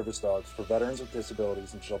placement of service dogs for veterans with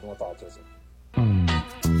disabilities and children with autism.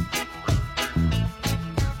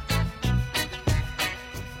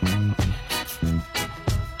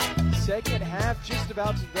 Second half just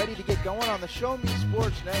about ready to get going on the Show Me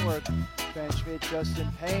Sports Network. Ben Schmidt, Justin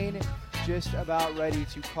Payne, just about ready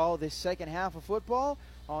to call this second half of football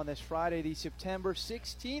on this Friday, the September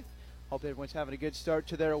 16th. Hope everyone's having a good start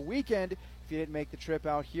to their weekend. If you didn't make the trip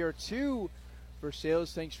out here to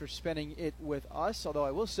Versailles, thanks for spending it with us. Although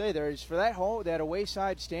I will say, there's for that away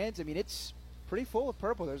side stands. I mean, it's pretty full of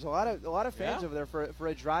purple. There's a lot of fans over there for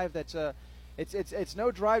a drive that's it's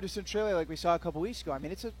no drive to Centralia like we saw a couple weeks ago. I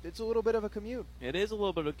mean, it's a little bit of a commute. It is a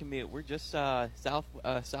little bit of a commute. We're just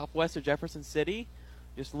southwest of Jefferson City,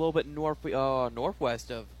 just a little bit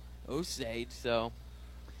northwest of Osage. So,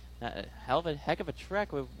 heck of a trek.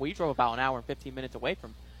 We drove about an hour and 15 minutes away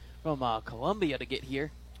from Columbia to get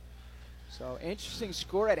here. So, interesting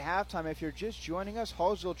score at halftime. If you're just joining us,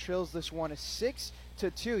 Hallsville trails this one 6-2.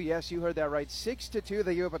 Yes, you heard that right. 6-2.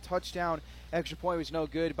 They gave up a touchdown. Extra point was no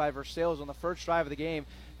good by Versailles on the first drive of the game.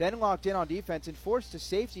 Then locked in on defense and forced a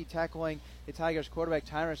safety, tackling the Tigers quarterback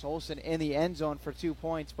Tyrus Olsen in the end zone for 2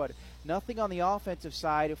 points. But nothing on the offensive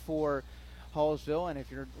side for Hallsville. And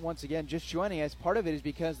if you're once again just joining us, part of it is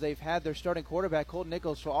because they've had their starting quarterback Colton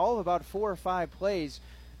Nichols for all of about 4 or 5 plays.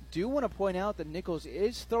 Do want to point out that Nichols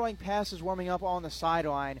is throwing passes warming up on the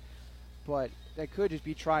sideline, but that could just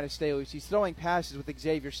be trying to stay loose. He's throwing passes with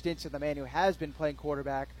Xavier Stinson, the man who has been playing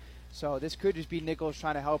quarterback. So this could just be Nichols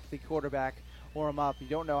trying to help the quarterback warm up. You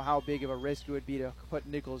don't know how big of a risk it would be to put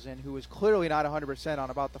Nichols in, who was clearly not 100% on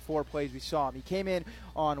about the 4 plays we saw him. He came in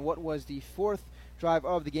on what was the 4th drive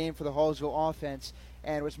of the game for the Hallsville offense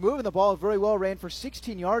and was moving the ball very well, ran for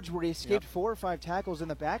 16 yards where he escaped 4 or 5 tackles in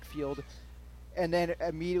the backfield, and then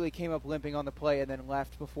immediately came up limping on the play and then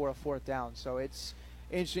left before a 4th down. So it's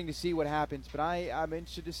interesting to see what happens, but I'm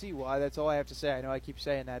interested to see why. That's all I have to say. I know I keep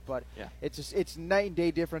saying that, but it's night and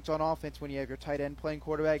day difference on offense when you have your tight end playing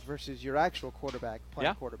quarterback versus your actual quarterback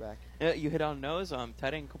playing quarterback. Yeah, you hit on the nose.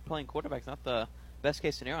 Tight end playing quarterback is not the best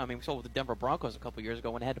case scenario. I mean, we saw with the Denver Broncos a couple years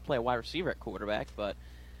ago when they had to play a wide receiver at quarterback, but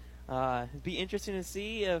it'd be interesting to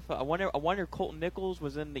see if I wonder if Colton Nichols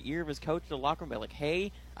was in the ear of his coach in the locker room, but like,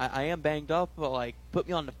 hey, I am banged up, but like, put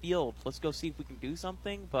me on the field. Let's go see if we can do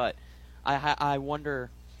something. But I wonder.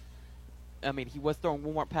 I mean, he was throwing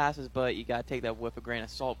warm-up passes, but you got to take that with a grain of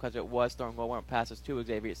salt because it was throwing warm-up passes to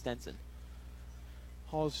Xavier Stinson.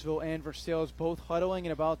 Hallsville and Versailles both huddling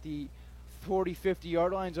in about the 40,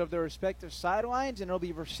 50-yard lines of their respective sidelines, and it'll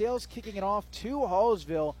be Versailles kicking it off to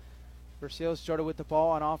Hallsville. Versailles started with the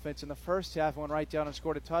ball on offense in the first half, went right down and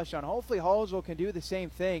scored a touchdown. Hopefully Hallsville can do the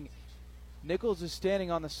same thing. Nichols is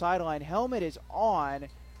standing on the sideline. Helmet is on,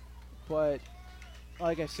 but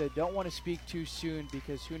like I said, don't want to speak too soon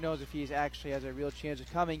because who knows if he actually has a real chance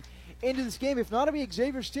of coming into this game. If not, it'll be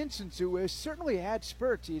Xavier Stinson, who has certainly had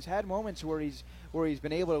spurts. He's had moments where he's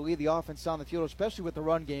been able to lead the offense down the field, especially with the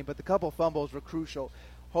run game, but the couple fumbles were crucial.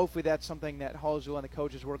 Hopefully that's something that Hallsville and the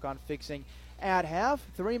coaches work on fixing. At half,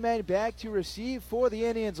 3 men back to receive for the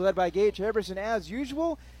Indians, led by Gage Herberson as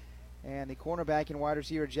usual. And the cornerback and wide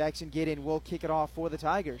receiver Jackson Gideon will kick it off for the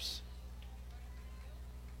Tigers.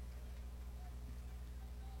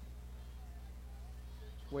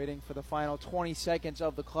 Waiting for the final 20 seconds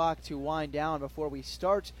of the clock to wind down before we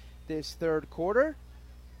start this third quarter.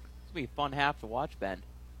 It's going to be a fun half to watch, Ben.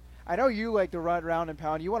 I know you like to run around and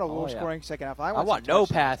pound. You want a low-scoring second half. I want no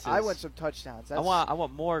passes. I want some touchdowns. I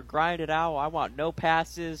want more grinded out. I want no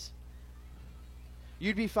passes.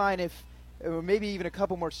 You'd be fine if maybe even a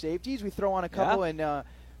couple more safeties. We throw on a couple, and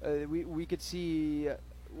we could see.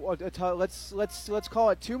 Let's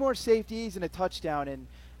call it 2 more safeties and a touchdown, and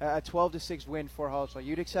a 12-6 win for Hallsville.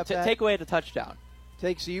 You'd accept that? Take away the touchdown.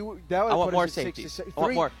 I want more safeties. I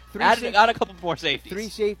want more. Add a couple more safeties. 3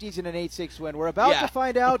 safeties and an 8-6 win. We're about to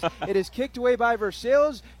find out. It is kicked away by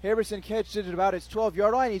Versailles. Herberson catches it at about his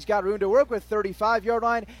 12-yard line. He's got room to work with 35-yard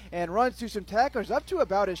line and runs through some tacklers up to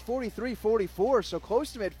about his 43-44, so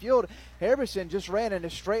close to midfield. Herberson just ran in a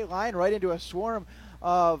straight line right into a swarm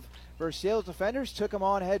of Versailles defenders, took them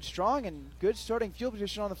on headstrong, and good starting field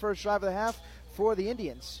position on the first drive of the half for the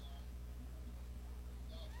Indians.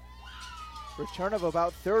 Return of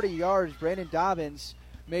about 30 yards. Brandon Dobbins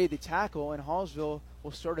made the tackle, and Hallsville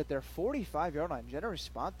will start at their 45-yard line. Generous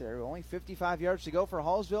spot there. Only 55 yards to go for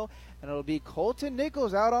Hallsville, and it'll be Colton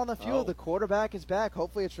Nichols out on the field. The quarterback is back.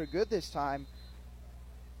 Hopefully it's for good this time.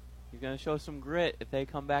 He's going to show some grit if they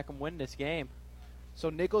come back and win this game. So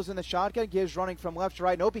Nichols in the shotgun, gives running from left to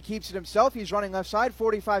right. Nope, he keeps it himself. He's running left side,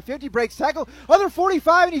 45-50, breaks tackle. Other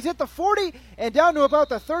 45, and he's at the 40 and down to about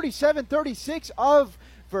the 37-36 of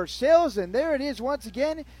Versailles. And there it is once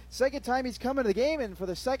again. Second time he's come into the game, and for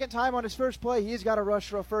the second time on his first play, he's got a rush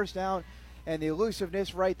for a first down. And the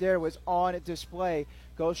elusiveness right there was on display.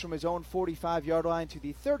 Goes from his own 45-yard line to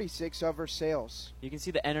the 36 of Versailles. You can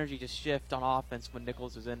see the energy just shift on offense when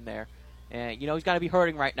Nichols is in there. And, he's got to be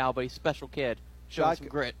hurting right now, but he's a special kid. Showing some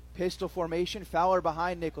grit. Pistol formation. Fowler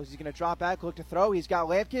behind Nichols. He's going to drop back, look to throw. He's got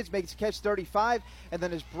Lampkins, makes a catch 35, and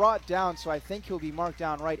then is brought down. So I think he'll be marked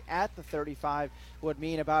down right at the 35. Would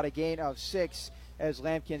mean about a gain of 6 as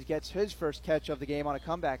Lampkins gets his first catch of the game on a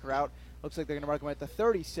comeback route. Looks like they're going to mark him at the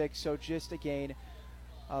 36, so just a gain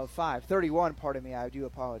of 5. 31, pardon me. I do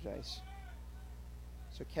apologize.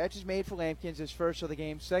 So catch is made for Lampkins, his first of the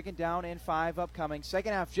game. Second down and 5 upcoming.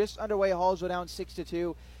 Second half just underway. Hallsville down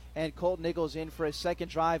 6-2. And Colton Nichols in for his second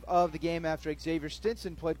drive of the game after Xavier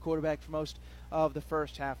Stinson played quarterback for most of the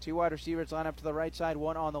first half. 2 wide receivers line up to the right side,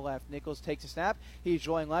 1 on the left. Nichols takes a snap. He's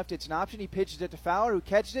rolling left. It's an option. He pitches it to Fowler, who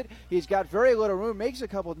catches it. He's got very little room, makes a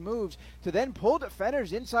couple of moves to then pull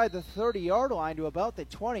defenders inside the 30-yard line to about the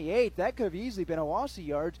 28. That could have easily been a loss of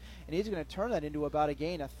yards, and he's going to turn that into about a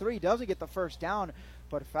gain of 3. Doesn't get the first down,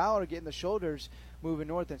 but Fowler getting the shoulders moving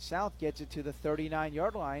north and south gets it to the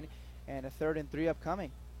 39-yard line, and a 3rd and 3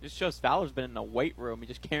 upcoming. Just shows Fowler's been in the weight room. He's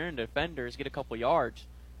just carrying defenders, get a couple yards.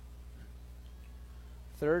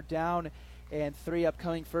 3rd down and 3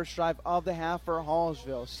 upcoming. First drive of the half for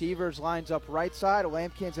Hallsville. Sievers lines up right side.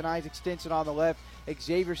 Lampkins and Isaac Stinson on the left.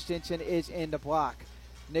 Xavier Stinson is in the block.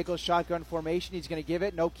 Nichols shotgun formation. He's going to give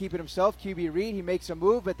it. No, keep it himself. QB Reed. He makes a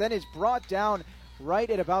move, but then is brought down right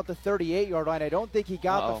at about the 38-yard line. I don't think he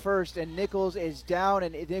got the first, and Nichols is down,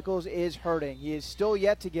 and Nichols is hurting. He is still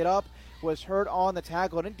yet to get up. Was hurt on the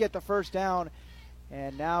tackle. Didn't get the first down,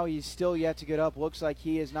 and now he's still yet to get up. Looks like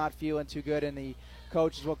he is not feeling too good, and the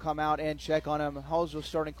coaches will come out and check on him. Hallsville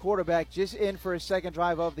starting quarterback just in for his second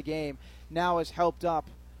drive of the game. Now is helped up.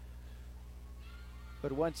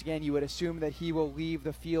 But once again, you would assume that he will leave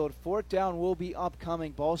the field. 4th down will be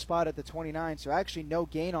upcoming. Ball spot at the 29, so actually no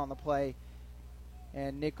gain on the play.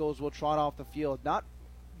 And Nichols will trot off the field. Not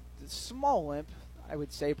a small limp, I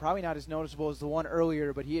would say. Probably not as noticeable as the one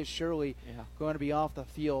earlier, but he is surely going to be off the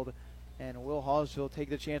field. And will Hallsville take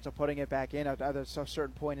the chance of putting it back in at a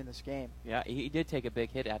certain point in this game? Yeah, he did take a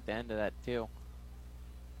big hit at the end of that, too.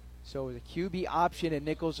 So it was a QB option, and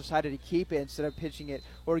Nichols decided to keep it instead of pitching it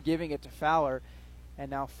or giving it to Fowler. And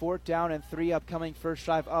now 4th down and 3 upcoming. First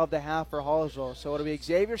drive of the half for Hallsville. So it'll be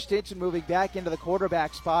Xavier Stinson moving back into the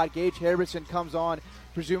quarterback spot. Gage Harbison comes on,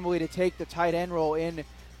 presumably to take the tight end role in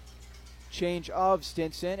change of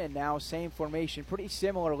Stinson. And now same formation. Pretty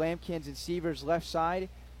similar. Lampkins and Sievers left side.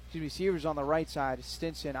 Sievers on the right side.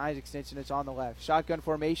 Stinson, Isaac Stinson is on the left. Shotgun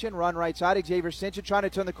formation, run right side. Xavier Stinson trying to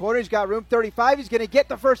turn the corner. He's got room 35. He's going to get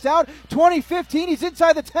the first down. 20-15. He's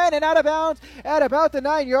inside the 10 and out of bounds at about the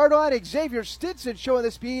 9-yard line. Xavier Stinson showing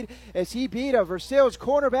the speed as he beat a Versailles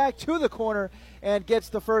cornerback to the corner and gets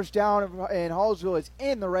the first down. And Hallsville is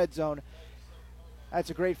in the red zone. That's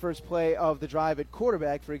a great first play of the drive at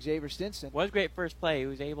quarterback for Xavier Stinson. Was a great first play. He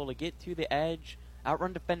was able to get to the edge,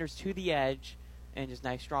 outrun defenders to the edge, and just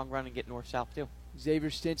nice strong run and get north-south too. Xavier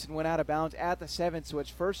Stinson went out of bounds at the 7, so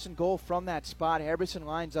it's 1st and goal from that spot. Harbison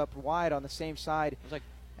lines up wide on the same side. It was like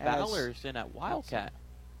Fowler's in at Wildcat.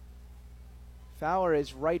 Fowler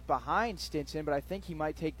is right behind Stinson, but I think he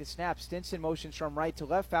might take the snap. Stinson motions from right to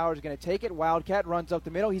left. Fowler's going to take it. Wildcat runs up the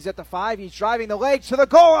middle. He's at the 5. He's driving the legs to the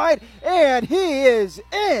goal line, and he is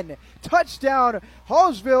in. Touchdown,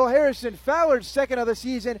 Hallsville. Harrison Fowler's second of the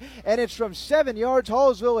season, and it's from 7 yards.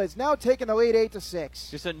 Hallsville has now taken the lead 8-6.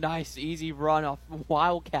 Just a nice, easy run off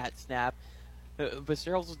Wildcat snap.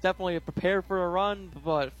 Versailles was definitely prepared for a run,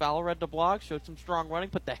 but Fowler read the block, showed some strong running,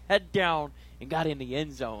 put the head down, and got in the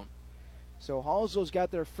end zone. So Hallsville's got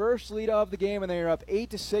their first lead of the game, and they're up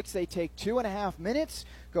 8-6. They take 2.5 minutes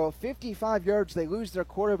go 55 yards. They lose their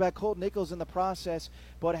quarterback, Colt Nichols, in the process,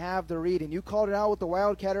 but have the lead. And you called it out with the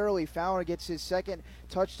Wildcat early. Fowler gets his second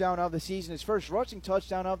touchdown of the season, his first rushing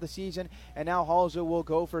touchdown of the season, and now Hallsville will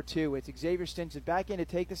go for 2. It's Xavier Stinson back in to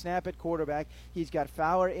take the snap at quarterback. He's got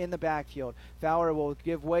Fowler in the backfield. Fowler will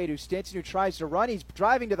give way to Stinson, who tries to run. He's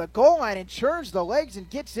driving to the goal line and churns the legs and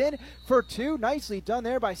gets in for 2. Nicely done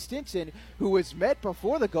there by Stinson, who was met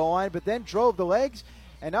before the goal line, but then drove the legs.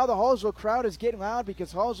 And now the Hallsville crowd is getting loud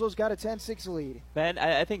because Hallsville's got a 10-6 lead. Ben,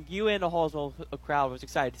 I think you and the Hallsville crowd was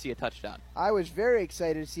excited to see a touchdown. I was very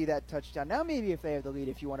excited to see that touchdown. Now maybe if they have the lead,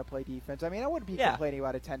 if you want to play defense. I mean, I wouldn't be complaining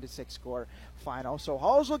about a 10-6 score final. So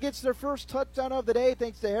Hallsville gets their first touchdown of the day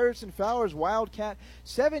thanks to Harrison Fowler's Wildcat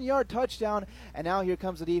 7-yard touchdown. And now here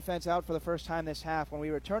comes the defense out for the first time this half when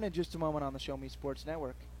we return in just a moment on the Show Me Sports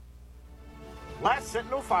Network. Last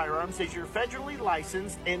Sentinel Firearms is your federally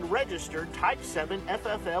licensed and registered Type 7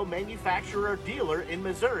 FFL manufacturer dealer in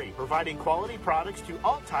Missouri, providing quality products to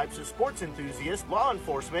all types of sports enthusiasts, law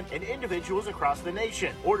enforcement, and individuals across the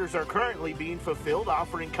nation. Orders are currently being fulfilled,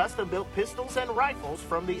 offering custom-built pistols and rifles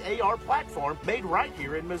from the AR platform made right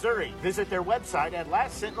here in Missouri. Visit their website at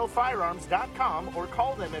lastsentinelfirearms.com or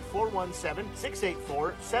call them at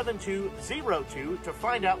 417-684-7202 to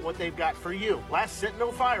find out what they've got for you. Last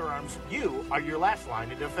Sentinel Firearms, you are your last line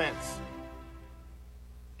of defense.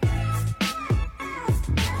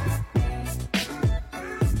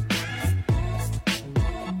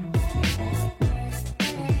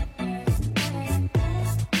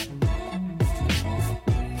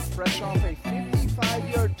 Fresh off a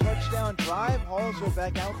 55-yard touchdown drive, Hallsville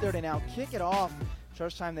back out there to now kick it off.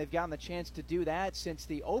 First time they've gotten the chance to do that since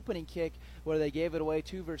the opening kick where they gave it away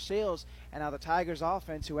to Versailles. And now the Tigers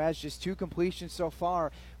offense, who has just 2 completions so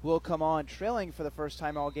far, will come on trailing for the first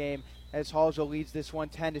time all game as Hallsville leads this one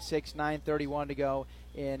 10-6, 9:31 to go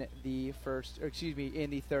in the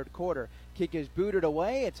third quarter. Kick is booted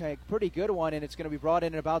away. It's a pretty good one, and it's going to be brought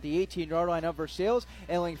in at about the 18-yard line of Versailles.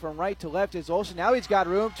 Ailing from right to left is Olsen. Now he's got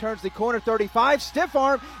room, turns the corner, 35, stiff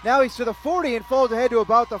arm. Now he's to the 40 and falls ahead to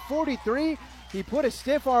about the 43. He put a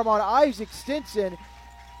stiff arm on Isaac Stinson,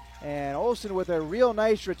 and Olsen with a real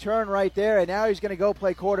nice return right there, and now he's going to go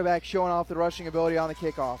play quarterback, showing off the rushing ability on the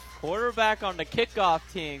kickoff. Quarterback on the kickoff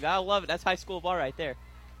team. I love it. That's high school ball right there.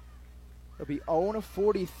 It'll be own a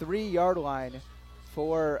 43-yard line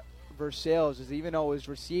for Versailles, as even though it was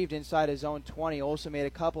received inside his own 20, Olsen made a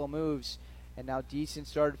couple of moves, and now Deason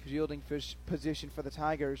started fielding position for the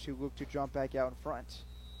Tigers, who look to jump back out in front.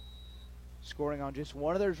 Scoring on just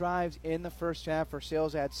one of their drives in the first half.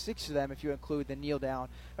 Versailles had 6 of them if you include the kneel down,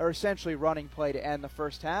 or essentially running play to end the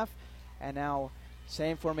first half. And now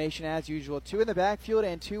same formation as usual. 2 in the backfield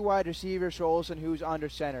and 2 wide receivers for Olsen, who's under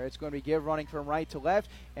center. It's going to be give running from right to left,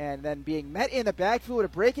 and then being met in the backfield with a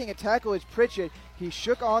breaking a tackle is Pritchett. He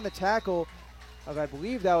shook on the tackle of, I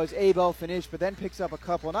believe that was Abel Finish, but then picks up a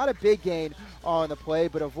couple. Not a big gain on the play,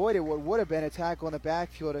 but avoided what would have been a tackle in the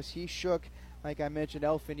backfield as he shook, like I mentioned,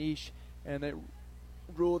 El Finish. And they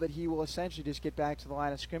rule that he will essentially just get back to the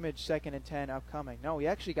line of scrimmage, 2nd and 10 upcoming. No, he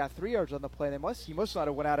actually got 3 yards on the play. He must not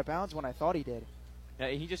have went out of bounds when I thought he did. Yeah,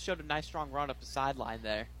 he just showed a nice strong run up the sideline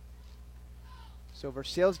there. So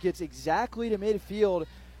Versailles gets exactly to midfield,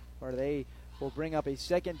 where they will bring up a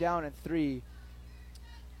 2nd down and 3. I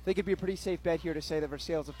think it'd be a pretty safe bet here to say that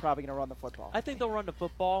Versailles is probably going to run the football. I think they'll run the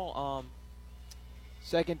football.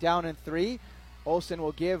 2nd down and 3. Olsen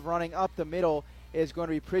will give running up the middle. Is going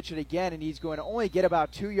to be Pritchett again, and he's going to only get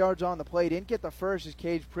about 2 yards on the play. Didn't get the first as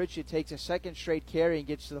Cage Pritchett takes a 2nd straight carry and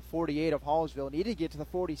gets to the 48 of Hallsville. Needed to get to the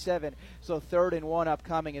 47, so 3rd and 1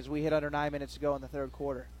 upcoming as we hit under 9 minutes to go in the third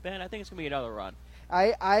quarter. Ben, I think it's going to be another run.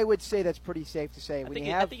 I would say that's pretty safe to say. I think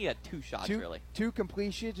he had 2 shots, really. 2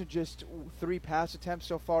 completions and just 3 pass attempts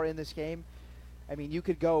so far in this game. I mean, you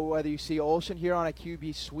could go whether you see Olsen here on a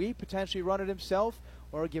QB sweep, potentially run it himself,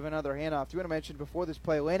 or give another handoff. Do you want to mention before this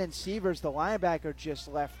play, Landon Sievers, the linebacker, just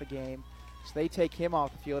left the game. So they take him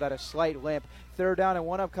off the field at a slight limp. 3rd down and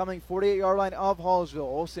 1 upcoming, 48-yard line of Hallsville.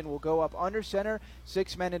 Olsen will go up under center.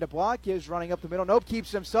 6 men into block. Gives running up the middle. Nope,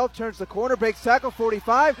 keeps himself. Turns the corner. Breaks tackle.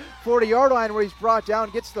 45. 40-yard line where he's brought down.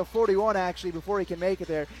 Gets to the 41 actually before he can make it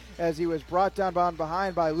there, as he was brought down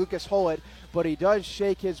behind by Lucas Hollett. But he does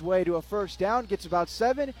shake his way to a 1st down, gets about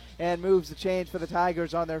 7, and moves the chains for the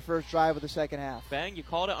Tigers on their first drive of the second half. Ben, you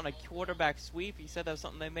called it on a quarterback sweep. You said that was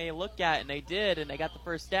something they may look at, and they did, and they got the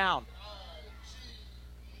 1st down.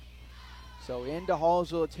 So into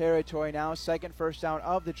Hallsville territory now, 2nd first down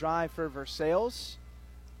of the drive for Versailles.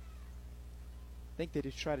 I think they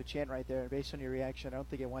just tried to chant right there. Based on your reaction, I don't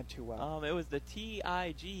think it went too well. It was the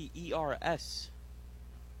Tigers.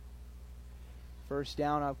 1st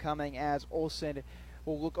down upcoming as Olsen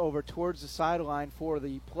will look over towards the sideline for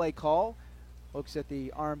the play call. Looks at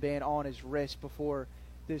the armband on his wrist before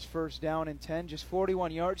this first down and 10. Just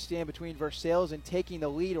 41 yards stand between Versailles and taking the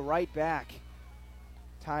lead right back.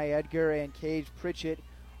 Ty Edgar and Cage Pritchett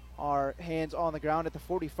are hands on the ground at the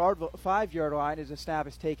 45-yard line as the snap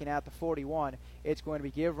is taken at the 41. It's going to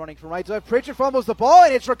be Give running from right to left. Pritchett fumbles the ball,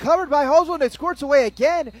 and it's recovered by Hallsville, and it squirts away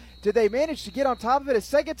again. Did they manage to get on top of it a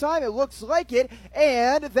second time? It looks like it,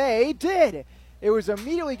 and they did. It was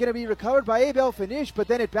immediately going to be recovered by Abel Finish, but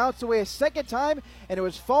then it bounced away a second time, and it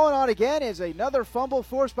was fallen on again as another fumble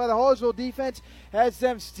forced by the Hallsville defense has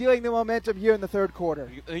them stealing the momentum here in the third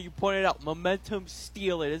quarter. You pointed out, momentum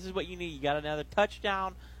steal it. This is what you need. You got another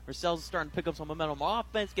touchdown. Versailles is starting to pick up some momentum on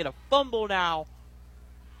offense, get a fumble now,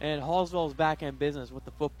 and Hallsville is back in business with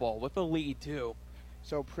the football, with the lead too.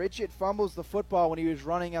 So Pritchett fumbles the football when he was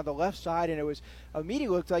running on the left side, and it was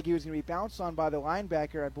immediately looked like he was going to be bounced on by the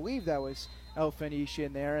linebacker. I believe that was El Fanish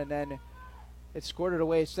in there, and then it squirted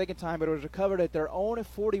away a second time, but it was recovered at their own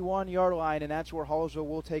 41-yard line, and that's where Hallsville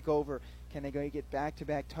will take over. Can they go get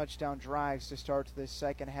back-to-back touchdown drives to start this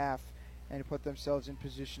second half and put themselves in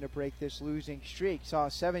position to break this losing streak? Saw a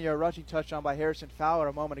 7-yard rushing touchdown by Harrison Fowler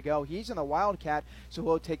a moment ago. He's in the Wildcat, so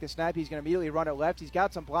he'll take the snap. He's going to immediately run it left. He's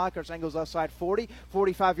got some blockers, angles left side 40,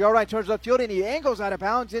 45-yard line, turns left field, and he angles out of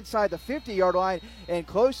bounds inside the 50-yard line and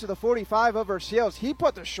close to the 45 of Versailles. He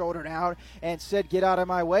put the shoulder down and said, "Get out of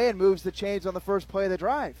my way," and moves the chains on the first play of the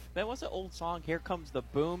drive. That was an old song, "Here Comes the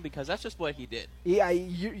Boom," because that's just what he did. Yeah,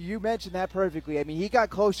 you mentioned that perfectly. I mean, he got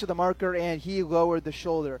close to the marker and he lowered the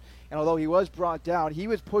shoulder. And although he was brought down, he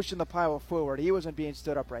was pushing the pile forward. He wasn't being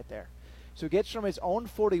stood up right there. So gets from his own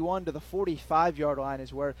 41 to the 45-yard line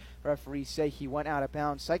is where referees say he went out of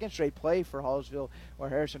bounds. Second straight play for Hallsville where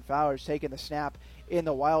Harrison Fowler is taking the snap in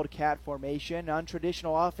the Wildcat formation.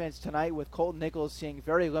 Untraditional offense tonight with Colton Nichols seeing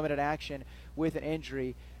very limited action with an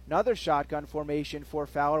injury. Another shotgun formation for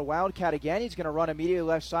Fowler. Wildcat again. He's going to run immediately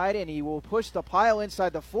left side, and he will push the pile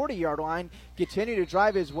inside the 40-yard line, continue to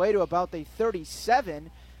drive his way to about the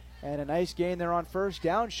 37. And a nice gain there on first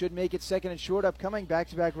down. Should make it second and short upcoming.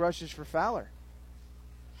 Back-to-back rushes for Fowler.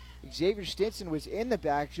 Xavier Stinson was in the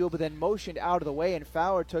backfield, but then motioned out of the way, and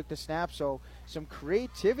Fowler took the snap. So some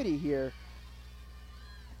creativity here.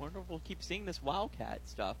 I wonder if we'll keep seeing this Wildcat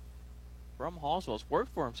stuff from Hallsville. It's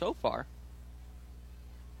worked for him so far.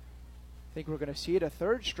 I think we're going to see it a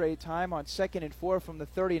third straight time on 2nd and 4 from the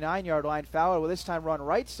 39-yard line. Fowler will this time run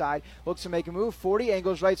right side. Looks to make a move. 40,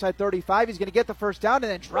 angles right side 35. He's going to get the first down and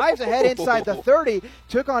then drives ahead inside the 30.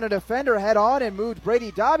 Took on a defender head on and moved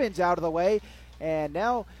Brady Dobbins out of the way. And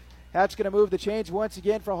now that's going to move the chains once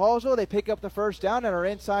again for Hallsville. They pick up the first down and are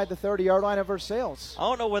inside the 30-yard line of Versailles. I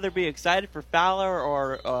don't know whether to be excited for Fowler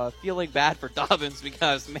or feeling bad for Dobbins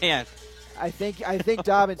because, man. I think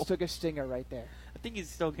Dobbins took a stinger right there. I think he's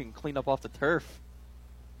still getting cleaned up off the turf.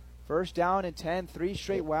 First down and 10, 3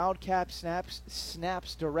 straight Wildcat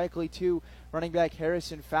snaps directly to running back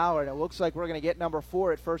Harrison Fowler. And it looks like we're going to get number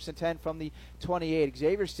 4 at 1st and 10 from the 28.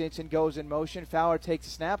 Xavier Stinson goes in motion. Fowler takes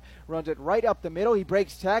a snap, runs it right up the middle. He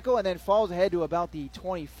breaks tackle and then falls ahead to about the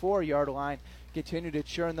 24-yard line. Continued to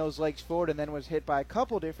churn those legs forward and then was hit by a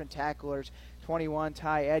couple different tacklers. 21,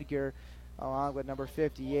 Ty Edgar, along with number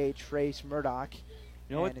 58, Trace Murdoch.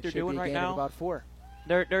 You know what they're doing right now? About 4.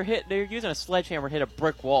 They're using a sledgehammer to hit a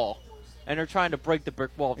brick wall, and they're trying to break the brick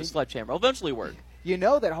wall with the sledgehammer. It'll eventually work. You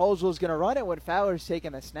know that Hallsville's going to run it when Fowler's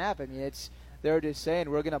taking the snap. I mean, they're just saying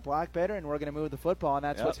we're going to block better and we're going to move the football, and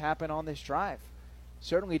that's what's happened on this drive.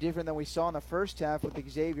 Certainly different than we saw in the first half with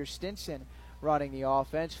Xavier Stinson running the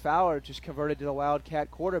offense. Fowler just converted to the Wildcat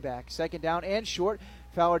quarterback. Second down and short.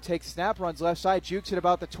 Fowler takes the snap, runs left side, jukes at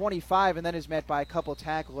about the 25, and then is met by a couple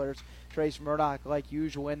tacklers. Trace Murdoch, like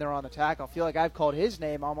usual, in there on the tackle. I feel like I've called his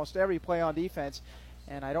name almost every play on defense,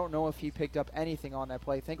 and I don't know if he picked up anything on that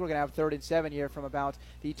play. I think we're going to have 3rd and 7 here from about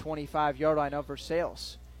the 25-yard line of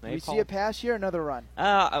Versailles. Do we see a pass here, another run?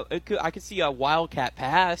 I could see a Wildcat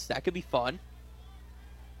pass. That could be fun.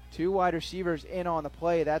 2 wide receivers in on the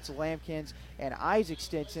play. That's Lampkins and Isaac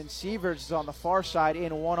Stinson. Sievers is on the far side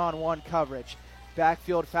in one-on-one coverage.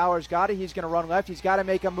 Backfield, Fowler's got it. He's going to run left. He's got to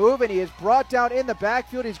make a move, and he is brought down in the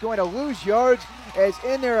backfield. He's going to lose yards as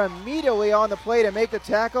in there immediately on the play to make the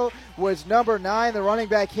tackle was number 9, the running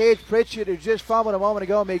back, Cage Pritchett, who just fumbled a moment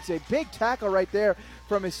ago, makes a big tackle right there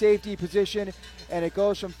from his safety position, and it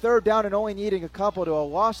goes from 3rd down and only needing a couple to a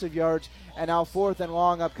loss of yards, and now 4th and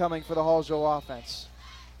long upcoming for the Hallsville offense.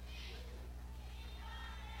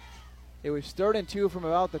 It was 3rd and 2 from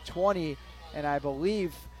about the 20, and I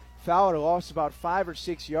believe Fowler lost about 5 or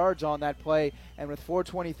 6 yards on that play, and with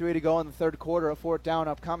 4:23 to go in the third quarter, a 4th down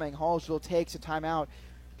upcoming, Hallsville takes a timeout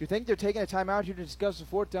you think they're taking a timeout here to discuss the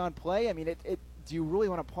fourth down play? I mean, do you really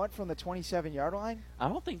want to punt from the 27-yard line? I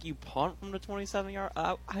don't think you punt from the 27-yard.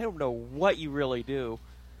 I don't know what you really do,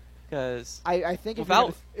 because I think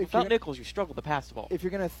without Nichols, you struggle to pass the ball. If you're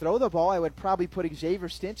going to throw the ball, I would probably put Xavier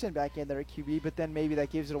Stinson back in there at QB, but then maybe that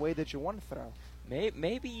gives it away that you want to throw.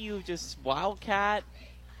 Maybe you just wildcat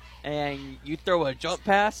and you throw a jump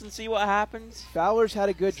pass and see what happens. Fowler's had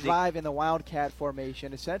a good drive in the wildcat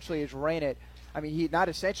formation. Essentially, has ran it. I mean, he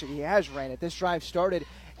has ran it. This drive started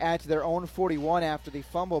at their own 41 after the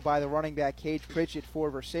fumble by the running back Cage Pritchett for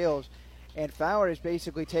Versailles. And Fowler has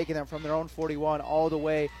basically taken them from their own 41 all the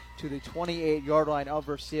way to the 28-yard line of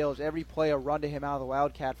Versailles. Every play a run to him out of the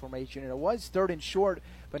wildcat formation. And it was 3rd and short,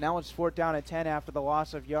 but now it's 4th down and 10 after the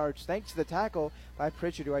loss of yards, thanks to the tackle by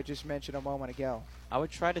Pritchett, who I just mentioned a moment ago. I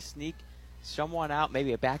would try to sneak someone out,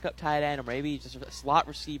 maybe a backup tight end or maybe just a slot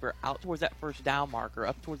receiver out towards that first down marker,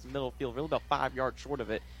 up towards the middle of the field, really about 5 yards short of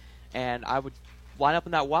it. And I would line up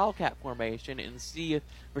in that wildcat formation and see if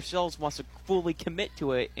Versailles wants to fully commit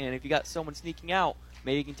to it. And if you got someone sneaking out,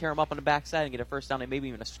 maybe you can tear them up on the backside and get a first down and maybe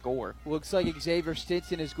even a score. Looks like Xavier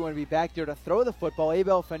Stinson is going to be back there to throw the football.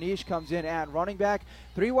 Abel Fanish comes in at running back.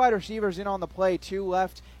 3 wide receivers in on the play, 2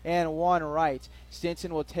 left and 1 right.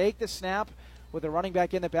 Stinson will take the snap. With the running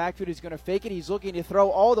back in the backfield, he's going to fake it. He's looking to throw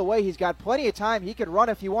all the way. He's got plenty of time. He could run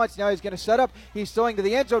if he wants. Now he's going to set up. He's throwing to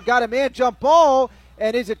the end zone. Got a man jump ball.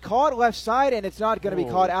 And is it caught left side? And it's not going to be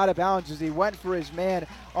caught out of bounds as he went for his man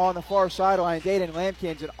on the far sideline, Dayton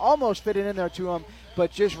Lampkins, and almost fit it in there to him,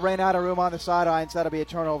 but just ran out of room on the sidelines. That'll be a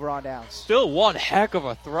turnover on downs. Still one heck of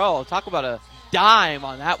a throw. Talk about a dime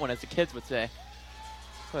on that one, as the kids would say.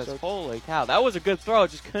 Holy cow. That was a good throw.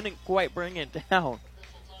 Just couldn't quite bring it down.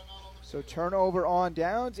 So turnover on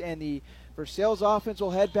downs, and the Versailles offense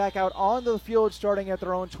will head back out on the field starting at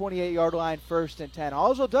their own 28-yard line, 1st and 10.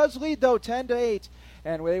 Hallsville does lead, though, 10-8,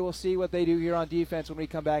 and we will see what they do here on defense when we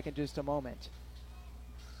come back in just a moment.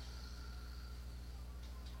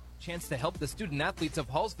 Chance to help the student athletes of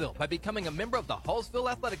Hallsville by becoming a member of the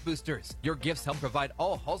Hallsville Athletic Boosters. Your gifts help provide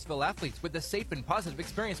all Hallsville athletes with a safe and positive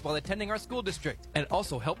experience while attending our school district, and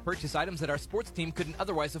also help purchase items that our sports team couldn't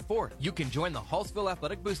otherwise afford. You can join the Hallsville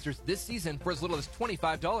Athletic Boosters this season for as little as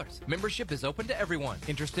 $25. Membership is open to everyone.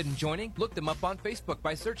 Interested in joining? Look them up on Facebook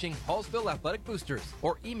by searching Hallsville Athletic Boosters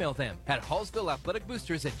or email them at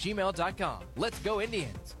hallsvilleathleticboosters@gmail.com. Let's go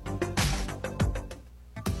Indians!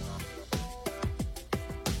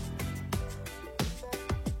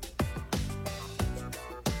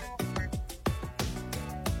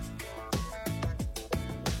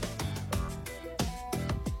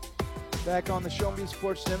 Back on the Show Me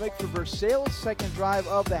Sports Network for Versailles' second drive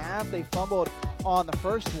of the half. They fumbled on the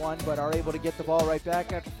first one, but are able to get the ball right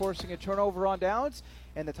back after forcing a turnover on downs.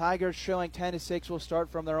 And the Tigers, trailing 10-6, will start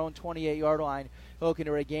from their own 28-yard line, looking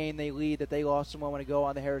to regain the lead that they lost a moment ago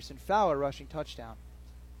on the Harrison Fowler rushing touchdown.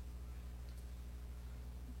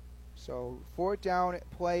 So 4th down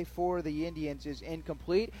play for the Indians is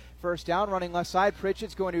incomplete. First down, running left side.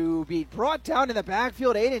 Pritchett's going to be brought down in the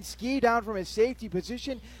backfield. Aiden Ski down from his safety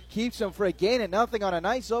position. Keeps him for a gain and nothing on a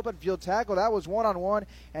nice open field tackle. That was one-on-one,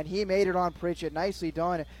 and he made it on Pritchett. Nicely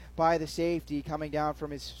done by the safety coming down from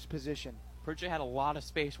his position. Pritchett had a lot of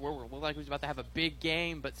space. It looked like he was about to have a big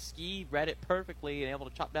game, but Ski read it perfectly and able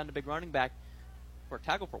to chop down the big running back for a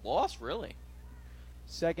tackle for loss, really.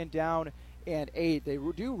 2nd down and 8. They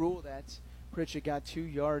do rule that Pritchett got 2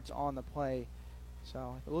 yards on the play.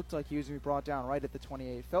 So it looked like he was going to be brought down right at the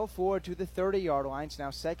 28. Fell forward to the 30-yard lines. Now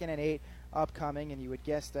 2nd and 8 upcoming, and you would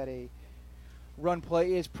guess that a run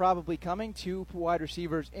play is probably coming. 2 wide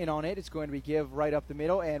receivers in on it. It's going to be give right up the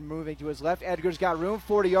middle and moving to his left. Edgar's got room,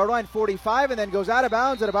 40-yard line, 45, and then goes out of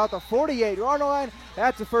bounds at about the 48-yard line.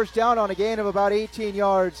 That's a first down on a gain of about 18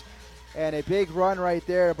 yards. And a big run right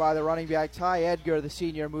there by the running back. Ty Edgar, the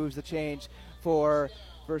senior, moves the change for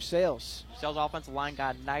Versailles. Versailles' offensive line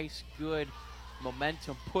got a nice, good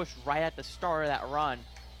momentum push right at the start of that run.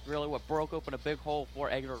 Really what broke open a big hole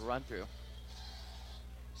for Edgar to run through.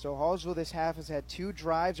 So Hallsville this half has had 2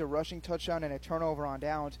 drives, a rushing touchdown, and a turnover on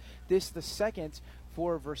downs. This the second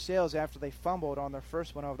for Versailles after they fumbled on their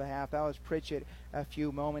first one of the half. That was Pritchett a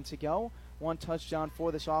few moments ago. 1 touchdown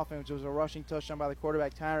for this offense. It was a rushing touchdown by the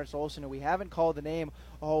quarterback, Tyrus Olsen, who we haven't called the name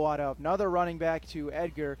a whole lot of. Another running back to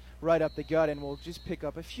Edgar right up the gut, and will just pick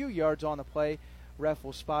up a few yards on the play. Ref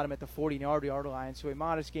will spot him at the 40-yard line. So a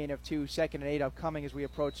modest gain of 2, 2nd and 8 upcoming as we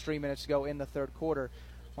approach 3 minutes to go in the third quarter.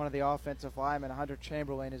 One of the offensive linemen, Hunter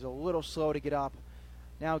Chamberlain, is a little slow to get up.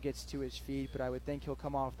 Now gets to his feet, but I would think he'll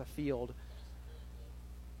come off the field.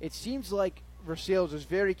 it seems like Versailles is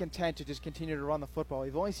very content to just continue to run the football.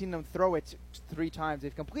 We've only seen them throw it 3 times.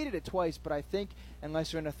 They've completed it twice, but I think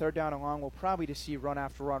unless they're in a 3rd down and long, we'll probably just see run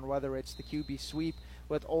after run, whether it's the QB sweep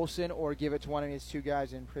with Olsen or give it to one of his 2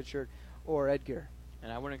 guys in Pritchard or Edgar.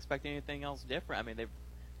 And I wouldn't expect anything else different. I mean, they've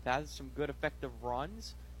had some good effective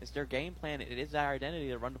runs. It's their game plan. It is their identity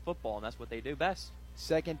to run the football, and that's what they do best.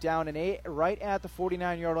 2nd down and 8, right at the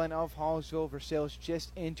 49-yard line of Hallsville. Versailles just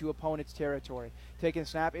into opponent's territory. Taking the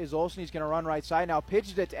snap is Olsen. He's going to run right side. Now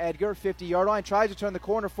pitches it to Edgar, 50-yard line. Tries to turn the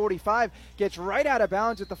corner, 45. Gets right out of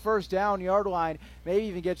bounds at the 1st down yard line. Maybe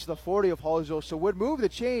even gets to the 40 of Hallsville. So would move the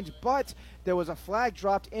change, but there was a flag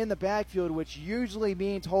dropped in the backfield, which usually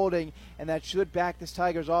means holding, and that should back this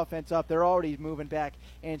Tigers offense up. They're already moving back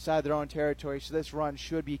inside their own territory, so this run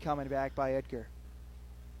should be coming back by Edgar.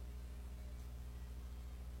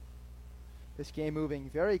 This game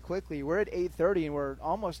moving very quickly. We're at 8:30 and we're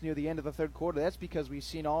almost near the end of the 3rd quarter. That's because we've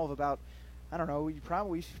seen all of about, I don't know, we've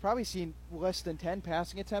probably seen less than 10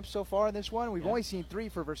 passing attempts so far in this one. We've only seen 3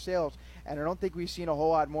 for Versailles, and I don't think we've seen a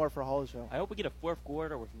whole lot more for Hallsville. I hope we get a 4th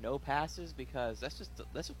quarter with no passes, because that's just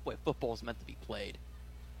what football is meant to be played.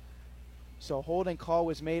 So holding call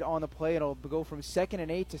was made on the play. It'll go from 2nd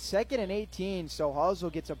and 8 to 2nd and 18. So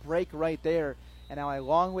Hallsville gets a break right there. And now a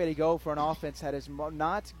long way to go for an offense that has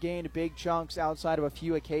not gained big chunks outside of a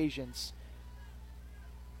few occasions.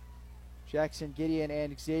 Jackson Gideon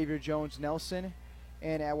and Xavier Jones-Nelson.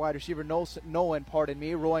 And at wide receiver, Nolan,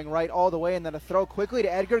 rolling right all the way. And then a throw quickly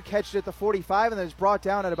to Edgar. Catches it at the 45 and then is brought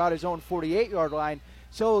down at about his own 48-yard line.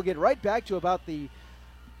 So we'll get right back to about the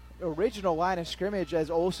original line of scrimmage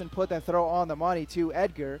as Olsen put that throw on the money to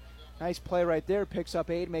Edgar. Nice play right there. Picks up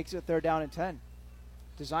 8, makes it 3rd down and 10.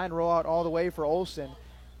 Design rollout all the way for Olsen,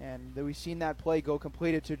 and we've seen that play go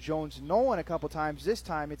completed to Jones-Nolan a couple times. This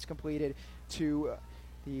time it's completed to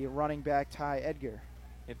the running back Ty Edgar.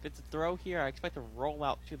 If it's a throw here, I expect a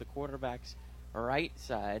rollout to the quarterback's right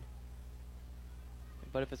side.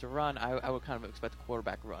 But if it's a run, I would kind of expect a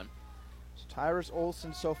quarterback run. So Tyrus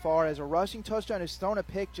Olsen so far has a rushing touchdown, has thrown a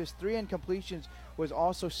pick, just 3 incompletions, was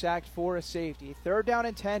also sacked for a safety. 3rd down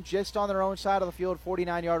and 10, just on their own side of the field,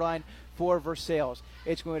 49-yard line for Versailles.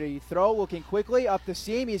 It's going to throw, looking quickly up the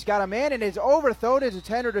seam. He's got a man and is overthrown as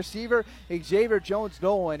intended receiver, Xavier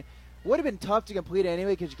Jones-Nolan. Would have been tough to complete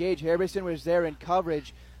anyway because Gage Harbison was there in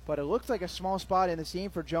coverage, but it looks like a small spot in the seam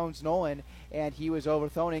for Jones-Nolan, and he was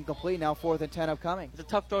overthrown, incomplete. Now 4th and 10 upcoming. It's a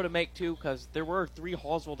tough throw to make, too, because there were 3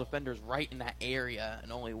 Hallsville defenders right in that area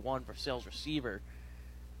and only 1 Versailles receiver.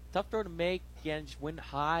 Tough throw to make. Again, just went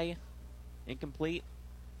high, incomplete.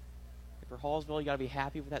 For Hallsville, you got to be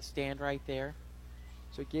happy with that stand right there.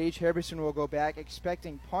 So Gage Harbison will go back,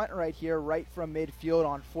 expecting punt right here, right from midfield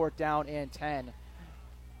on 4th down and 10.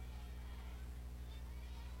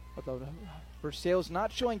 Although Versailles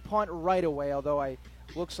not showing punt right away, although it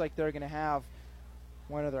looks like they're going to have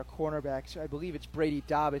one of their cornerbacks. I believe it's Brady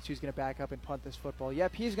Dobbins who's going to back up and punt this football.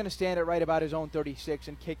 Yep, he's going to stand at right about his own 36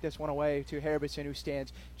 and kick this one away to Harbison, who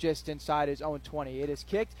stands just inside his own 20. It is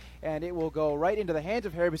kicked, and it will go right into the hands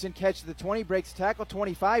of Harbison. Catches the 20, breaks the tackle,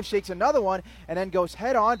 25, shakes another one, and then goes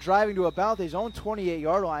head-on, driving to about his own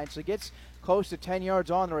 28-yard line. So gets close to 10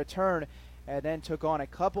 yards on the return, and then took on a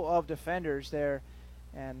couple of defenders there.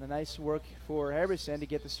 And the nice work for Harbison to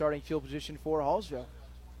get the starting field position for Hallsville.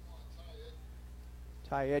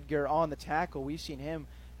 Ty Edgar on the tackle. We've seen him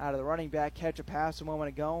out of the running back catch a pass a moment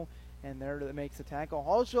ago, and there that makes the tackle.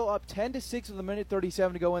 Hallsville up 10-6 with a minute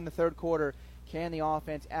 37 to go in the 3rd quarter. Can the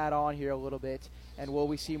offense add on here a little bit, and will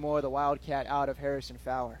we see more of the Wildcat out of Harrison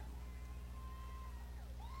Fowler?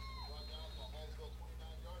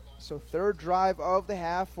 So 3rd drive of the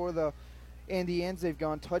half for the Indians. They've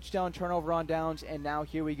gone touchdown, turnover on downs, and now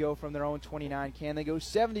here we go from their own 29. Can they go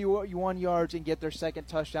 71 yards and get their 2nd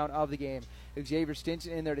touchdown of the game? Xavier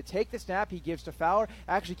Stinson in there to take the snap. He gives to Fowler,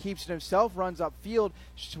 actually keeps it himself, runs upfield,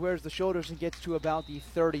 squares the shoulders, and gets to about the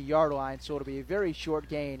 30-yard line. So it'll be a very short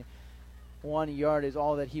gain. 1 yard is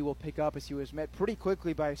all that he will pick up as he was met pretty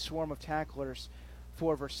quickly by a swarm of tacklers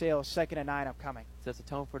for Versailles. 2nd and 9 upcoming. Sets the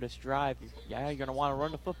tone for this drive. You're going to want to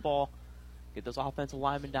run the football. Get those offensive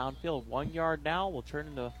linemen downfield. 1 yard now will turn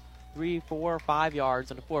into 3, 4, 5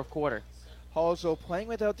 yards in the 4th quarter. Also playing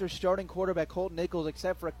without their starting quarterback, Colton Nichols,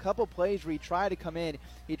 except for a couple plays where he tried to come in.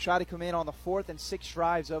 He tried to come in on the 4th and 6th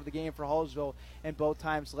drives of the game for Hallsville, and both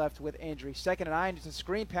times left with injury. 2nd and 9, it's a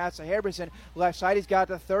screen pass to Harbison. Left side, he's got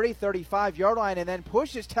the 30, 35-yard line, and then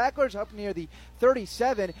pushes tacklers up near the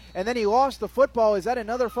 37, and then he lost the football. Is that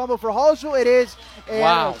another fumble for Hallsville? It is. And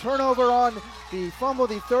wow. A turnover on the fumble,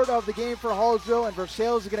 the 3rd of the game for Hallsville, and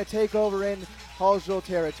Versailles is going to take over in Hallsville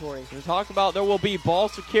territory. We talked about there will be ball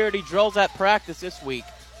security drills at practice this week.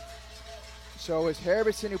 So it's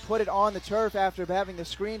Harbison who put it on the turf after having the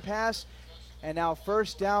screen pass. And now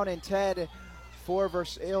first down and 10 for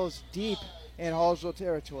Versailles deep in Hallsville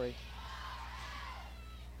territory.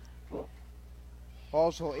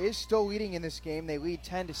 Hallsville is still leading in this game. They lead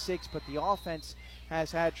 10-6, but the offense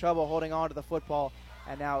has had trouble holding on to the football.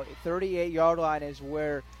 And now 38-yard line is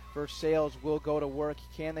where Versailles will go to work.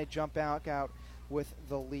 Can they jump out with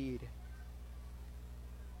the lead?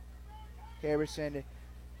 Harrison,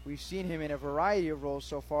 we've seen him in a variety of roles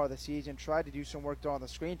so far this season. Tried to do some work on the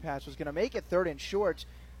screen pass. Was going to make it 3rd and short,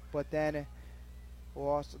 but then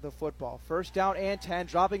lost the football. First down and 10.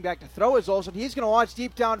 Dropping back to throw is Olsen. He's going to launch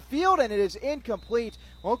deep downfield, and it is incomplete.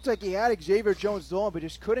 Looked like he had Xavier Jones-Dolan, but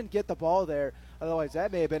just couldn't get the ball there. Otherwise,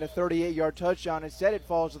 that may have been a 38-yard touchdown. Instead, it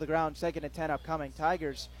falls to the ground. 2nd and 10 upcoming.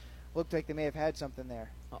 Tigers looked like they may have had something there.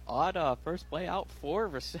 Odd first play out for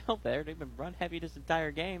Versailles there. They've been run heavy this entire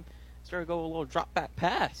game. Started to go a little drop back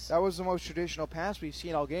pass. That was the most traditional pass we've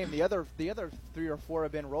seen all game. The other 3 or 4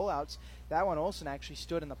 have been rollouts. That one, Olsen actually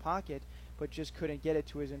stood in the pocket, but just couldn't get it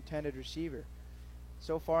to his intended receiver.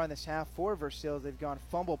 So far in this half for Versailles, they've gone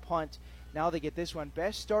fumble, punt. Now they get this one.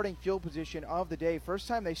 Best starting field position of the day. First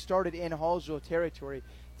time they started in Hallsville territory.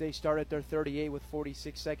 They started their 38 with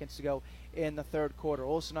 46 seconds to go in the 3rd quarter.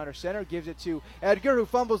 Olsen under center gives it to Edgar, who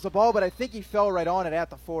fumbles the ball, but I think he fell right on it at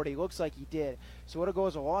the 40. Looks like he did. So it'll go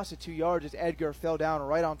as a loss of 2 yards as Edgar fell down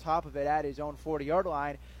right on top of it at his own 40-yard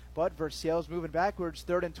line. But Versailles moving backwards.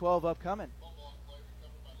 3rd and 12 upcoming.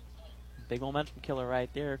 Big momentum killer right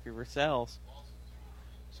there if you're Versailles.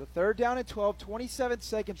 So 3rd down and 12, 27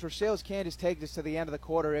 seconds. Versailles can just take this to the end of the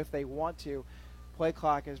quarter if they want to. Play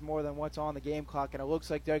clock is more than what's on the game clock, and it looks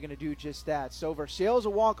like they're going to do just that. So Versailles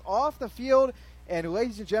will walk off the field, and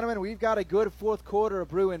ladies and gentlemen, we've got a good 4th quarter of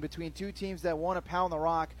brewing between 2 teams that want to pound the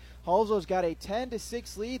rock. Hallsville's got a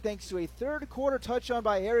 10-6 lead thanks to a 3rd quarter touchdown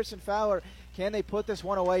by Harrison Fowler. Can they put this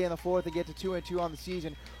one away in the 4th and get to 2-2 on the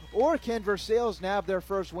season? Or can Versailles nab their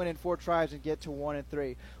first win in 4 tries and get to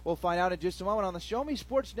 1-3? We'll find out in just a moment on the Show Me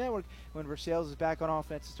Sports Network when Versailles is back on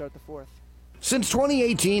offense to start the 4th. Since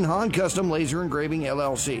 2018, Han Custom Laser Engraving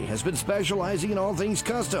LLC has been specializing in all things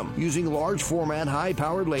custom, using large format,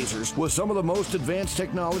 high-powered lasers with some of the most advanced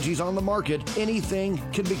technologies on the market. Anything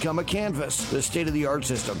can become a canvas. This state-of-the-art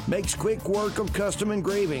system makes quick work of custom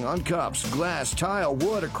engraving on cups, glass, tile,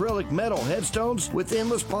 wood, acrylic, metal, headstones with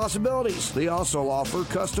endless possibilities. They also offer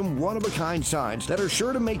custom one-of-a-kind signs that are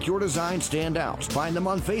sure to make your design stand out. Find them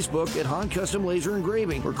on Facebook at Han Custom Laser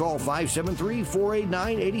Engraving or call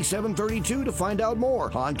 573-489-8732 to find out more.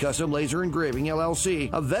 Han Custom Laser Engraving LLC,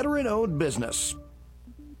 a veteran-owned business.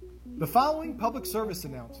 The following public service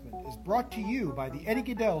announcement is brought to you by the Eddie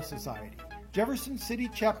Gaedel Society, Jefferson City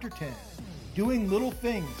Chapter 10, doing little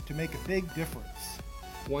things to make a big difference.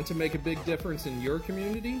 Want to make a big difference in your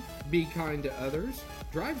community? Be kind to others,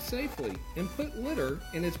 drive safely, and put litter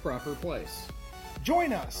in its proper place.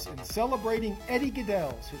 Join us in celebrating Eddie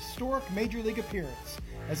Gaedel's historic Major League appearance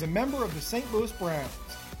as a member of the St. Louis Browns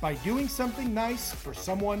by doing something nice for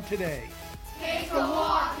someone today. Take a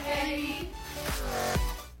walk, Eddie.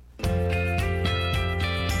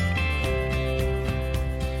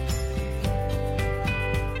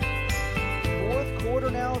 Fourth quarter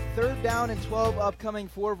now, 3rd down and 12 upcoming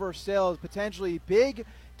for Versailles. Potentially big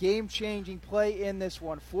game-changing play in this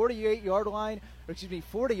one. 40-yard line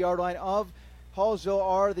of Hallsville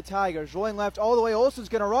are the Tigers. Rolling left all the way. Olsen's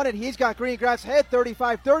going to run it. He's got green grass head,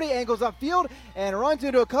 35-30, angles upfield, and runs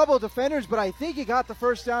into a couple of defenders, but I think he got the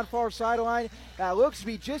first down far sideline. That looks to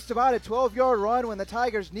be just about a 12-yard run when the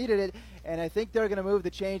Tigers needed it, and I think they're going to move the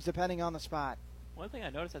change depending on the spot. One thing I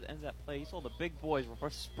noticed at the end of that play, you saw the big boys were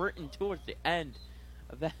sprinting towards the end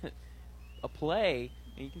of that a play,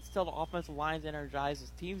 and you can tell the offensive line's energized,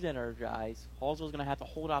 the team's energized. Hallsville's going to have to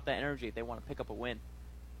hold out that energy if they want to pick up a win.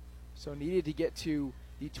 So needed to get to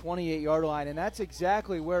the 28-yard line, and that's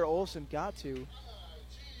exactly where Olsen got to.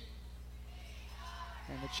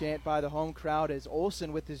 And the chant by the home crowd is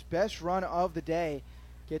Olsen, with his best run of the day,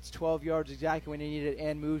 gets 12 yards exactly when he needed it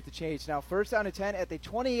and moves the chains. Now 1st down and 10 at the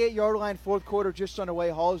 28-yard line, 4th quarter just underway.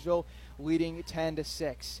 Hallsville leading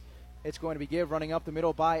 10-6. It's going to be Give running up the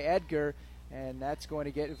middle by Edgar, and that's going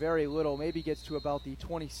to get very little. Maybe gets to about the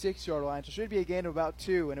 26-yard line, so it should be a gain of about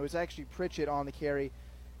 2, and it was actually Pritchett on the carry.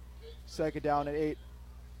 2nd down and 8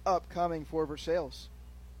 upcoming for Versailles.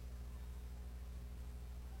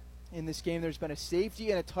 In this game, there's been a safety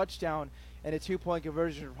and a touchdown and a 2-point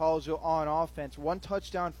conversion for Hallsville on offense. 1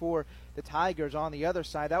 touchdown for the Tigers on the other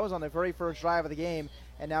side. That was on the very first drive of the game,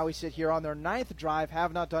 and now we sit here on their 9th drive,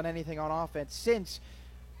 have not done anything on offense since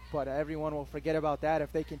but everyone will forget about that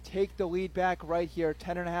if they can take the lead back right here.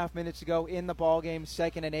 10.5 minutes to go in the ball game,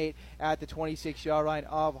 2nd and 8 at the 26-yard line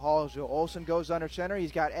of Hallsville. Olsen goes under center.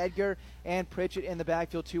 He's got Edgar and Pritchett in the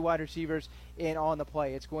backfield, 2 wide receivers in on the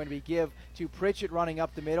play. It's going to be give to Pritchett running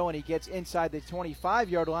up the middle, and he gets inside the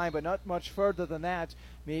 25-yard line, but not much further than that.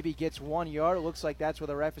 Maybe gets 1 yard. It looks like that's where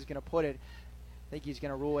the ref is going to put it. I think he's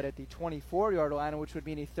going to rule it at the 24-yard line, which would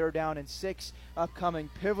mean a 3rd down and 6 upcoming.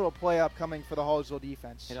 Pivotal play upcoming for the Hallsville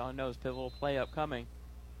defense. It all knows pivotal play upcoming.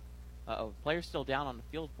 Player's still down on the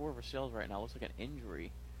field for Versailles right now. Looks like an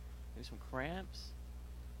injury. Maybe some cramps.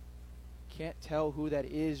 Can't tell who that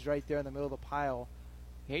is right there in the middle of the pile.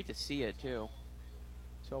 You hate to see it, too.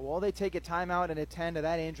 So while they take a timeout and attend to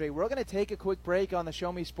that injury, we're going to take a quick break on the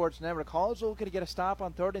Show Me Sports Network. Hallsville going to get a stop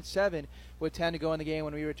on 3rd and 7 with 10 to go in the game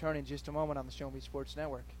when we return in just a moment on the Show Me Sports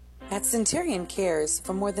Network. At Centurion Cares,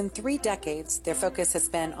 for more than 3 decades, their focus has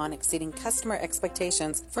been on exceeding customer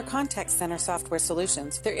expectations for contact center software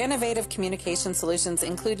solutions. Their innovative communication solutions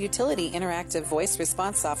include utility interactive voice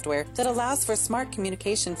response software that allows for smart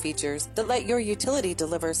communication features that let your utility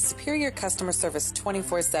deliver superior customer service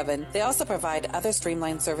 24/7. They also provide other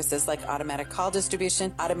streamlined services like automatic call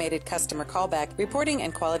distribution, automated customer callback, reporting,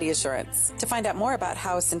 and quality assurance. To find out more about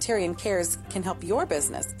how Centurion Cares can help your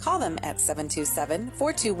business, call them at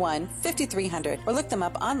 727-421-5300 or look them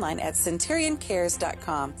up online at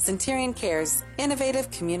centurioncares.com. Centurion Cares,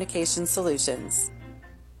 innovative communication solutions.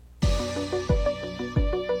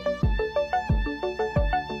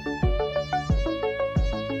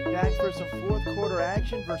 Back for some fourth quarter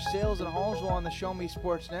action. Versailles and Hallsville on the Show Me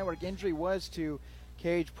Sports Network. Injury was to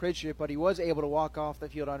Cage Pritchett, but he was able to walk off the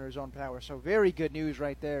field under his own power. So very good news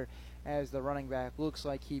right there, as the running back looks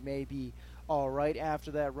like he may be all right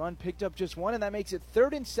after that run. Picked up just 1, and that makes it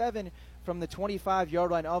 3rd and 7 from the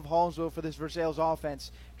 25-yard line of Hallsville for this Versailles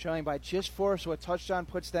offense, trailing by just 4, so a touchdown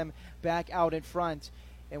puts them back out in front.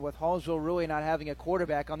 And with Hallsville really not having a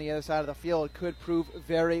quarterback on the other side of the field, it could prove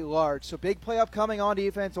very large. So big play upcoming on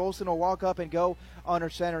defense. Olsen will walk up and go under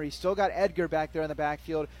center. He's still got Edgar back there in the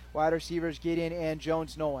backfield. Wide receivers Gideon and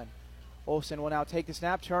Jones Nolan. Olsen will now take the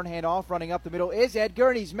snap, turn, hand off. Running up the middle is Edgar,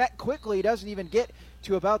 and he's met quickly. He doesn't even get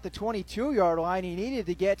to about the 22-yard line. He needed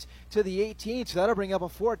to get to the 18, so that'll bring up a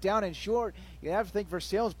 4th down and short. You have to think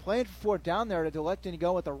Versailles playing for 4th down there to electing to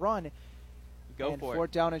go with the run. Go for it.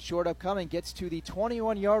 4th down and short upcoming, gets to the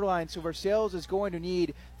 21-yard line, so Versailles is going to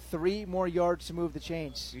need 3 more yards to move the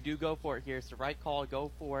chains. You do go for it here. It's the right call.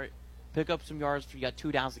 Go for it. Pick up some yards. You got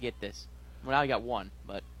 2 downs to get this. Well, now you got 1,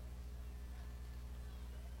 but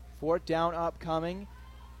 4th down upcoming,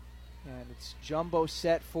 and it's jumbo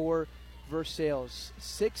set for Versailles.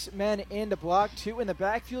 6 men in to block, 2 in the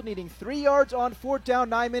backfield, needing 3 yards on 4th down,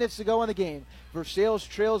 9 minutes to go in the game. Versailles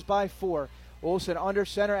trails by 4. Olsen under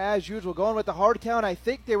center as usual, going with the hard count. I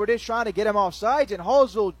think they were just trying to get him off sides, and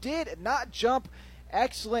Hallsville did not jump.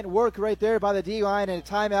 Excellent work right there by the D-line, and a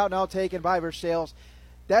timeout now taken by Versailles.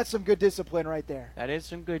 That's some good discipline right there. That is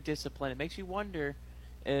some good discipline. It makes you wonder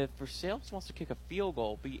if Versailles wants to kick a field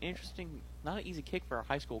goal. Be interesting. Not an easy kick for a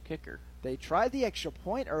high school kicker. They tried the extra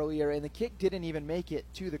point earlier, and the kick didn't even make it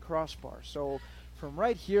to the crossbar. So from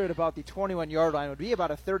right here at about the 21-yard line would be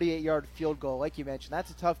about a 38-yard field goal. Like you mentioned,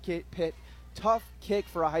 that's a tough kick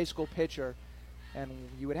for a high school pitcher. And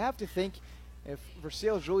you would have to think if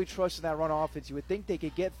Versailles really trusted that run offense, you would think they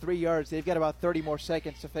could get 3 yards. They've got about 30 more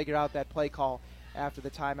seconds to figure out that play call after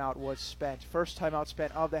the timeout was spent. First timeout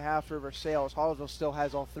spent of the half for Versailles. Hallsville still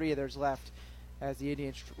has all 3 of theirs left as the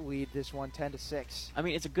Indians lead this one 10-6. I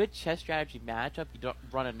mean, it's a good chess strategy matchup. You don't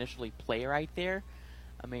run initially play right there.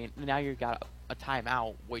 I mean, now you've got a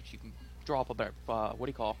timeout, which you can draw up a better,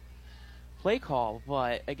 play call.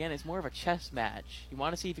 But, again, it's more of a chess match. You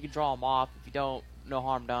want to see if you can draw them off. If you don't, no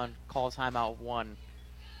harm done. Call a timeout with 1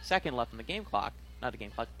 second left on the game clock. Not the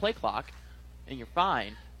game clock, play clock. And you're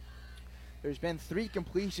fine. There's been 3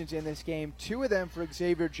 completions in this game, 2 of them for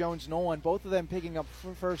Xavier Jones-Nolan, both of them picking up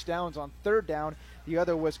first downs on 3rd down. The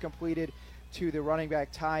other was completed to the running back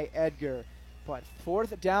Ty Edgar. But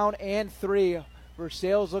 4th down and 3.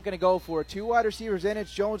 Versailles looking to go for it. 2 wide receivers in.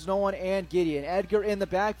 It's Jones, Nolan, and Gideon. Edgar in the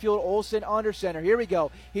backfield. Olsen under center. Here we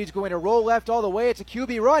go. He's going to roll left all the way. It's a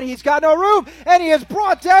QB run. He's got no room, and he is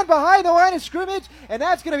brought down behind the line of scrimmage, and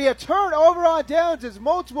that's going to be a turnover on downs as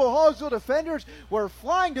multiple Hallsville defenders were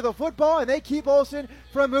flying to the football, and they keep Olsen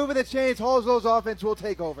from moving the chains. Hallsville's offense will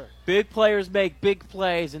take over. Big players make big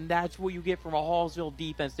plays, and that's what you get from a Hallsville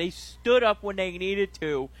defense. They stood up when they needed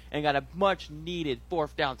to and got a much-needed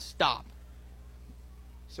 4th down stop.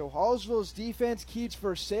 So Hallsville's defense keeps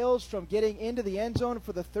Versailles from getting into the end zone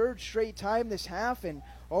for the 3rd straight time this half, and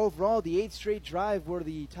overall the 8th straight drive where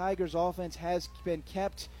the Tigers offense has been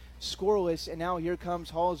kept scoreless, and now here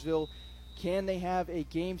comes Hallsville. Can they have a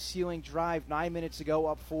game-sealing drive 9 minutes to go,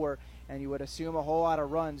 up 4? And you would assume a whole lot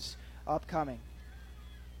of runs upcoming.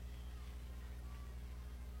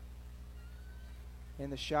 In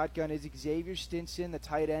the shotgun is Xavier Stinson, the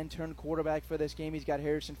tight end turned quarterback for this game. He's got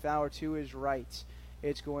Harrison Fowler to his right.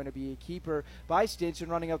 It's going to be a keeper by Stinson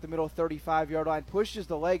running up the middle 35-yard line. Pushes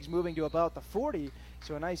the legs, moving to about the 40.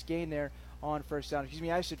 So a nice gain there on first down. Excuse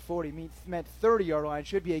me, I said 40. Meant 30-yard line.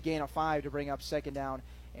 Should be a gain of 5 to bring up second down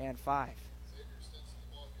and 5.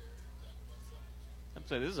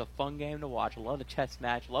 So this is a fun game to watch. I love the chess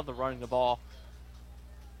match. I love the running the ball.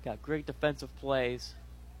 Got great defensive plays.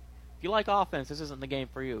 If you like offense, this isn't the game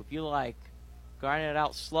for you. If you like grinding it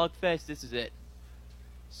out slugfest, this is it.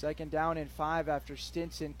 Second down and 5 after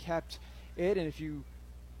Stinson kept it. And if you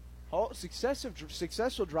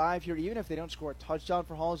successful drive here, even if they don't score a touchdown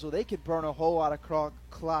for Hallsville, they could burn a whole lot of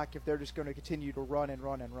clock if they're just going to continue to run and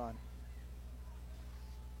run and run.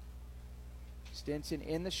 Stinson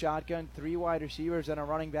in the shotgun, 3 wide receivers and a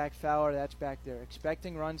running back. Fowler, that's back there.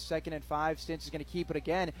 Expecting runs, 2nd and 5. Stinson's going to keep it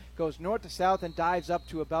again. Goes north to south and dives up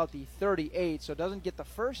to about the 38, so doesn't get the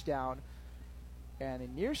first down. And a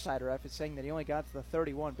near-side ref is saying that he only got to the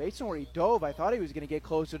 31. Based on where he dove, I thought he was going to get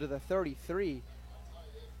closer to the 33.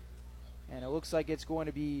 And it looks like it's going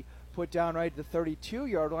to be put down right at the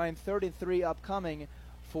 32-yard line. 3rd and 3 upcoming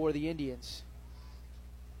for the Indians.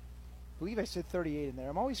 I believe I said 38 in there.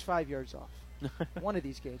 I'm always 5 yards off. One of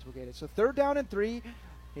these games will get it. So 3rd down and 3.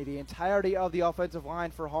 The entirety of the offensive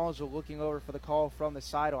line for Hallsville looking over for the call from the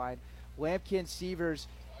sideline. Lampkin, Sievers,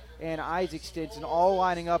 and Isaac Stinson all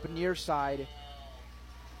lining up near side.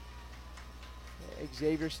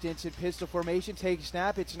 Xavier Stinson, pistol formation, takes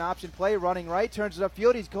snap. It's an option play, running right, turns it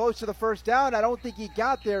upfield. He's close to the first down. I don't think he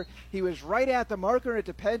got there. He was right at the marker, and it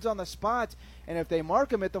depends on the spot. And if they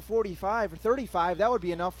mark him at the 45 or 35, that would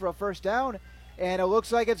be enough for a first down. And it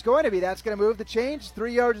looks like it's going to be. That's going to move the change.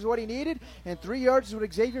 3 yards is what he needed, and 3 yards is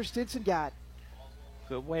what Xavier Stinson got.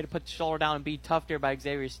 Good way to put the shoulder down and be tough there by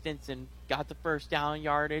Xavier Stinson. Got the first down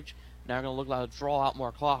yardage. Now they're going to look like to draw out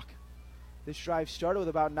more clock. This drive started with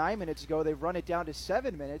about 9 minutes ago. They've run it down to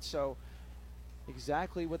 7 minutes, so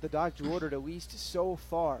exactly what the doctor ordered, at least so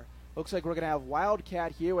far. Looks like we're going to have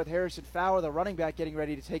Wildcat here with Harrison Fowler, the running back, getting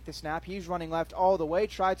ready to take the snap. He's running left all the way,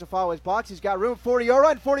 tries to follow his box. He's got room, 40-yard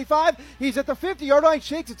line, 45. He's at the 50-yard line,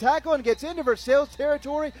 shakes a tackle and gets into Versailles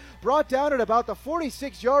territory, brought down at about the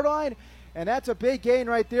 46-yard line. And that's a big gain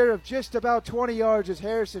right there of just about 20 yards as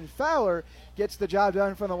Harrison Fowler gets the job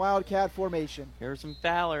done from the Wildcat formation. Harrison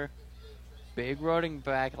Fowler, big running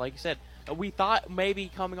back, like you said. We thought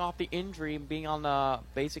maybe coming off the injury and being on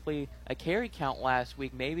basically a carry count last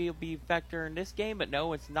week, maybe it'll be a factor in this game, but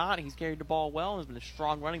no, it's not. He's carried the ball well and has been a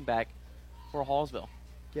strong running back for Hallsville.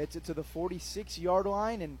 Gets it to the 46-yard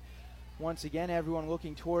line, and once again, everyone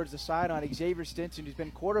looking towards the sideline. Xavier Stinson, who's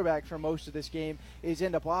been quarterback for most of this game, is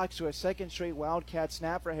in the box. So a second straight Wildcat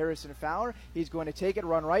snap for Harrison Fowler. He's going to take it,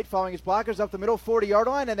 run right, following his blockers up the middle 40-yard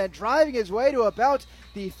line, and then driving his way to about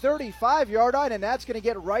the 35-yard line, and that's going to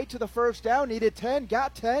get right to the first down. Needed 10,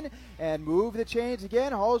 got 10, and move the chains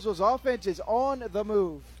again. Hallsville's offense is on the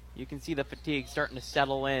move. You can see the fatigue starting to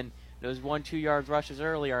settle in. Those 1-2 yards rushes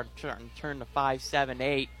earlier are starting to turn to 5, 7,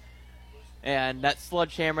 8. And that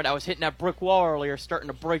sledgehammer that was hitting that brick wall earlier starting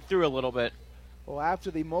to break through a little bit. Well, after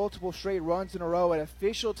the multiple straight runs in a row, an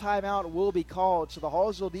official timeout will be called. So the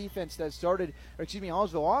Hallsville Hallsville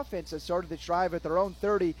offense that started the drive at their own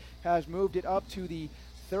 30 has moved it up to the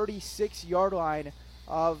 36-yard line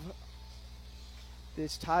of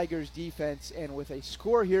this Tigers defense. And with a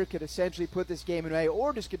score here, could essentially put this game away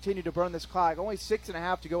or just continue to burn this clock. Only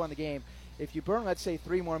 6.5 to go in the game. If you burn, let's say,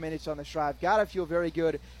 3 more minutes on this drive, got to feel very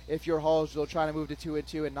good if you're Hallsville trying to move to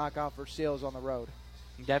 2-2 and knock off Versailles on the road.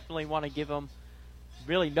 You definitely want to give them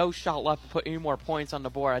really no shot left to put any more points on the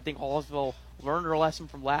board. I think Hallsville learned their lesson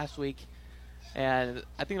from last week, and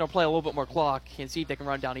I think they'll play a little bit more clock and see if they can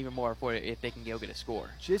run down even more if they can go get a score.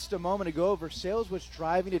 Just a moment ago, Versailles was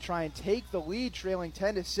driving to try and take the lead, trailing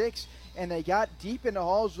 10-6, and they got deep into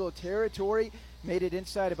Hallsville territory. Made it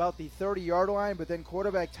inside about the 30-yard line, but then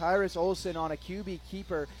quarterback Tyrus Olsen on a QB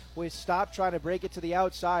keeper was stopped trying to break it to the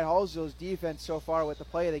outside. Hallsville's defense so far with the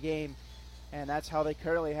play of the game, and that's how they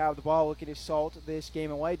currently have the ball looking to salt this game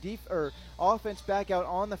away. Offense back out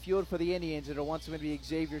on the field for the Indians. It'll once again be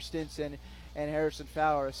Xavier Stinson and Harrison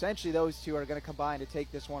Fowler. Essentially, those two are going to combine to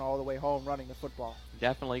take this one all the way home running the football.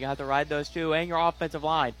 Definitely got to ride those two and your offensive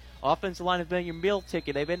line. Offensive line has been your meal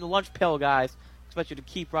ticket. They've been the lunch pail guys. Expect you to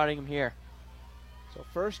keep riding them here. So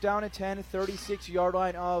first down and 10, 36-yard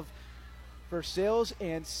line of Versailles,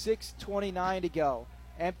 and 6:29 to go.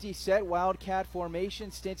 Empty set, Wildcat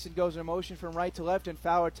formation. Stinson goes in motion from right to left, and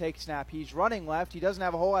Fowler takes snap. He's running left. He doesn't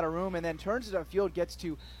have a whole lot of room, and then turns it upfield, gets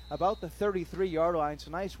to about the 33-yard line.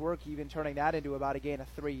 So nice work even turning that into about a gain of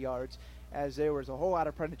 3 yards, as there was a whole lot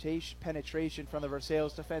of penetration from the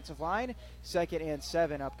Versailles defensive line. 2nd and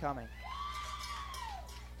 7 upcoming.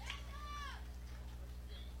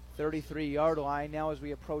 33-yard line now as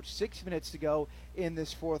we approach 6 minutes to go in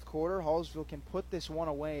this fourth quarter. Hallsville can put this one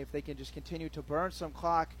away if they can just continue to burn some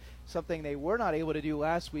clock, something they were not able to do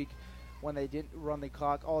last week when they didn't run the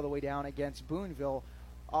clock all the way down against Boonville.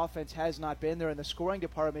 Offense has not been there in the scoring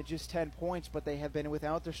department, just 10 points, but they have been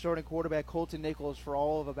without their starting quarterback, Colton Nichols, for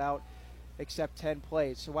all of about except 10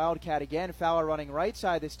 plays. So Wildcat again, Fowler running right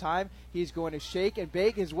side this time. He's going to shake and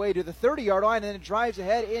bake his way to the 30-yard line, and then drives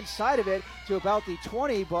ahead inside of it to about the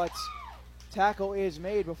 20, but tackle is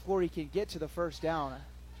made before he can get to the first down.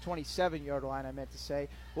 27-yard line, I meant to say.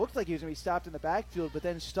 Looked like he was going to be stopped in the backfield, but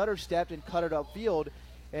then stutter stepped and cut it upfield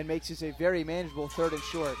and makes this a very manageable 3rd and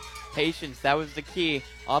short. Patience, that was the key.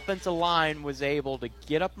 Offensive line was able to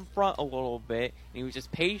get up in front a little bit, and he was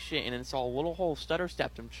just patient and then saw a little hole, stutter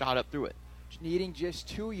stepped and shot up through it. Needing just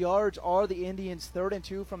 2 yards are the Indians. 3rd and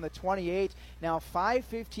 2 from the 28. Now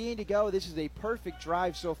 5:15 to go. This is a perfect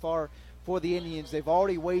drive so far for the Indians. They've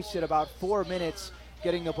already wasted about 4 minutes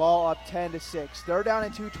getting the ball up 10-6. 3rd down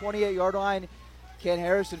and 2, 28-yard line. Can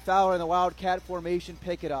Harrison Fowler in the Wildcat formation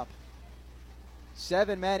pick it up?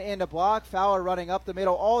 7 men in the block. Fowler running up the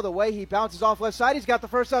middle all the way. He bounces off left side. He's got the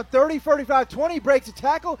first down. 30, 45, 20. Breaks a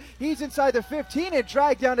tackle. He's inside the 15 and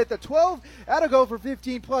dragged down at the 12. That'll go for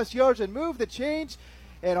 15-plus yards and move the chains.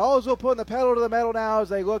 And Hallsville putting the pedal to the metal now as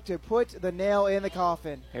they look to put the nail in the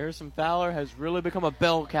coffin. Harrison Fowler has really become a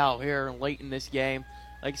bell cow here late in this game.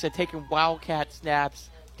 Like I said, taking Wildcat snaps,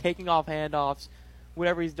 taking off handoffs.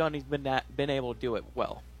 Whatever he's done, he's been able to do it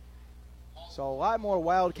well. So a lot more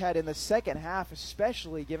Wildcat in the second half,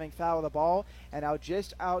 especially giving Fowler the ball. And now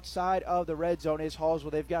just outside of the red zone is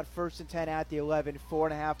Hallsville. They've got 1st and 10 at the 11,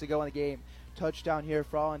 4.5 to go in the game. Touchdown here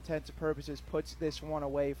for all intents and purposes puts this one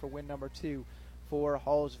away for win number 2 for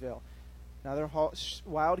Hallsville. Another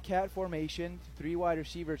Wildcat formation, 3 wide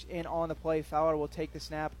receivers in on the play. Fowler will take the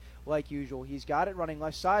snap like usual. He's got it running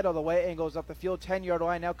left side all the way and goes up the field, 10-yard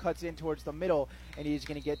line, now cuts in towards the middle, and he's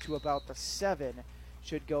going to get to about the 7.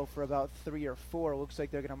 Should go for about 3 or 4. Looks like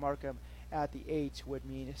they're going to mark him at the 8, would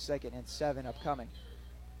mean 2nd and 7 upcoming.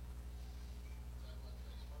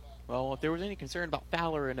 Well, if there was any concern about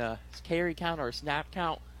Fowler in a carry count or a snap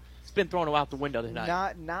count, it's been thrown out the window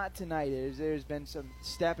tonight. Not tonight. There's been some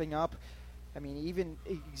stepping up. I mean, even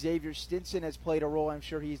Xavier Stinson has played a role I'm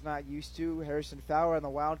sure he's not used to. Harrison Fowler on the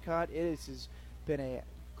Wildcat. It has been a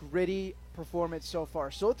gritty performance so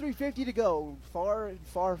far. So 3:50 to go. Far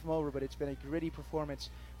from over, but it's been a gritty performance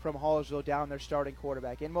from Hallsville down their starting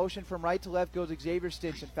quarterback. In motion from right to left goes Xavier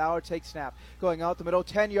Stinson. Fowler takes snap. Going out the middle,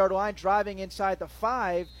 10-yard line, driving inside the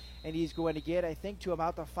 5, and he's going to get, I think, to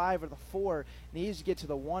about the 5 or the 4. Needs to get to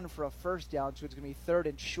the 1 for a first down, so it's going to be 3rd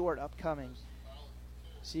and short upcoming.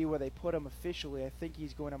 See where they put him officially. I think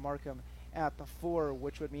he's going to mark him at the 4,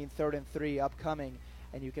 which would mean 3rd and 3 upcoming.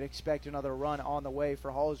 And you can expect another run on the way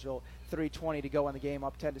for Hallsville. 3:20 to go in the game,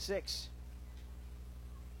 up 10-6.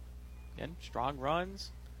 And strong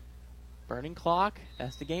runs, burning clock.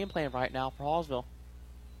 That's the game plan right now for Hallsville.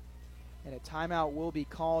 And a timeout will be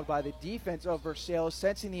called by the defense of Versailles,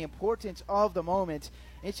 sensing the importance of the moment.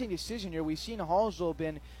 Interesting decision here. We've seen Hallsville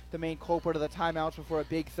been the main culprit of the timeouts before a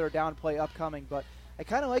big 3rd down play upcoming. But I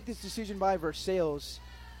kind of like this decision by Versailles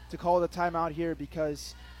to call the timeout here,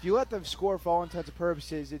 because if you let them score for all intents and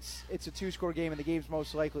purposes, it's a 2-score game and the game's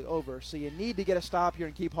most likely over. So you need to get a stop here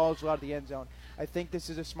and keep Hallsville out of the end zone. I think this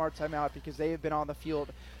is a smart timeout because they have been on the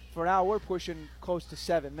field for now. We're pushing close to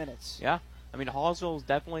 7 minutes. Yeah. I mean, Hallsville's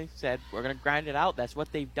definitely said, we're going to grind it out. That's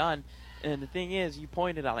what they've done. And the thing is, you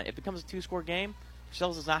pointed out it. If it becomes a 2-score game,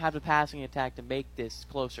 Versailles does not have the passing attack to make this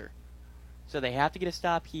closer. So they have to get a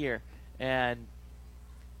stop here. And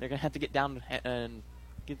they're going to have to get down and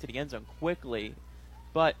get to the end zone quickly.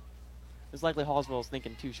 But it's likely Hallsville is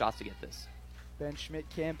thinking 2 shots to get this. Ben Schmidt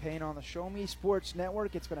campaign on the Show Me Sports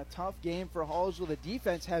Network. It's been a tough game for Hallsville. The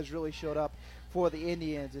defense has really showed up for the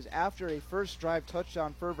Indians, as after a first drive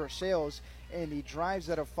touchdown for Versailles and the drives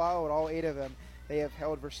that have followed, all 8 of them, they have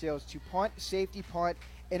held Versailles to punt, safety punt,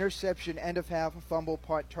 interception, end of half, fumble,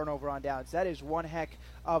 punt, turnover on downs. That is one heck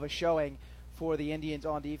of a showing for the Indians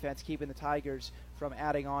on defense, keeping the Tigers from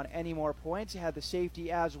adding on any more points. They had the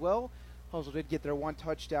safety as well. Hallsville did get their 1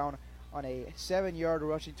 touchdown on a 7-yard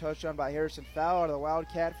rushing touchdown by Harrison Fowler out of the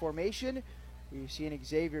Wildcat formation. You've seen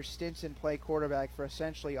Xavier Stinson play quarterback for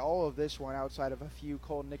essentially all of this one outside of a few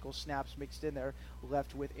Cole Nichols snaps mixed in there,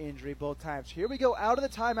 left with injury both times. Here we go out of the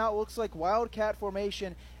timeout. Looks like Wildcat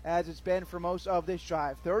formation as it's been for most of this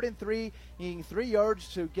drive. 3rd and 3, needing 3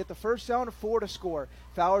 yards to get the first down, 4 to score.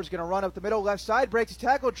 Fowler's going to run up the middle left side, breaks a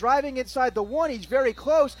tackle, driving inside the 1. He's very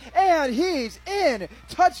close, and he's in.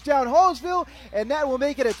 Touchdown Hallsville, and that will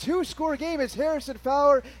make it a 2-score game as Harrison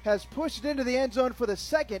Fowler has pushed it into the end zone for the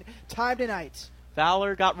second time tonight.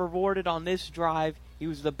 Fowler got rewarded on this drive. He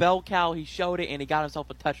was the bell cow. He showed it, and he got himself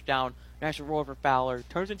a touchdown. Nice reward for Fowler.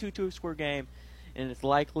 Turns into a 2-score game, and it's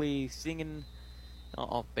likely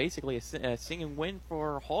basically a singing win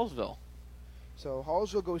for Hallsville. So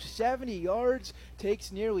Hallsville goes 70 yards,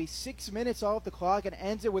 takes nearly 6 minutes off the clock, and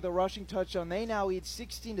ends it with a rushing touchdown. They now lead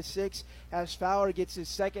 16-6 as Fowler gets his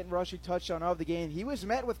second rushing touchdown of the game. He was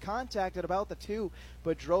met with contact at about the 2,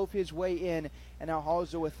 but drove his way in. And now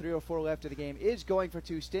Hallsville, with 3:04 left of the game, is going for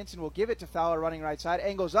 2. Stinson will give it to Fowler running right side.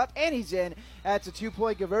 Angles up, and he's in. That's a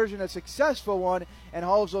 2-point conversion, a successful one. And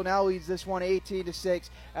Hallsville now leads this one 18-6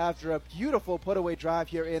 after a beautiful put-away drive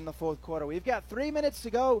here in the 4th quarter. We've got 3 minutes to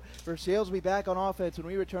go. Versailles will be back on offense when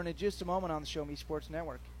we return in just a moment on the Show Me Sports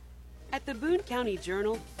Network. At the Boone County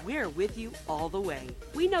Journal, we're with you all the way.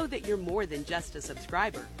 We know that you're more than just a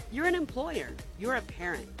subscriber. You're an employer, you're a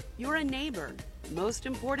parent, you're a neighbor. Most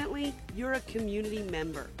importantly, you're a community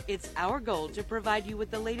member. It's our goal to provide you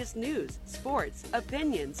with the latest news, sports,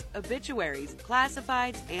 opinions, obituaries,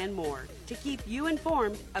 classifieds, and more to keep you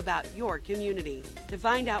informed about your community. To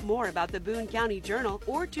find out more about the Boone County Journal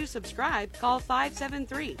or to subscribe, call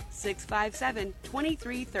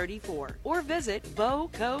 573-657-2334 or visit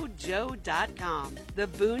bocojoe.com. The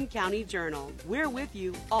Boone County Journal. We're with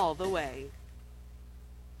you all the way.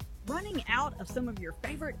 Running out of some of your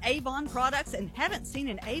favorite Avon products and haven't seen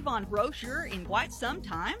an Avon brochure in quite some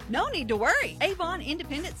time? No need to worry. Avon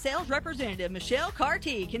Independent Sales Representative Michelle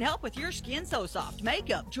Carty can help with your Skin So Soft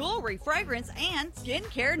makeup, jewelry, fragrance, and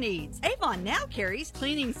skincare needs. Avon now carries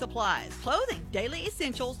cleaning supplies, clothing, daily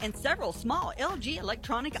essentials, and several small LG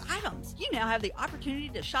electronic items. You now have the opportunity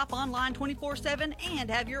to shop online 24/7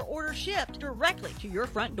 and have your order shipped directly to your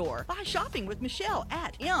front door by shopping with Michelle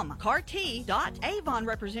at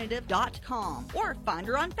mcarty.avonrepresentative.com or find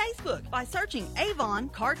her on Facebook by searching Avon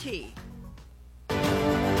Carty.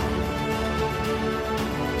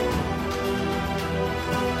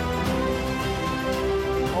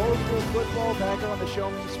 Hallsville football back on the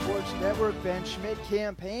Show Me Sports Network. Ben Schmidt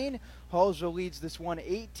campaign. Hallsville leads this one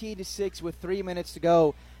 18-6 with 3 minutes to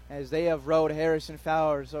go, as they have rode Harrison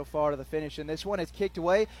Fowler so far to the finish. And this one is kicked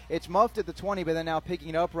away. It's muffed at the 20, but then now picking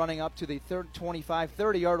it up, running up to the 25,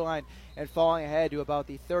 30-yard line and falling ahead to about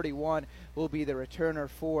the 31 will be the returner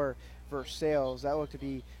for Versailles. That looked to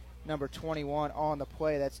be number 21 on the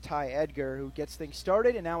play. That's Ty Edgar, who gets things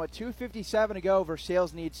started. And now at 2:57 to go,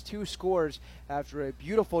 Versailles needs 2 scores after a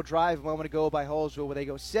beautiful drive a moment ago by Hallsville, where they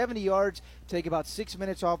go 70 yards, take about 6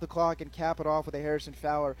 minutes off the clock, and cap it off with a Harrison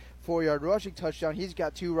Fowler 4-yard rushing touchdown. He's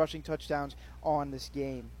got 2 rushing touchdowns on this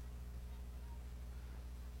game.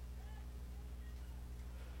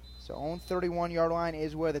 So own 31-yard line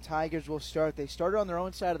is where the Tigers will start. They started on their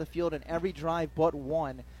own side of the field in every drive but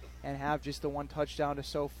one, and have just the 1 touchdown to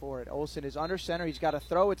show for it. Olsen is under center. He's got to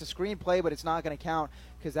throw. It's a screen play, but it's not going to count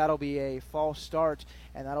because that'll be a false start,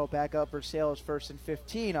 and that'll back up Versailles 1st and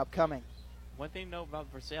 15 upcoming. One thing to know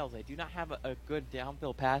about Versailles, they do not have a good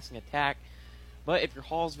downfield passing attack, but if you're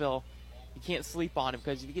Hallsville, you can't sleep on him,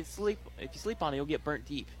 because if you sleep on him, you'll get burnt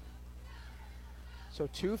deep. So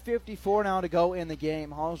 2:54 now to go in the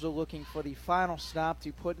game. Hallsville looking for the final stop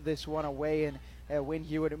to put this one away, and a win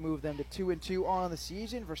here would move them to 2-2 on the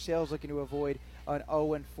season. Versailles looking to avoid an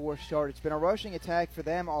 0-4 start. It's been a rushing attack for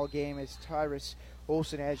them all game, as Tyrus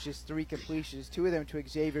Olsen has just 3 completions, 2 of them to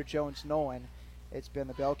Xavier Jones-Nolan. It's been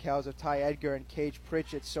the bell cows of Ty Edgar and Cage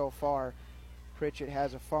Pritchett so far. Pritchett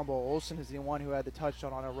has a fumble. Olsen is the one who had the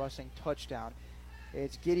touchdown on a rushing touchdown.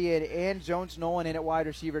 It's Gideon and Jones-Nolan in at wide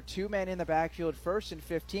receiver. 2 men in the backfield, 1st and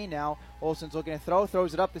 15 now. Olsen's looking to throw,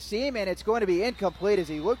 throws it up the seam, and it's going to be incomplete, as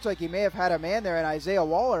he looked like he may have had a man there, and Isaiah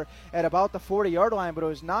Waller at about the 40-yard line, but it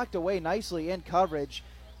was knocked away nicely in coverage.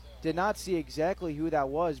 Did not see exactly who that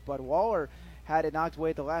was, but Waller had it knocked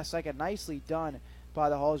away at the last second. Nicely done by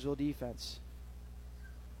the Hallsville defense.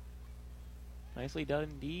 Nicely done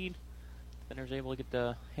indeed. Defender's able to get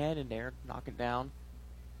the hand in there, knock it down.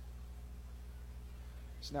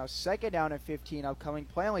 It's now 2nd down and 15 upcoming.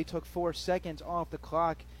 Play only took 4 seconds off the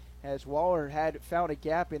clock, as Waller had found a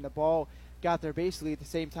gap in the ball. Got there basically at the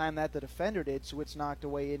same time that the defender did, so it's knocked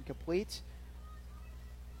away incomplete.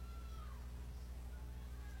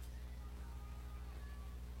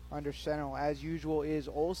 Under center, as usual, is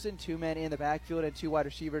Olsen. 2 men in the backfield and 2 wide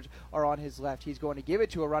receivers are on his left. He's going to give it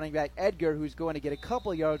to a running back, Edgar, who's going to get a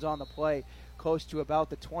couple yards on the play, close to about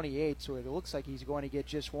the 28, so it looks like he's going to get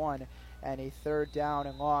just one. And a 3rd down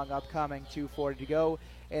and long upcoming, 2:40 to go.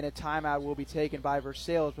 And a timeout will be taken by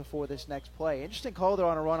Versailles before this next play. Interesting call there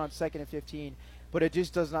on a run on 2nd and 15, but it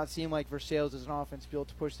just does not seem like Versailles is an offense built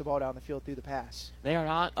to push the ball down the field through the pass. They are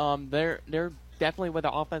not. They're definitely with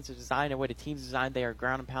the offense is designed and the way the team's designed. They are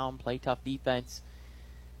ground and pound, play tough defense.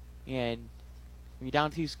 And when you're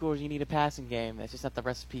down 2 scores, you need a passing game. That's just not the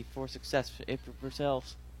recipe for success for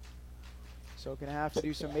Versailles. So going to have to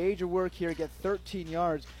do some major work here, get 13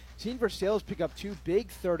 yards. Seen Versailles pick up 2 big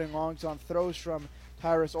 3rd and longs on throws from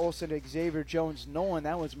Tyrus Olsen to Xavier Jones-Nolan.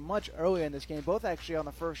 That was much earlier in this game, both actually on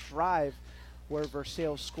the first drive where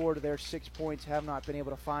Versailles scored their 6 points, have not been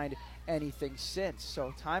able to find anything since.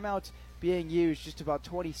 So timeouts being used, just about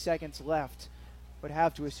 20 seconds left. Would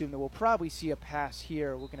have to assume that we'll probably see a pass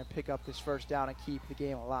here. We're going to pick up this 1st down and keep the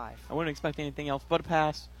game alive. I wouldn't expect anything else but a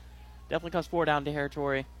pass. Definitely comes 4 down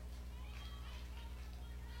territory.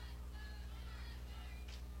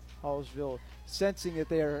 Hallsville sensing that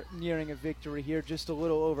they are nearing a victory here. Just a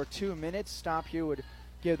little over 2 minutes. Stop here would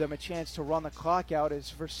give them a chance to run the clock out,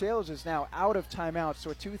 as Versailles is now out of timeout.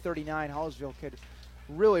 So at 2:39, Hallsville could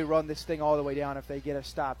really run this thing all the way down if they get a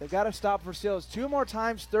stop. They've got to stop Versailles 2 more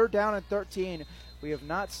times, 3rd down and 13. We have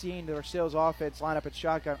not seen the Versailles offense line up at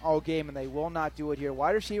shotgun all game, and they will not do it here.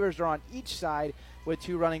 Wide receivers are on each side with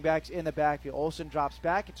 2 running backs in the backfield. Olsen drops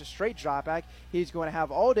back. It's a straight drop back. He's going to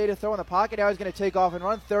have all day to throw in the pocket. Now he's going to take off and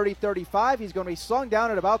run 30-35. He's going to be slung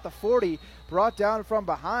down at about the 40, brought down from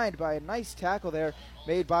behind by a nice tackle there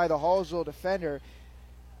made by the Hallsville defender.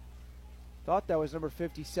 Thought that was number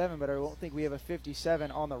 57, but I don't think we have a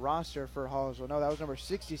 57 on the roster for Hallsville. No, that was number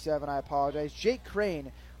 67. I apologize. Jake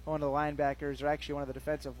Crane, one of the linebackers, or actually one of the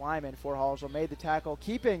defensive linemen for Hallsville, made the tackle,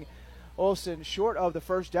 keeping Olsen short of the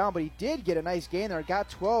 1st down, but he did get a nice gain there. Got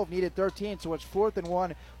 12, needed 13, so it's 4th and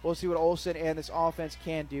 1. We'll see what Olsen and this offense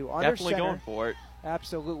can do. Under Definitely center, going for it.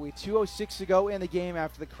 Absolutely. 2:06 to go in the game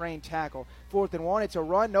after the Crane tackle. 4th and 1. It's a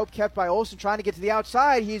run. Nope, kept by Olsen trying to get to the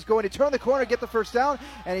outside. He's going to turn the corner, get the 1st down,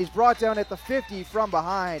 and he's brought down at the 50 from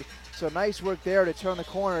behind. So nice work there to turn the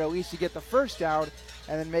corner, at least to get the 1st down,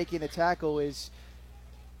 and then making the tackle is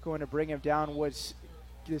going to bring him down was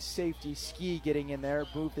the safety Ski getting in there.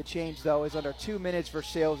 Move the change, though, is under 2 minutes.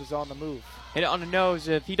 Versailles is on the move. Hit it on the nose.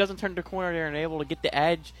 If he doesn't turn the corner there and able to get the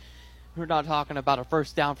edge, we're not talking about a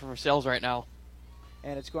 1st down for Versailles right now.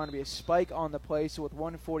 And it's going to be a spike on the play, so with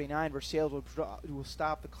 1:49, Versailles will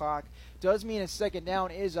stop the clock. Does mean a 2nd down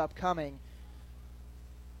is upcoming.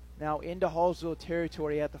 Now into Hallsville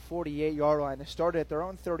territory at the 48-yard line. They started at their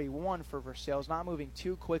own 31 for Versailles, not moving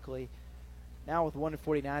too quickly. Now with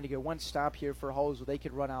 1:49 to go, 1 stop here for Hallsville. They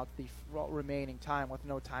could run out the remaining time with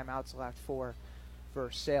no timeouts left for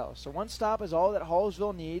Versailles. So 1 stop is all that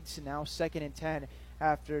Hallsville needs. Now 2nd and 10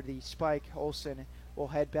 after the spike. Olsen will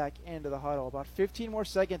head back into the huddle. About 15 more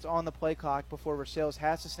seconds on the play clock before Versailles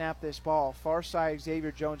has to snap this ball. Far side,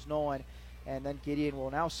 Xavier Jones-Nolan, and then Gideon will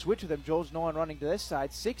now switch with him. Jones-Nolan running to this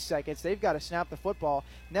side. 6 seconds. They've got to snap the football.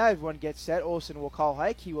 Now everyone gets set. Olsen will call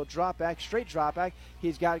hike. He will drop back, straight drop back.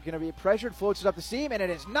 He's going to be pressured, floats it up the seam, and it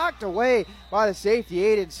is knocked away by the safety,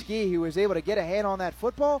 Aiden Ski, who was able to get a hand on that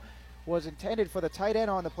football. Was intended for the tight end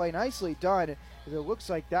on the play. Nicely done. It looks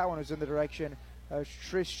like that one was in the direction of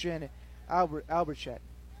Tristan Alberchet.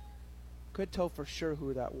 Could tell for sure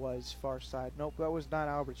who that was, far side. Nope, that was not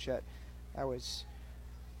Alberchet. That was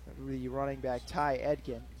the running back, Ty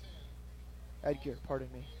Edgar, pardon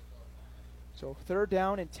me. So 3rd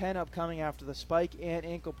down and 10 upcoming after the spike and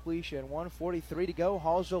incompletion. 1:43 to go.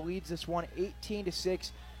 Hallsville leads this one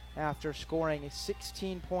 18-6 after scoring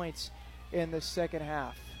 16 points in the 2nd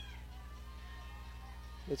half.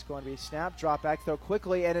 It's going to be a snap, drop back, throw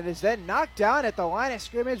quickly, and it is then knocked down at the line of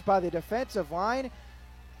scrimmage by the defensive line.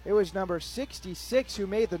 It was number 66 who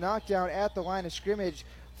made the knockdown at the line of scrimmage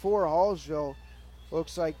for Hallsville.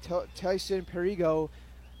 Looks like Tyson Perigo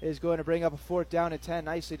is going to bring up a 4th down and 10.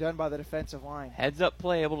 Nicely done by the defensive line. Heads up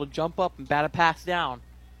play, able to jump up and bat a pass down.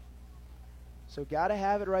 So got to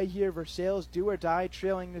have it right here. Versailles do or die,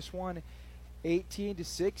 trailing this one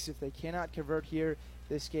 18-6. If they cannot convert here,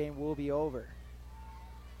 this game will be over.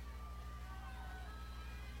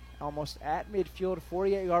 Almost at midfield,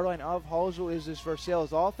 48-yard line of Hallsville is this Versailles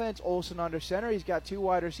offense. Olsen under center. He's got 2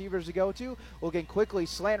 wide receivers to go to. Looking quickly,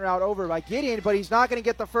 slant route over by Gideon, but he's not going to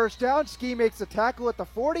get the 1st down. Ski makes the tackle at the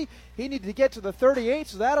 40. He needed to get to the 38,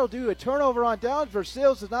 so that'll do a turnover on downs.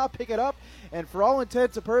 Versailles does not pick it up, and for all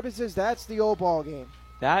intents and purposes, that's the old ball game.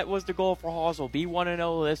 That was the goal for Hallsville. Be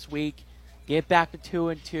 1-0 this week. get back to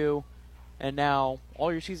 2-2, and now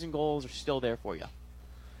all your season goals are still there for you.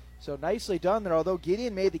 So nicely done there. Although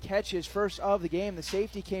Gideon made the catch, his first of the game, the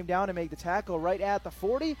safety came down to make the tackle right at the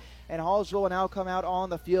 40, and Hallsville will now come out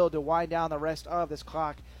on the field to wind down the rest of this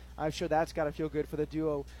clock. I'm sure that's got to feel good for the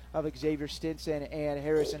duo of Xavier Stinson and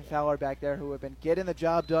Harrison Fowler back there, who have been getting the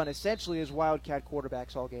job done essentially as Wildcat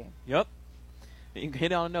quarterbacks all game. Yep. You can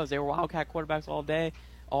hit on the nose. They were Wildcat quarterbacks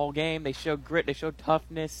all game. They showed grit. They showed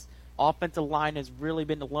toughness. Offensive line has really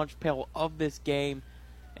been the lunch pail of this game,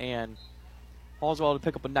 and Hallsville to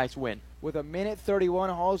pick up a nice win. With 1:31,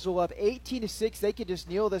 Hallsville up 18-6. They could just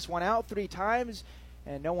kneel this one out 3 times,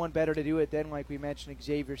 and no one better to do it than, like we mentioned,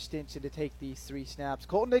 Xavier Stinson to take these 3 snaps.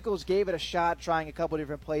 Colton Nichols gave it a shot, trying a couple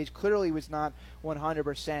different plays. Clearly was not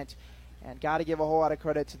 100%, and got to give a whole lot of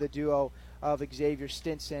credit to the duo of Xavier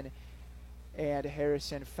Stinson and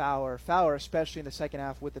Harrison Fowler. Fowler, especially in the second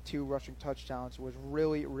half with the 2 rushing touchdowns, was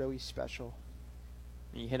really, really special.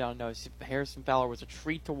 You hit on those. Harrison Fowler was a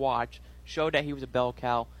treat to watch. Showed that he was a bell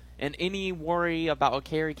cow. And any worry about a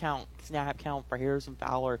carry count, snap count for Harrison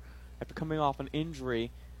Fowler after coming off an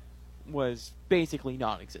injury was basically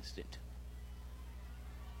non-existent.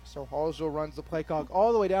 So Hallsville runs the play clock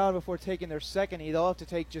all the way down before taking their second. They'll have to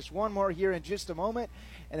take just one more here in just a moment.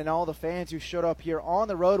 And then all the fans who showed up here on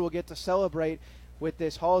the road will get to celebrate with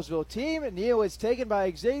this Hallsville team. Kneel is taken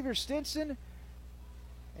by Xavier Stinson.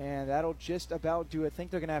 And that'll just about do it. I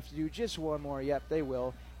think they're going to have to do just one more. Yep, they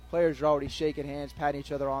will. Players are already shaking hands, patting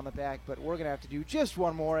each other on the back, but we're going to have to do just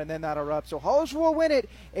one more, and then that'll wrap. So Hallsville will win it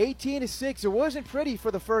 18-6. It wasn't pretty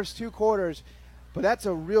for the first 2 quarters, but that's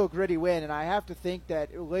a real gritty win, and I have to think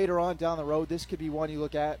that later on down the road, this could be one you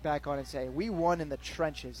look back on and say, we won in the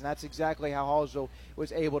trenches, and that's exactly how Hallsville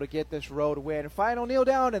was able to get this road win. Final kneel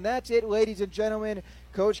down, and that's it, ladies and gentlemen.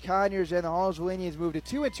 Coach Conyers and the Hallsville Indians move to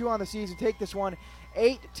 2-2 on the season, take this one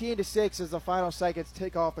 18-6 as the final seconds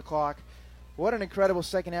tick off the clock. What an incredible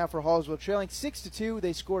second half for Hallsville. Trailing 6-2,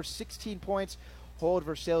 they score 16 points, hold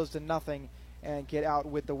Versailles to nothing, and get out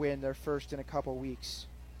with the win, their first in a couple weeks.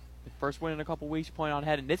 The first win in a couple weeks, point on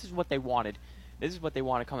head, and this is what they wanted. This is what they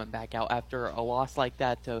wanted coming back out after a loss like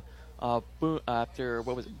that to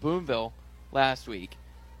Boonville last week.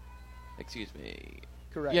 Excuse me.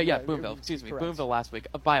 Correct. Yeah, Boonville. Excuse me, correct. Boonville last week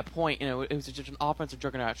by a point. It was just an offensive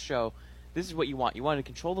juggernaut show. This is what you want. You wanted to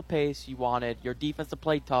control the pace. You wanted your defense to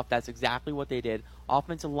play tough. That's exactly what they did.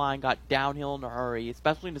 Offensive line got downhill in a hurry,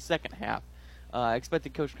 especially in the second half. I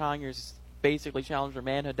expected Coach Conyers basically challenge their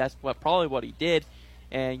manhood. That's probably what he did.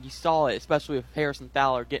 And you saw it, especially with Harrison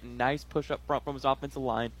Fowler getting a nice push up front from his offensive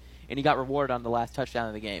line, and he got rewarded on the last touchdown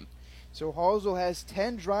of the game. So Hallsville has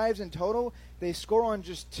 10 drives in total. They score on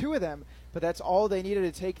just 2 of them, but that's all they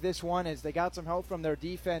needed to take this one, as they got some help from their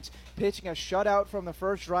defense, pitching a shutout from the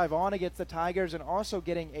first drive on against the Tigers and also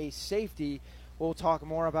getting a safety. We'll talk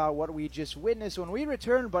more about what we just witnessed when we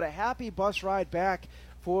return, but a happy bus ride back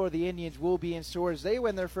for the Indians will be in store as they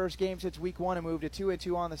win their first game since week 1 and move to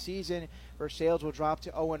 2-2 on the season. Versailles will drop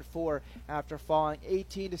to 0-4 after falling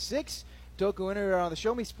 18-6. Doku Winter on the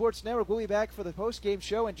Show Me Sports Network. We'll be back for the post-game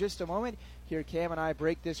show in just a moment. Here Cam and I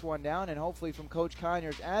break this one down, and hopefully from Coach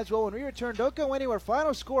Conyers as well. When we return, don't go anywhere.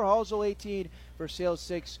 Final score, Hallsville 18, Versailles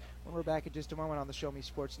 6. When we're back in just a moment on the Show Me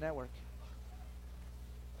Sports Network.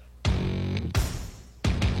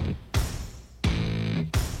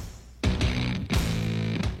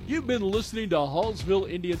 You've been listening to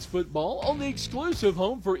Hallsville Indians football on the exclusive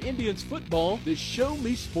home for Indians football, the Show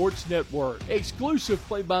Me Sports Network. Exclusive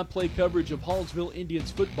play-by-play coverage of Hallsville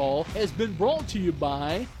Indians football has been brought to you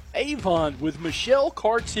by Avon with Michelle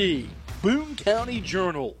Carty, Boone County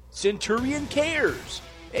Journal, Centurion Cares,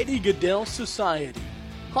 Eddie Goodell Society,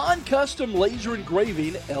 Han Custom Laser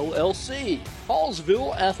Engraving LLC,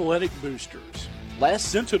 Hallsville Athletic Boosters,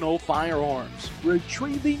 Last Sentinel Firearms,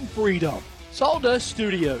 Retrieving Freedom, Sawdust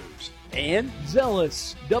Studios, and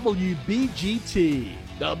Zealous WBGT.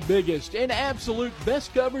 The biggest and absolute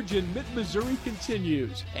best coverage in mid-Missouri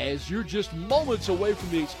continues as you're just moments away from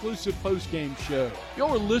the exclusive post-game show.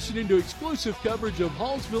 You're listening to exclusive coverage of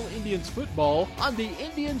Hallsville Indians football on the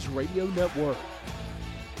Indians Radio Network.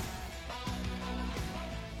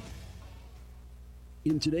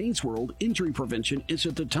 In today's world, injury prevention is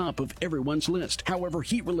at the top of everyone's list. However,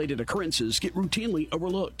 heat-related occurrences get routinely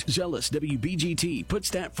overlooked. Zealous WBGT puts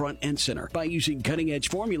that front and center. By using cutting-edge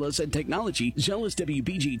formulas and technology, Zealous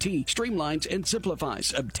WBGT streamlines and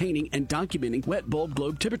simplifies obtaining and documenting wet bulb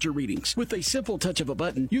globe temperature readings. With a simple touch of a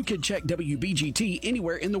button, you can check WBGT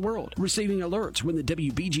anywhere in the world, receiving alerts when the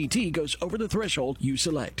WBGT goes over the threshold you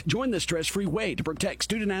select. Join the stress-free way to protect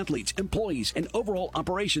student-athletes, employees, and overall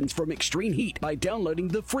operations from extreme heat by downloading downloading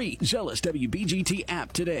the free Zealous WBGT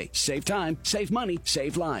app today. Save time, save money,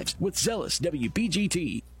 save lives with Zealous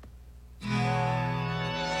WBGT.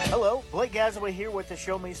 Hello, Blake Gazaway here with the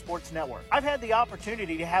Show Me Sports Network. I've had the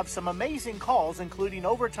opportunity to have some amazing calls, including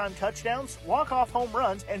overtime touchdowns, walk-off home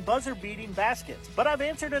runs, and buzzer-beating baskets. But I've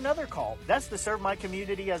answered another call. That's to serve my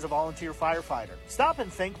community as a volunteer firefighter. Stop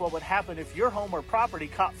and think what would happen if your home or property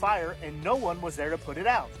caught fire and no one was there to put it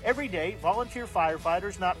out. Every day, volunteer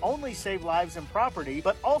firefighters not only save lives and property,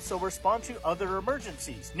 but also respond to other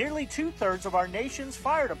emergencies. Nearly 2/3 of our nation's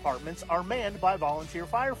fire departments are manned by volunteer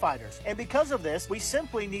firefighters. And because of this, we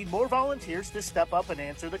simply need more volunteers to step up and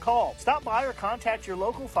answer the call. Stop by or contact your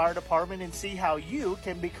local fire department and see how you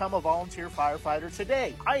can become a volunteer firefighter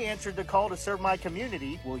today. I answered the call to serve my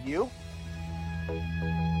community. Will you?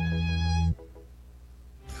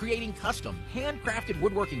 Creating custom, handcrafted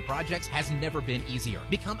woodworking projects has never been easier.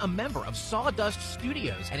 Become a member of Sawdust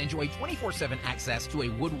Studios and enjoy 24/7 access to a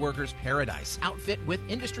woodworker's paradise. Outfit with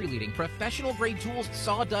industry-leading professional-grade tools,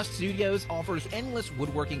 Sawdust Studios offers endless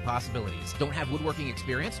woodworking possibilities. Don't have woodworking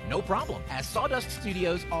experience? No problem, as Sawdust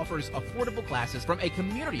Studios offers affordable classes from a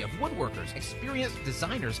community of woodworkers, experienced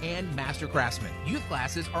designers, and master craftsmen. Youth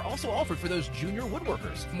classes are also offered for those junior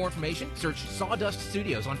woodworkers. For more information, search Sawdust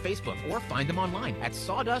Studios on Facebook or find them online at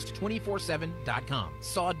sawdust247.com.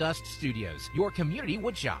 Sawdust Studios, your community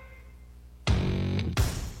woodshop.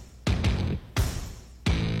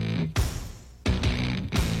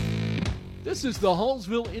 This is the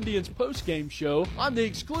Hallsville Indians postgame show on the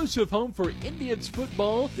exclusive home for Indians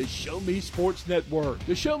football, the Show Me Sports Network.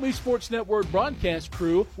 The Show Me Sports Network broadcast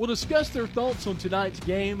crew will discuss their thoughts on tonight's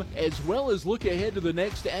game as well as look ahead to the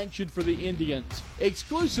next action for the Indians.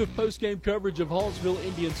 Exclusive postgame coverage of Hallsville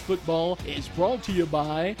Indians football is brought to you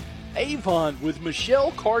by Avon with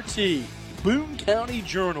Michelle Carty, Boone County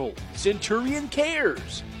Journal, Centurion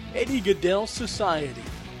Cares, Eddie Goodell Society,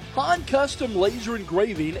 Han Custom Laser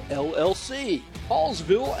Engraving, LLC,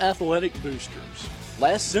 Hallsville Athletic Boosters,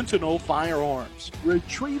 Last Sentinel Firearms,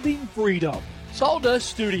 Retrieving Freedom, Sawdust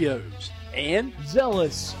Studios, and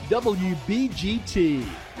Zealous WBGT.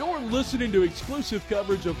 You're listening to exclusive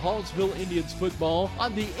coverage of Hallsville Indians football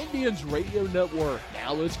on the Indians Radio Network.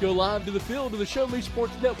 Now let's go live to the field of the Show Me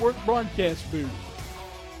Sports Network broadcast booth.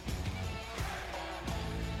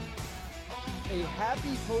 A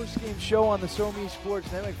happy post-game show on the Show Me Sports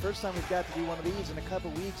Network. First time we've got to do one of these in a couple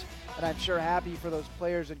weeks, and I'm sure happy for those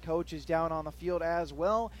players and coaches down on the field as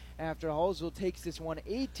well. After Hallsville takes this one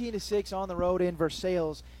 18-6 on the road in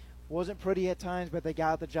Versailles. Wasn't pretty at times, but they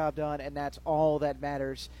got the job done, and that's all that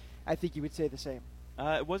matters. I think you would say the same.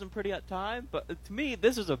 It wasn't pretty at time, but to me,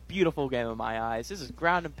 this is a beautiful game in my eyes. This is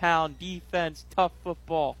ground and pound, defense, tough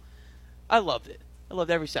football. I loved it. I loved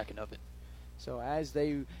every second of it. So as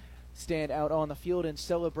they stand out on the field and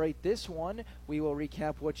celebrate this one, we will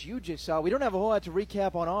recap what you just saw. We don't have a whole lot to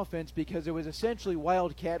recap on offense because it was essentially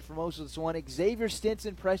Wildcat for most of this one. Xavier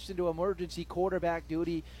Stinson pressed into emergency quarterback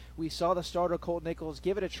duty. We saw the starter, Colt Nichols,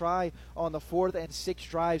 give it a try on the 4th and 6th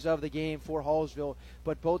drives of the game for Hallsville,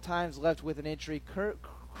 but both times left with an injury.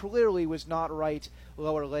 Clearly was not right.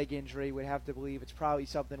 Lower leg injury, would have to believe it's probably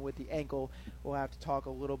something with the ankle. We'll have to talk a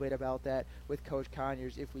little bit about that with Coach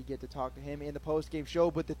Conyers if we get to talk to him in the post-game show.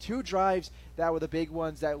 But the two drives that were the big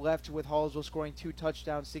ones that left with Hallsville scoring 2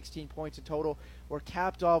 touchdowns, 16 points in total, were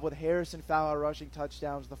capped off with Harrison Fowler rushing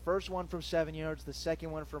touchdowns. The first one from 7 yards, the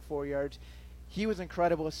second one from 4 yards. He was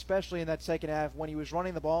incredible, especially in that second half when he was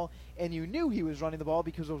running the ball, and you knew he was running the ball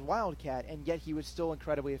because it was Wildcat, and yet he was still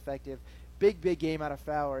incredibly effective. Big game out of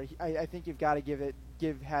Fowler. I think you've got to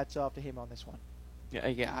give hats off to him on this one. Yeah,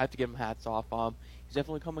 I have to give him hats off. He's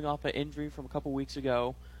definitely coming off an injury from a couple weeks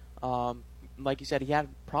ago. Like you said, he had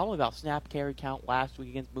probably about snap carry count last week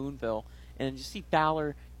against Boonville, and just see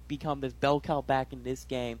Fowler become this bell cow back in this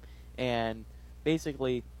game, and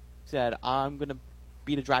basically said, "I'm going to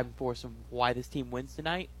be the driving force of why this team wins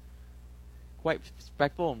tonight." Quite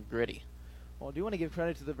respectful and gritty. Well, I do want to give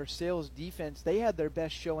credit to the Versailles defense. They had their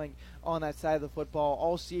best showing on that side of the football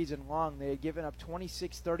all season long. They had given up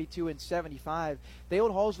 26, 32, and 75. They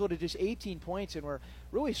held Hallsville to just 18 points and were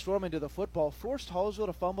really storming to the football. Forced Hallsville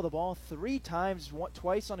to fumble the ball 3 times,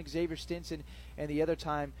 twice on Xavier Stinson, and the other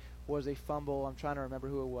time was a fumble. I'm trying to remember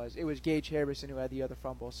who it was. It was Gage Harrison who had the other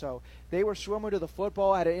fumble. So they were swimming to the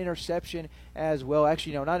football, had an interception as well.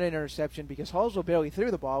 Actually, no, not an interception because Hallsville barely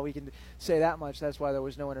threw the ball. We can say that much. That's why there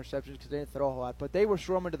was no interceptions because they didn't throw a whole lot. But they were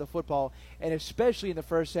swimming to the football, and especially in the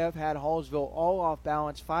first half, had Hallsville all off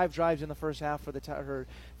balance. 5 drives in the first half for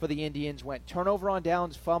the Indians. Went turnover on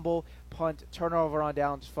downs, fumble, punt, turnover on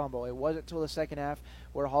downs, fumble. It wasn't until the second half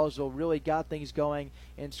where Hallsville really got things going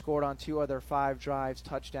and scored on 2 other 5 drives,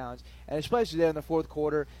 touchdowns. And especially there in the fourth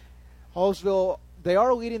quarter, Hallsville, they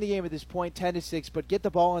are leading the game at this point 10-6, but get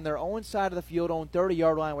the ball on their own side of the field, own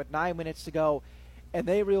 30-yard line with 9 minutes to go, and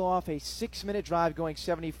they reel off a 6-minute drive going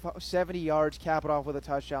 70 yards, cap it off with a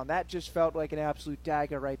touchdown. That just felt like an absolute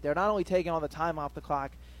dagger right there. Not only taking all the time off the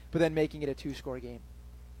clock, but then making it a 2-score game.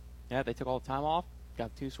 Yeah, they took all the time off,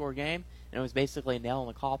 got a 2-score game, and it was basically a nail in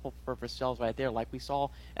the coffin for Versailles right there. Like we saw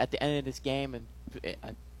at the end of this game,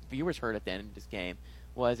 and viewers heard at the end of this game,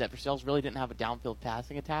 was that Versailles really didn't have a downfield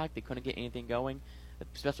passing attack. They couldn't get anything going,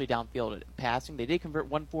 especially downfield passing. They did convert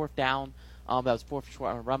 1 4th down. That was 4th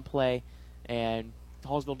short on a run play, and the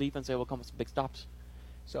Hallsville defense able to come with some big stops.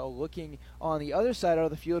 So looking on the other side of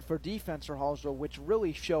the field for defense for Hallsville, which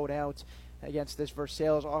really showed out against this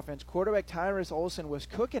Versailles offense. Quarterback Tyrus Olsen was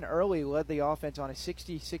cooking early, led the offense on a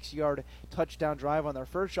 66-yard touchdown drive on their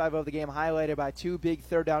first drive of the game, highlighted by 2 big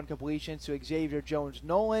third-down completions to Xavier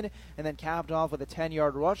Jones-Nolan, and then capped off with a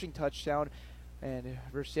 10-yard rushing touchdown. And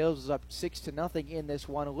Versailles was up 6-0 in this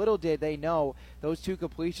one. Little did they know those 2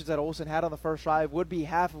 completions that Olsen had on the first drive would be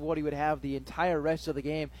half of what he would have the entire rest of the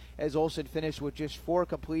game, as Olsen finished with just 4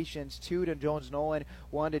 completions, 2 to Jones-Nolan,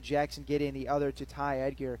 1 to Jackson Gideon, the other to Ty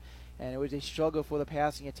Edgar. And it was a struggle for the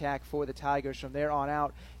passing attack for the Tigers from there on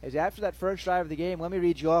out. As after that first drive of the game, let me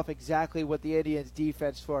read you off exactly what the Indians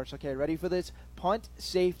defense forced. Okay, ready for this? Punt,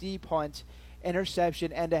 safety, punt,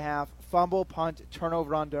 interception, end of half, fumble, punt,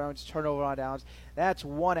 turnover on downs, turnover on downs. That's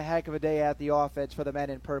one heck of a day at the offense for the men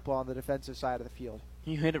in purple on the defensive side of the field.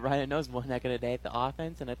 You hit it right. I know it's one heck of a day at the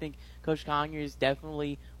offense, and I think Coach Conyers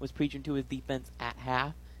definitely was preaching to his defense at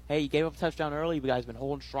half. Hey, you gave up a touchdown early. You guys have been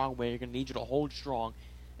holding strong. We're going to need you to hold strong.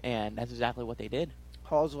 And that's exactly what they did.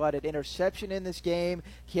 Hallsville had an interception in this game.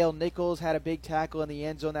 Cale Nichols had a big tackle in the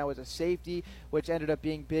end zone. That was a safety, which ended up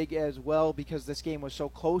being big as well because this game was so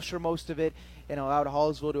close for most of it and allowed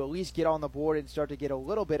Hallsville to at least get on the board and start to get a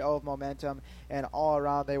little bit of momentum. And all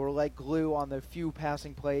around, they were like glue on the few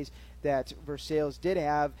passing plays that Versailles did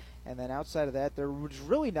have. And then outside of that, there was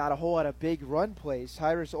really not a whole lot of big run plays.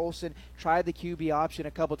 Tyrus Olsen tried the QB option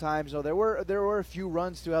a couple times. So there were a few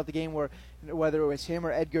runs throughout the game where whether it was him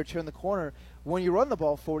or Edgar turned the corner. When you run the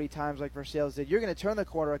ball 40 times like Versailles did, you're going to turn the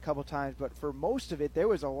corner a couple times. But for most of it, there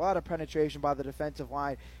was a lot of penetration by the defensive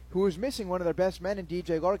line, who was missing one of their best men in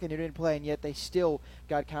DJ Larkin, who didn't play, and yet they still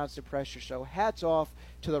got constant pressure. So hats off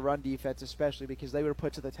to the run defense, especially because they were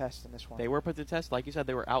put to the test in this one. They were put to the test. Like you said,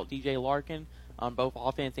 they were out DJ Larkin on both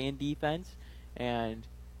offense and defense. And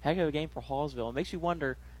heck of a game for Hallsville. It makes you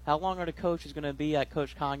wonder how long are the coaches going to be at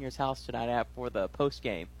Coach Conyers' house tonight for the post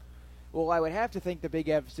game. Well, I would have to think the big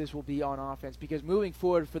emphasis will be on offense because moving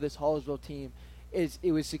forward for this Hallsville team,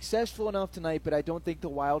 it was successful enough tonight, but I don't think the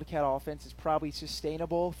Wildcat offense is probably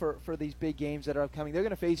sustainable for these big games that are upcoming. They're going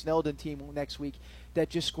to face an Eldon team next week that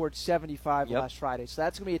just scored 75 last Friday, so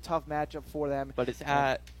that's going to be a tough matchup for them. But it's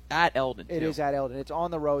at Eldon, too. It is at Eldon. It's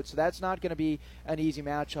on the road, so that's not going to be an easy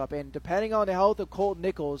matchup. And depending on the health of Colton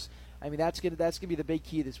Nichols, I mean, that's gonna be the big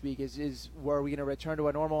key this week is where we're going to return to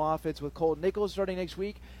a normal offense with Colton Nichols starting next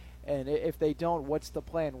week. And if they don't, what's the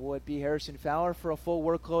plan? Will it be Harrison Fowler for a full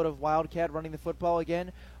workload of Wildcat running the football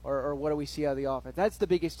again? Or what do we see out of the offense? That's the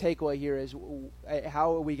biggest takeaway here is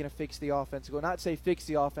how are we going to fix the offense? Well, not say fix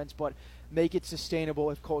the offense, but make it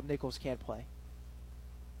sustainable if Colton Nichols can't play.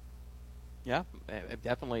 Yeah,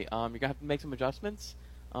 definitely. You're going to have to make some adjustments.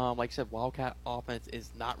 Like I said, Wildcat offense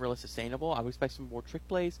is not really sustainable. I would expect some more trick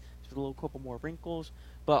plays, just a couple more wrinkles.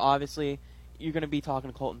 But obviously, you're going to be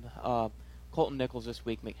talking to Colton Nichols this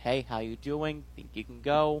week. Hey, how you doing? Think you can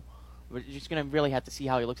go? We're just going to really have to see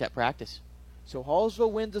how he looks at practice. So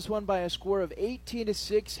Hallsville wins this one by a score of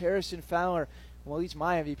 18-6. Harrison Fowler, well, he's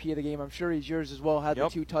my MVP of the game. I'm sure he's yours as well. Had the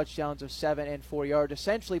 2 touchdowns of 7 and 4 yards,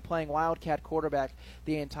 essentially playing Wildcat quarterback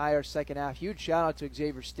the entire second half. Huge shout out to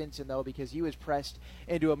Xavier Stinson, though, because he was pressed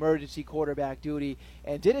into emergency quarterback duty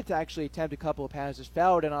and didn't actually attempt a couple of passes.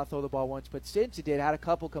 Fowler did not throw the ball once, but Stinson did. Had a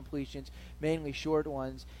couple completions, mainly short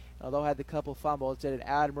ones. Although had the couple fumbles, did an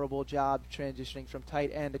admirable job transitioning from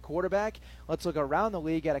tight end to quarterback. Let's look around the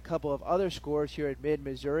league at a couple of other scores here at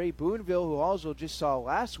Mid-Missouri. Boonville, who also just saw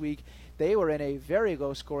last week, they were in a very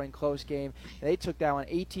low-scoring close game. They took that one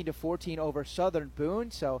 18-14 over Southern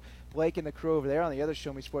Boone. So Blake and the crew over there on the other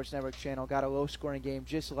Show Me Sports Network channel got a low-scoring game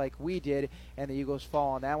just like we did, and the Eagles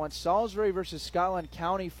fall on that one. Salisbury versus Scotland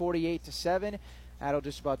County, 48-7. That'll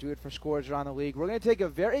just about do it for scores around the league. We're going to take a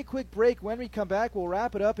very quick break. When we come back, we'll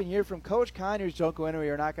wrap it up and hear from Coach Conyers. Don't go anywhere.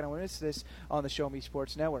 You're not going to miss this on the Show Me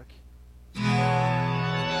Sports Network.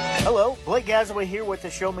 Hello, Blake Gazaway here with the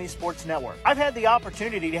Show Me Sports Network. I've had the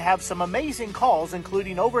opportunity to have some amazing calls,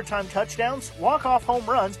 including overtime touchdowns, walk-off home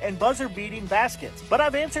runs, and buzzer-beating baskets. But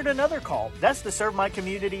I've answered another call. That's to serve my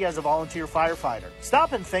community as a volunteer firefighter.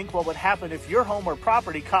 Stop and think what would happen if your home or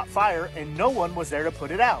property caught fire and no one was there to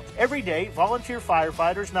put it out. Every day, volunteer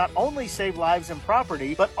firefighters not only save lives and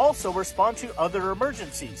property, but also respond to other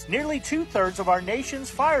emergencies. Nearly 2/3 of our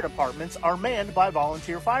nation's fire departments are manned by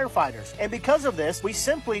volunteer firefighters. And because of this, we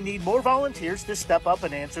simply need more volunteers to step up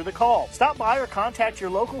and answer the call. Stop by or contact your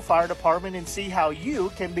local fire department and see how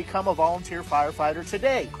you can become a volunteer firefighter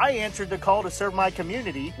today. I answered the call to serve my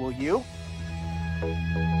community. Will you?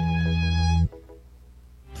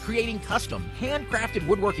 Creating custom, handcrafted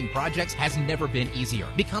woodworking projects has never been easier.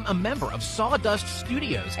 Become a member of Sawdust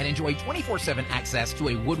Studios and enjoy 24/7 access to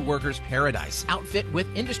a woodworker's paradise. Outfit with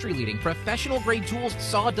industry-leading professional-grade tools,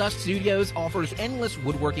 Sawdust Studios offers endless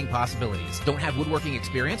woodworking possibilities. Don't have woodworking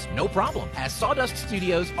experience? No problem, as Sawdust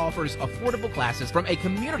Studios offers affordable classes from a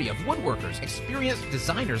community of woodworkers, experienced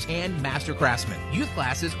designers, and master craftsmen. Youth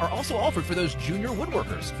classes are also offered for those junior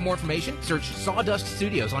woodworkers. For more information, search Sawdust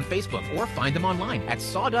Studios on Facebook or find them online at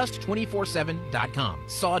sawdust247.com.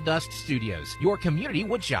 Sawdust Studios, your community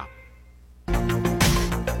woodshop. Welcome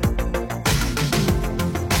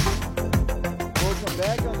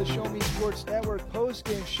back on the Show Me Sports Network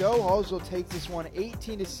post-game show. Hallsville takes this one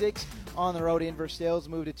 18-6 on the road. Inverse-Sales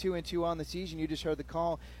moved to 2-2 on the season. You just heard the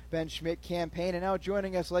call, Ben Schmidt campaign. And now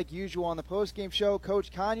joining us like usual on the post-game show,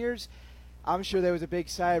 Coach Conyers. I'm sure there was a big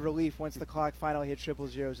sigh of relief once the clock finally hit triple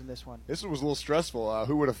zeros in this one. This one was a little stressful.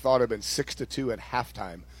 Who would have thought it had been 6-2 at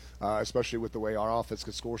halftime, especially with the way our offense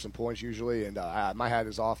could score some points usually. And my hat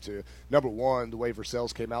is off to, number one, the way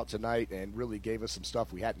Versailles came out tonight and really gave us some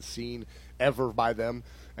stuff we hadn't seen ever by them.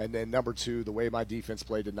 And then number two, the way my defense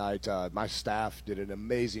played tonight. My staff did an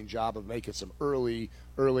amazing job of making some early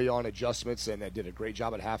on adjustments, and did a great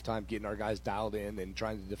job at halftime getting our guys dialed in and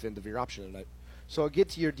trying to defend the veer option tonight. So I'll get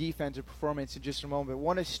to your defensive performance in just a moment. But I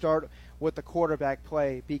want to start with the quarterback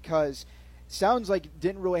play, because it sounds like you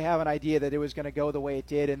didn't really have an idea that it was going to go the way it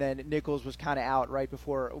did, and then Nichols was kind of out right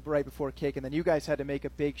before kick, and then you guys had to make a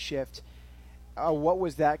big shift. What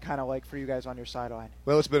was that kind of like for you guys on your sideline?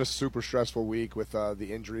 Well, it's been a super stressful week with the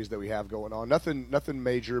injuries that we have going on. Nothing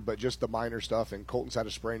major, but just the minor stuff. And Colton's had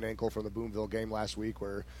a sprained ankle from the Boonville game last week,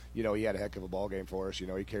 where he had a heck of a ball game for us. He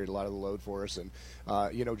carried a lot of the load for us, and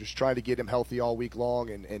just trying to get him healthy all week long,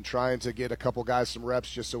 and trying to get a couple guys some reps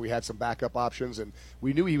just so we had some backup options. And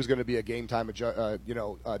we knew he was going to be a game time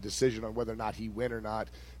decision on whether or not he win or not,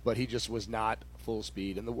 but he just was not full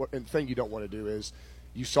speed. And the thing you don't want to do is,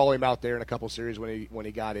 you saw him out there in a couple series when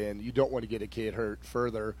he got in. You don't want to get a kid hurt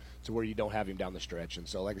further to where you don't have him down the stretch. And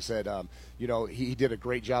so, like I said, he did a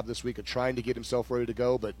great job this week of trying to get himself ready to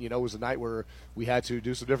go. But, it was a night where we had to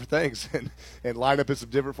do some different things and line up in some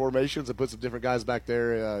different formations and put some different guys back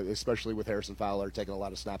there, especially with Harrison Fowler taking a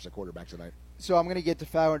lot of snaps at quarterback tonight. So I'm going to get to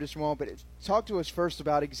Fowler in just a moment, but talk to us first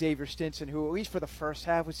about Xavier Stinson, who at least for the first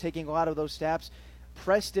half was taking a lot of those snaps,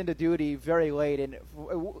 pressed into duty very late, and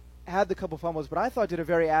had the couple fumbles, but I thought did a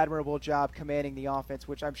very admirable job commanding the offense,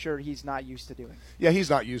 which I'm sure he's not used to doing. Yeah, he's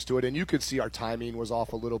not used to it, and you could see our timing was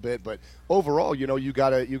off a little bit, but overall, you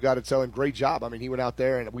gotta tell him great job. I mean, he went out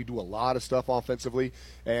there, and we do a lot of stuff offensively,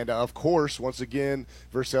 and of course, once again,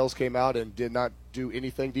 Versailles came out and did not do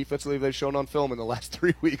anything defensively they've shown on film in the last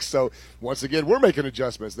 3 weeks. So once again, we're making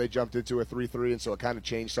adjustments. They jumped into a 3-3, and so it kind of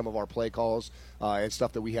changed some of our play calls and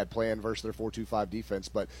stuff that we had planned versus their 4-2-5 defense.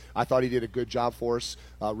 But I thought he did a good job for us,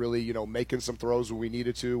 really, making some throws when we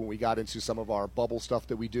needed to, when we got into some of our bubble stuff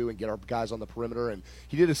that we do and get our guys on the perimeter. And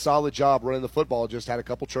he did a solid job running the football. Just had a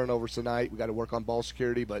couple turnovers tonight. We got to work on ball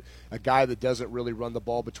security, but a guy that doesn't really run the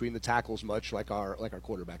ball between the tackles much like our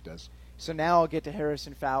quarterback does. So now I'll get to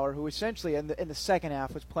Harrison Fowler, who essentially in the second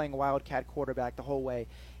half was playing Wildcat quarterback the whole way.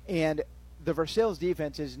 And the Versailles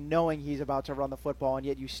defense is knowing he's about to run the football, and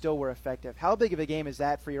yet you still were effective. How big of a game is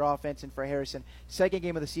that for your offense and for Harrison? Second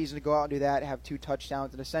game of the season to go out and do that, have 2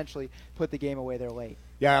 touchdowns, and essentially put the game away there late.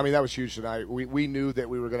 Yeah, I mean, that was huge tonight. We knew that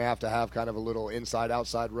we were going to have kind of a little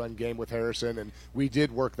inside-outside run game with Harrison, and we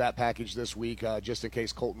did work that package this week just in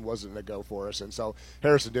case Colton wasn't going to go for us. And so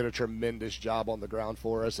Harrison did a tremendous job on the ground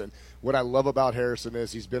for us. And what I love about Harrison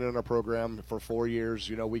is he's been in our program for 4 years.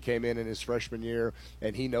 We came in his freshman year,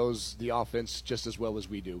 and he knows the offense just as well as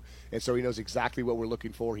we do. And so he knows exactly what we're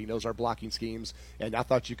looking for. He knows our blocking schemes. And I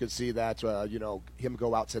thought you could see that, him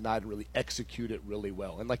go out tonight and really execute it really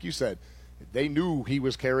well. And like you said, they knew he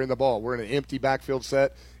was carrying the ball. We're in an empty backfield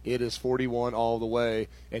set. It is 41 all the way,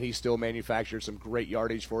 and he still manufactured some great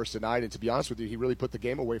yardage for us tonight. And to be honest with you, he really put the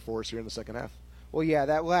game away for us here in the second half. Well, yeah,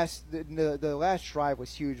 that the last drive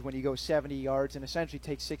was huge when you go 70 yards and essentially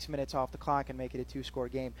take 6 minutes off the clock and make it a 2-score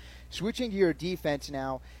game. Switching to your defense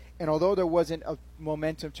now, and although there wasn't a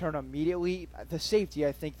momentum turn immediately, the safety,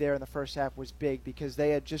 I think, there in the first half was big because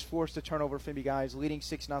they had just forced a turnover from you guys, leading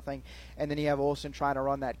 6-0, and then you have Olsen trying to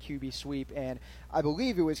run that QB sweep, and I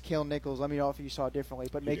believe it was Kale Nichols. Let me know if you saw it differently,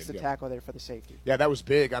 but makes the tackle there for the safety. Yeah, that was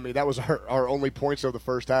big. I mean, that was our only points of the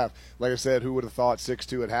first half. Like I said, who would have thought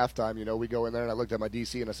 6-2 at halftime? You know, we go in there, and I looked at my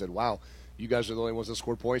DC, and I said, wow, you guys are the only ones that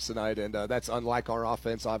scored points tonight, and that's unlike our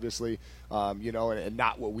offense, obviously, and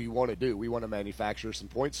not what we want to do. We want to manufacture some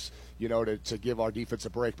points, to give our defense a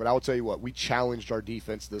break. But I will tell you what, we challenged our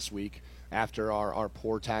defense this week after our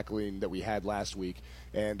poor tackling that we had last week,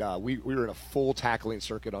 and we were in a full tackling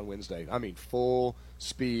circuit on Wednesday. I mean, full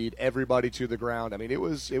speed, everybody to the ground. I mean, it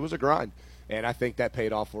was a grind, and I think that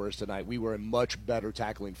paid off for us tonight. We were a much better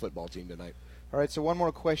tackling football team tonight. All right, so one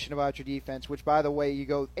more question about your defense, which, by the way, you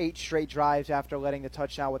go 8 straight drives after letting the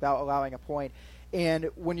touchdown without allowing a point. And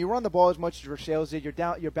when you run the ball as much as Versailles did,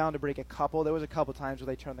 you're bound to break a couple. There was a couple times where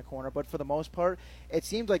they turned the corner. But for the most part, it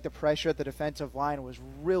seemed like the pressure at the defensive line was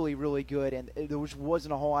really, really good, and there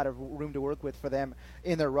wasn't a whole lot of room to work with for them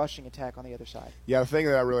in their rushing attack on the other side. Yeah, the thing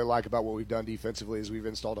that I really like about what we've done defensively is we've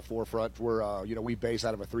installed a 4-front. We're, we base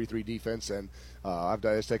out of a 3-3 defense, and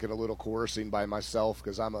it's taken a little coercing by myself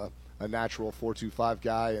because I'm a natural 4-2-5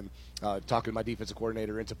 guy, and talking to my defensive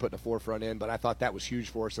coordinator into putting a 4-front in. But I thought that was huge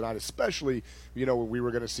for us tonight, especially, when we were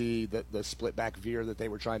going to see the split back veer that they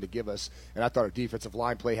were trying to give us. And I thought our defensive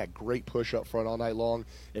line play had great push up front all night long,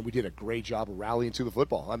 and we did a great job of rallying to the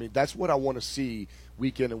football. I mean, that's what I want to see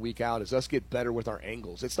week in and week out, is us get better with our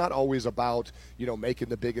angles. It's not always about, making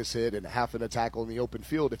the biggest hit and having a tackle in the open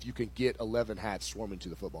field if you can get 11 hats swarming to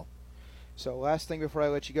the football. So last thing before I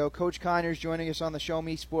let you go, Coach Connors joining us on the Show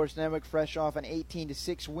Me Sports Network, fresh off an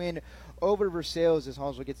 18-6 win over Versailles as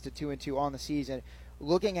Hallsville gets to 2-2 on the season.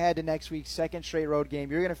 Looking ahead to next week's second straight road game,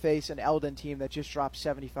 you're going to face an Eldon team that just dropped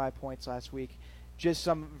 75 points last week. Just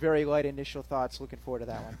some very light initial thoughts. Looking forward to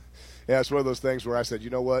that one. Yeah, it's one of those things where I said, you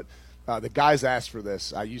know what? The guys asked for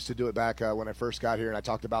this. I used to do it back when I first got here, and I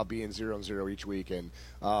talked about being 0-0 each week, and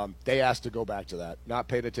they asked to go back to that, not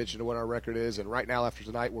paying attention to what our record is. And right now, after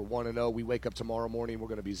tonight, we're 1-0. We wake up tomorrow morning, we're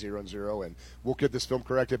going to be 0-0, and we'll get this film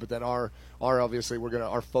corrected. But then our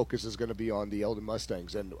focus is going to be on the Eldon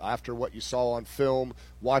Mustangs. And after what you saw on film,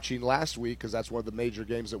 watching last week, because that's one of the major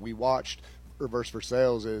games that we watched, versus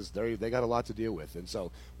Versailles, is they got a lot to deal with, and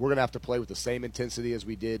so we're going to have to play with the same intensity as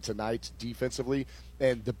we did tonight defensively.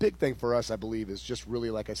 And the big thing for us, I believe, is just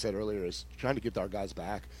really, like I said earlier, is trying to get our guys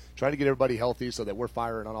back, trying to get everybody healthy so that we're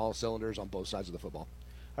firing on all cylinders on both sides of the football.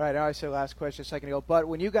 All right, now I said last question a second ago, but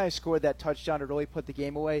when you guys scored that touchdown to really put the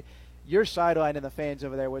game away, your sideline and the fans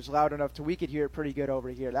over there was loud enough to we could hear it pretty good over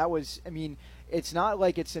here. That was, I mean, it's not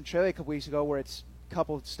like it's Centralia a couple weeks ago where it's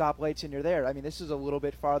couple stoplights and you're there. I mean, this is a little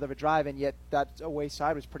bit farther of a drive, and yet that away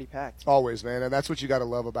side was pretty packed. Always, man, and that's what you got to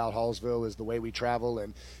love about Hallsville is the way we travel.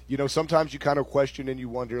 And sometimes you kind of question and you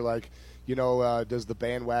wonder, like, does the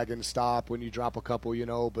bandwagon stop when you drop a couple?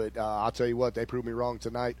 But I'll tell you what, they proved me wrong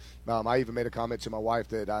tonight. I even made a comment to my wife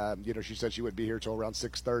that she said she wouldn't be here till around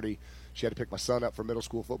 6:30. She had to pick my son up for middle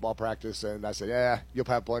school football practice, and I said, yeah, you'll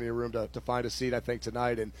have plenty of room to find a seat, I think,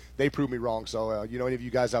 tonight. And they proved me wrong. So, any of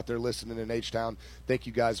you guys out there listening in H-Town, thank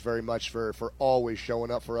you guys very much for always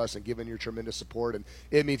showing up for us and giving your tremendous support. And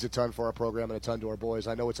it means a ton for our program and a ton to our boys.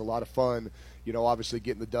 I know it's a lot of fun, obviously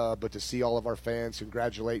getting the dub, but to see all of our fans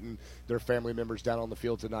congratulating their family members down on the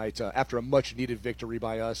field tonight after a much-needed victory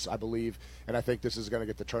by us, I believe. And I think this is going to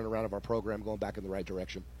get the turnaround of our program going back in the right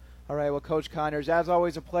direction. All right, well, Coach Connors, as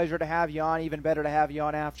always, a pleasure to have you on. Even better to have you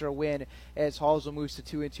on after a win as Hallsville moves to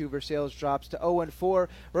 2-2. Versailles drops to 0-4. We're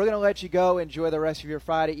going to let you go. Enjoy the rest of your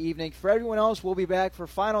Friday evening. For everyone else, we'll be back for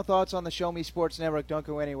final thoughts on the Show Me Sports Network. Don't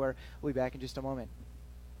go anywhere. We'll be back in just a moment.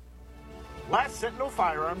 Last Sentinel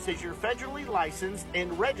Firearms is your federally licensed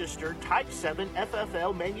and registered Type 7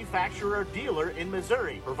 FFL manufacturer dealer in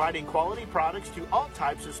Missouri, providing quality products to all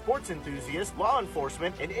types of sports enthusiasts, law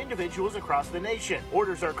enforcement, and individuals across the nation.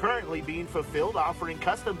 Orders are currently being fulfilled, offering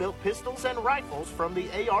custom-built pistols and rifles from the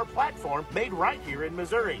AR platform made right here in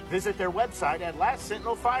Missouri. Visit their website at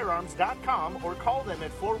lastsentinelfirearms.com or call them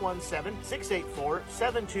at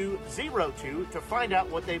 417-684-7202 to find out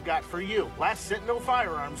what they've got for you. Last Sentinel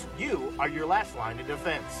Firearms, you are your last line of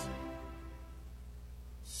defense.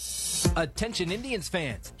 Attention Indians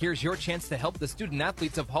fans, here's your chance to help the student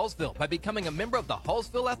athletes of Hallsville by becoming a member of the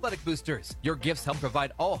Hallsville Athletic Boosters. Your gifts help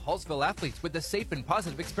provide all Hallsville athletes with a safe and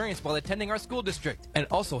positive experience while attending our school district, and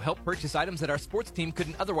also help purchase items that our sports team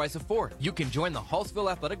couldn't otherwise afford. You can join the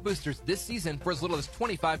Hallsville Athletic Boosters this season for as little as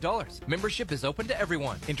 $25. Membership is open to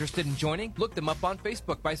everyone. Interested in joining? Look them up on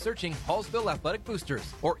Facebook by searching Hallsville Athletic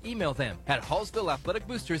Boosters or email them at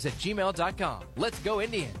hallsvilleathleticboosters@gmail.com. Let's go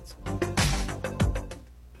Indians!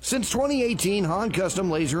 Since 2018, Han Custom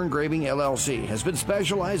Laser Engraving LLC has been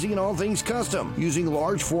specializing in all things custom, using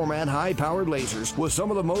large format, high-powered lasers with some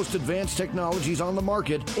of the most advanced technologies on the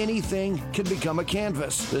market. Anything can become a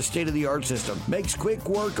canvas. This state-of-the-art system makes quick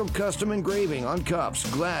work of custom engraving on cups,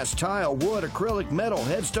 glass, tile, wood, acrylic, metal,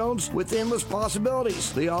 headstones with endless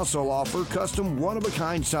possibilities. They also offer custom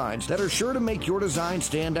one-of-a-kind signs that are sure to make your design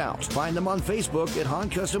stand out. Find them on Facebook at Han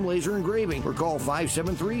Custom Laser Engraving or call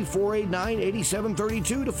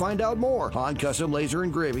 573-489-8732 to find out more. Han Custom Laser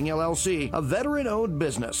Engraving LLC, a veteran-owned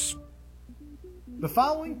business. The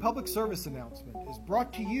following public service announcement is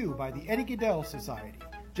brought to you by the Eddie Gaedel Society,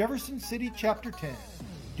 Jefferson City Chapter 10,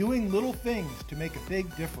 doing little things to make a big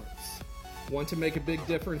difference. Want to make a big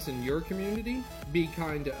difference in your community? Be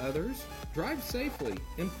kind to others, drive safely,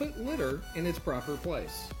 and put litter in its proper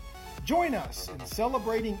place. Join us in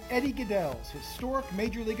celebrating Eddie Gaedel's historic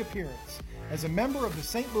Major League appearance as a member of the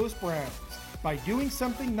St. Louis Browns by doing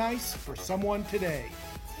something nice for someone today.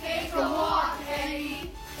 Take a walk,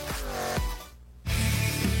 Eddie.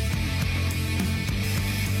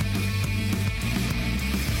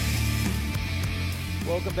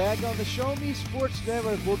 Welcome back on the Show Me Sports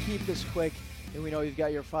Network. We'll keep this quick, and we know you've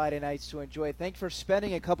got your Friday nights to enjoy. Thanks for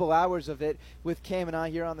spending a couple hours of it with Cam and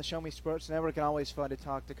I here on the Show Me Sports Network, and always fun to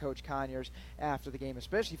talk to Coach Conyers after the game,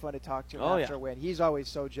 especially fun to talk to him after a win. He's always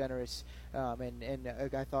so generous,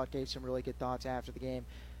 and I thought gave some really good thoughts after the game.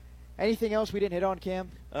 Anything else we didn't hit on,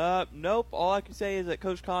 Cam? Nope. All I can say is that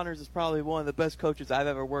Coach Connors is probably one of the best coaches I've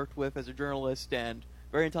ever worked with as a journalist, and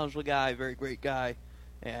very intelligent guy, very great guy,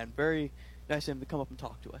 and very nice of him to come up and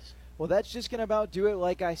talk to us. Well, that's just going to about do it.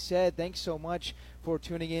 Like I said, thanks so much for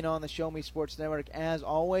tuning in on the Show Me Sports Network. As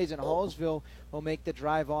always, and Hallsville will make the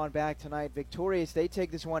drive on back tonight victorious. They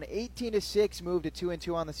take this one 18-6, move to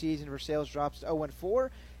 2-2 on the season. Versailles drops to 0-4,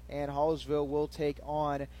 and Hallsville will take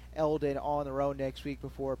on Eldon on the road next week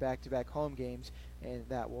before back-to-back home games, and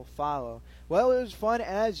that will follow. Well, it was fun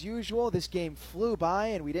as usual. This game flew by,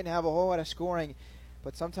 and we didn't have a whole lot of scoring,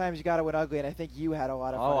 but sometimes you got to win ugly, and I think you had a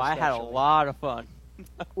lot of fun. Oh, I had a lot of fun.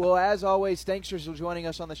 Well, as always, thanks for joining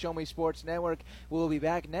us on the Show Me Sports Network. We'll be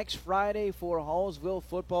back next Friday for Hallsville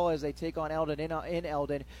football as they take on Eldon in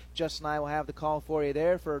Eldon. Justin and I will have the call for you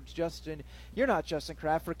there. For Justin, you're not Justin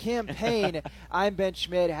Kraft. For Cam Payne, I'm Ben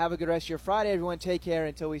Schmidt. Have a good rest of your Friday, everyone. Take care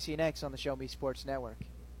until we see you next on the Show Me Sports Network.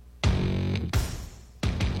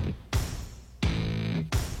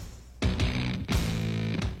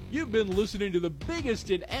 You've been listening to the biggest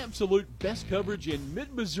and absolute best coverage in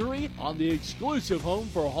mid-Missouri on the exclusive home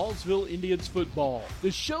for Hallsville Indians football,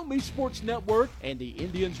 the Show Me Sports Network and the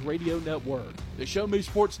Indians Radio Network. The Show Me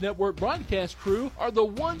Sports Network broadcast crew are the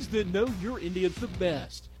ones that know your Indians the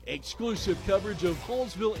best. Exclusive coverage of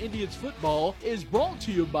Hallsville Indians football is brought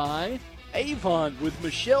to you by Avon with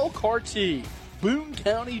Michelle Carty, Boone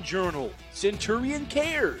County Journal, Centurion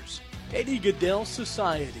Cares, Eddie Gaedel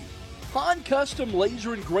Society, Han Custom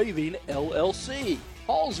Laser Engraving, LLC,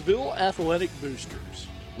 Hallsville Athletic Boosters,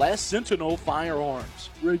 Last Sentinel Firearms,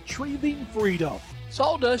 Retrieving Freedom,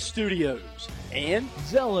 Sawdust Studios, and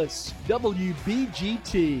Zealous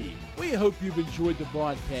WBGT. We hope you've enjoyed the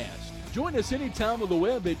broadcast. Join us anytime on the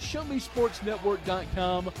web at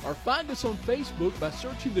ShowMeSportsNetwork.com or find us on Facebook by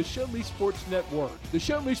searching the Show Me Sports Network. The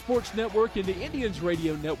Show Me Sports Network and the Indians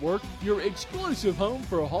Radio Network, your exclusive home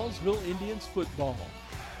for Hallsville Indians football.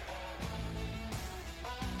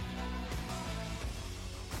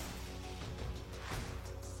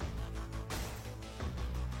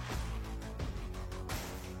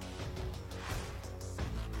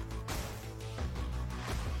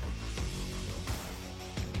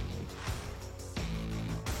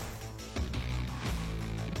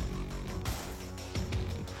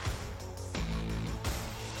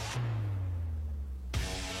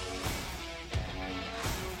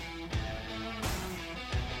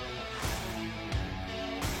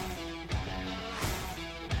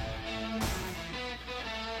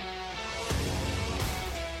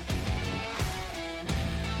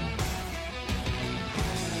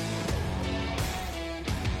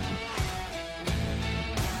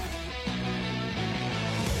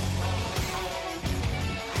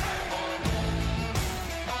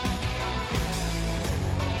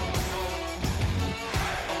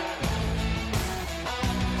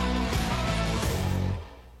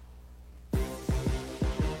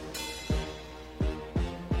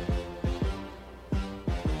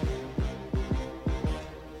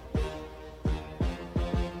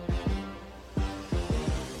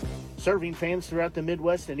 Serving fans throughout the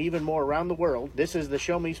Midwest and even more around the world, this is the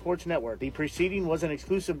Show Me Sports Network. The preceding was an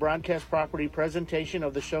exclusive broadcast property presentation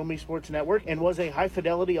of the Show Me Sports Network and was a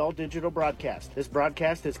high-fidelity all-digital broadcast. This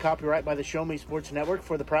broadcast is copyright by the Show Me Sports Network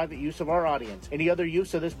for the private use of our audience. Any other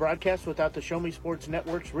use of this broadcast without the Show Me Sports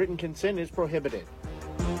Network's written consent is prohibited.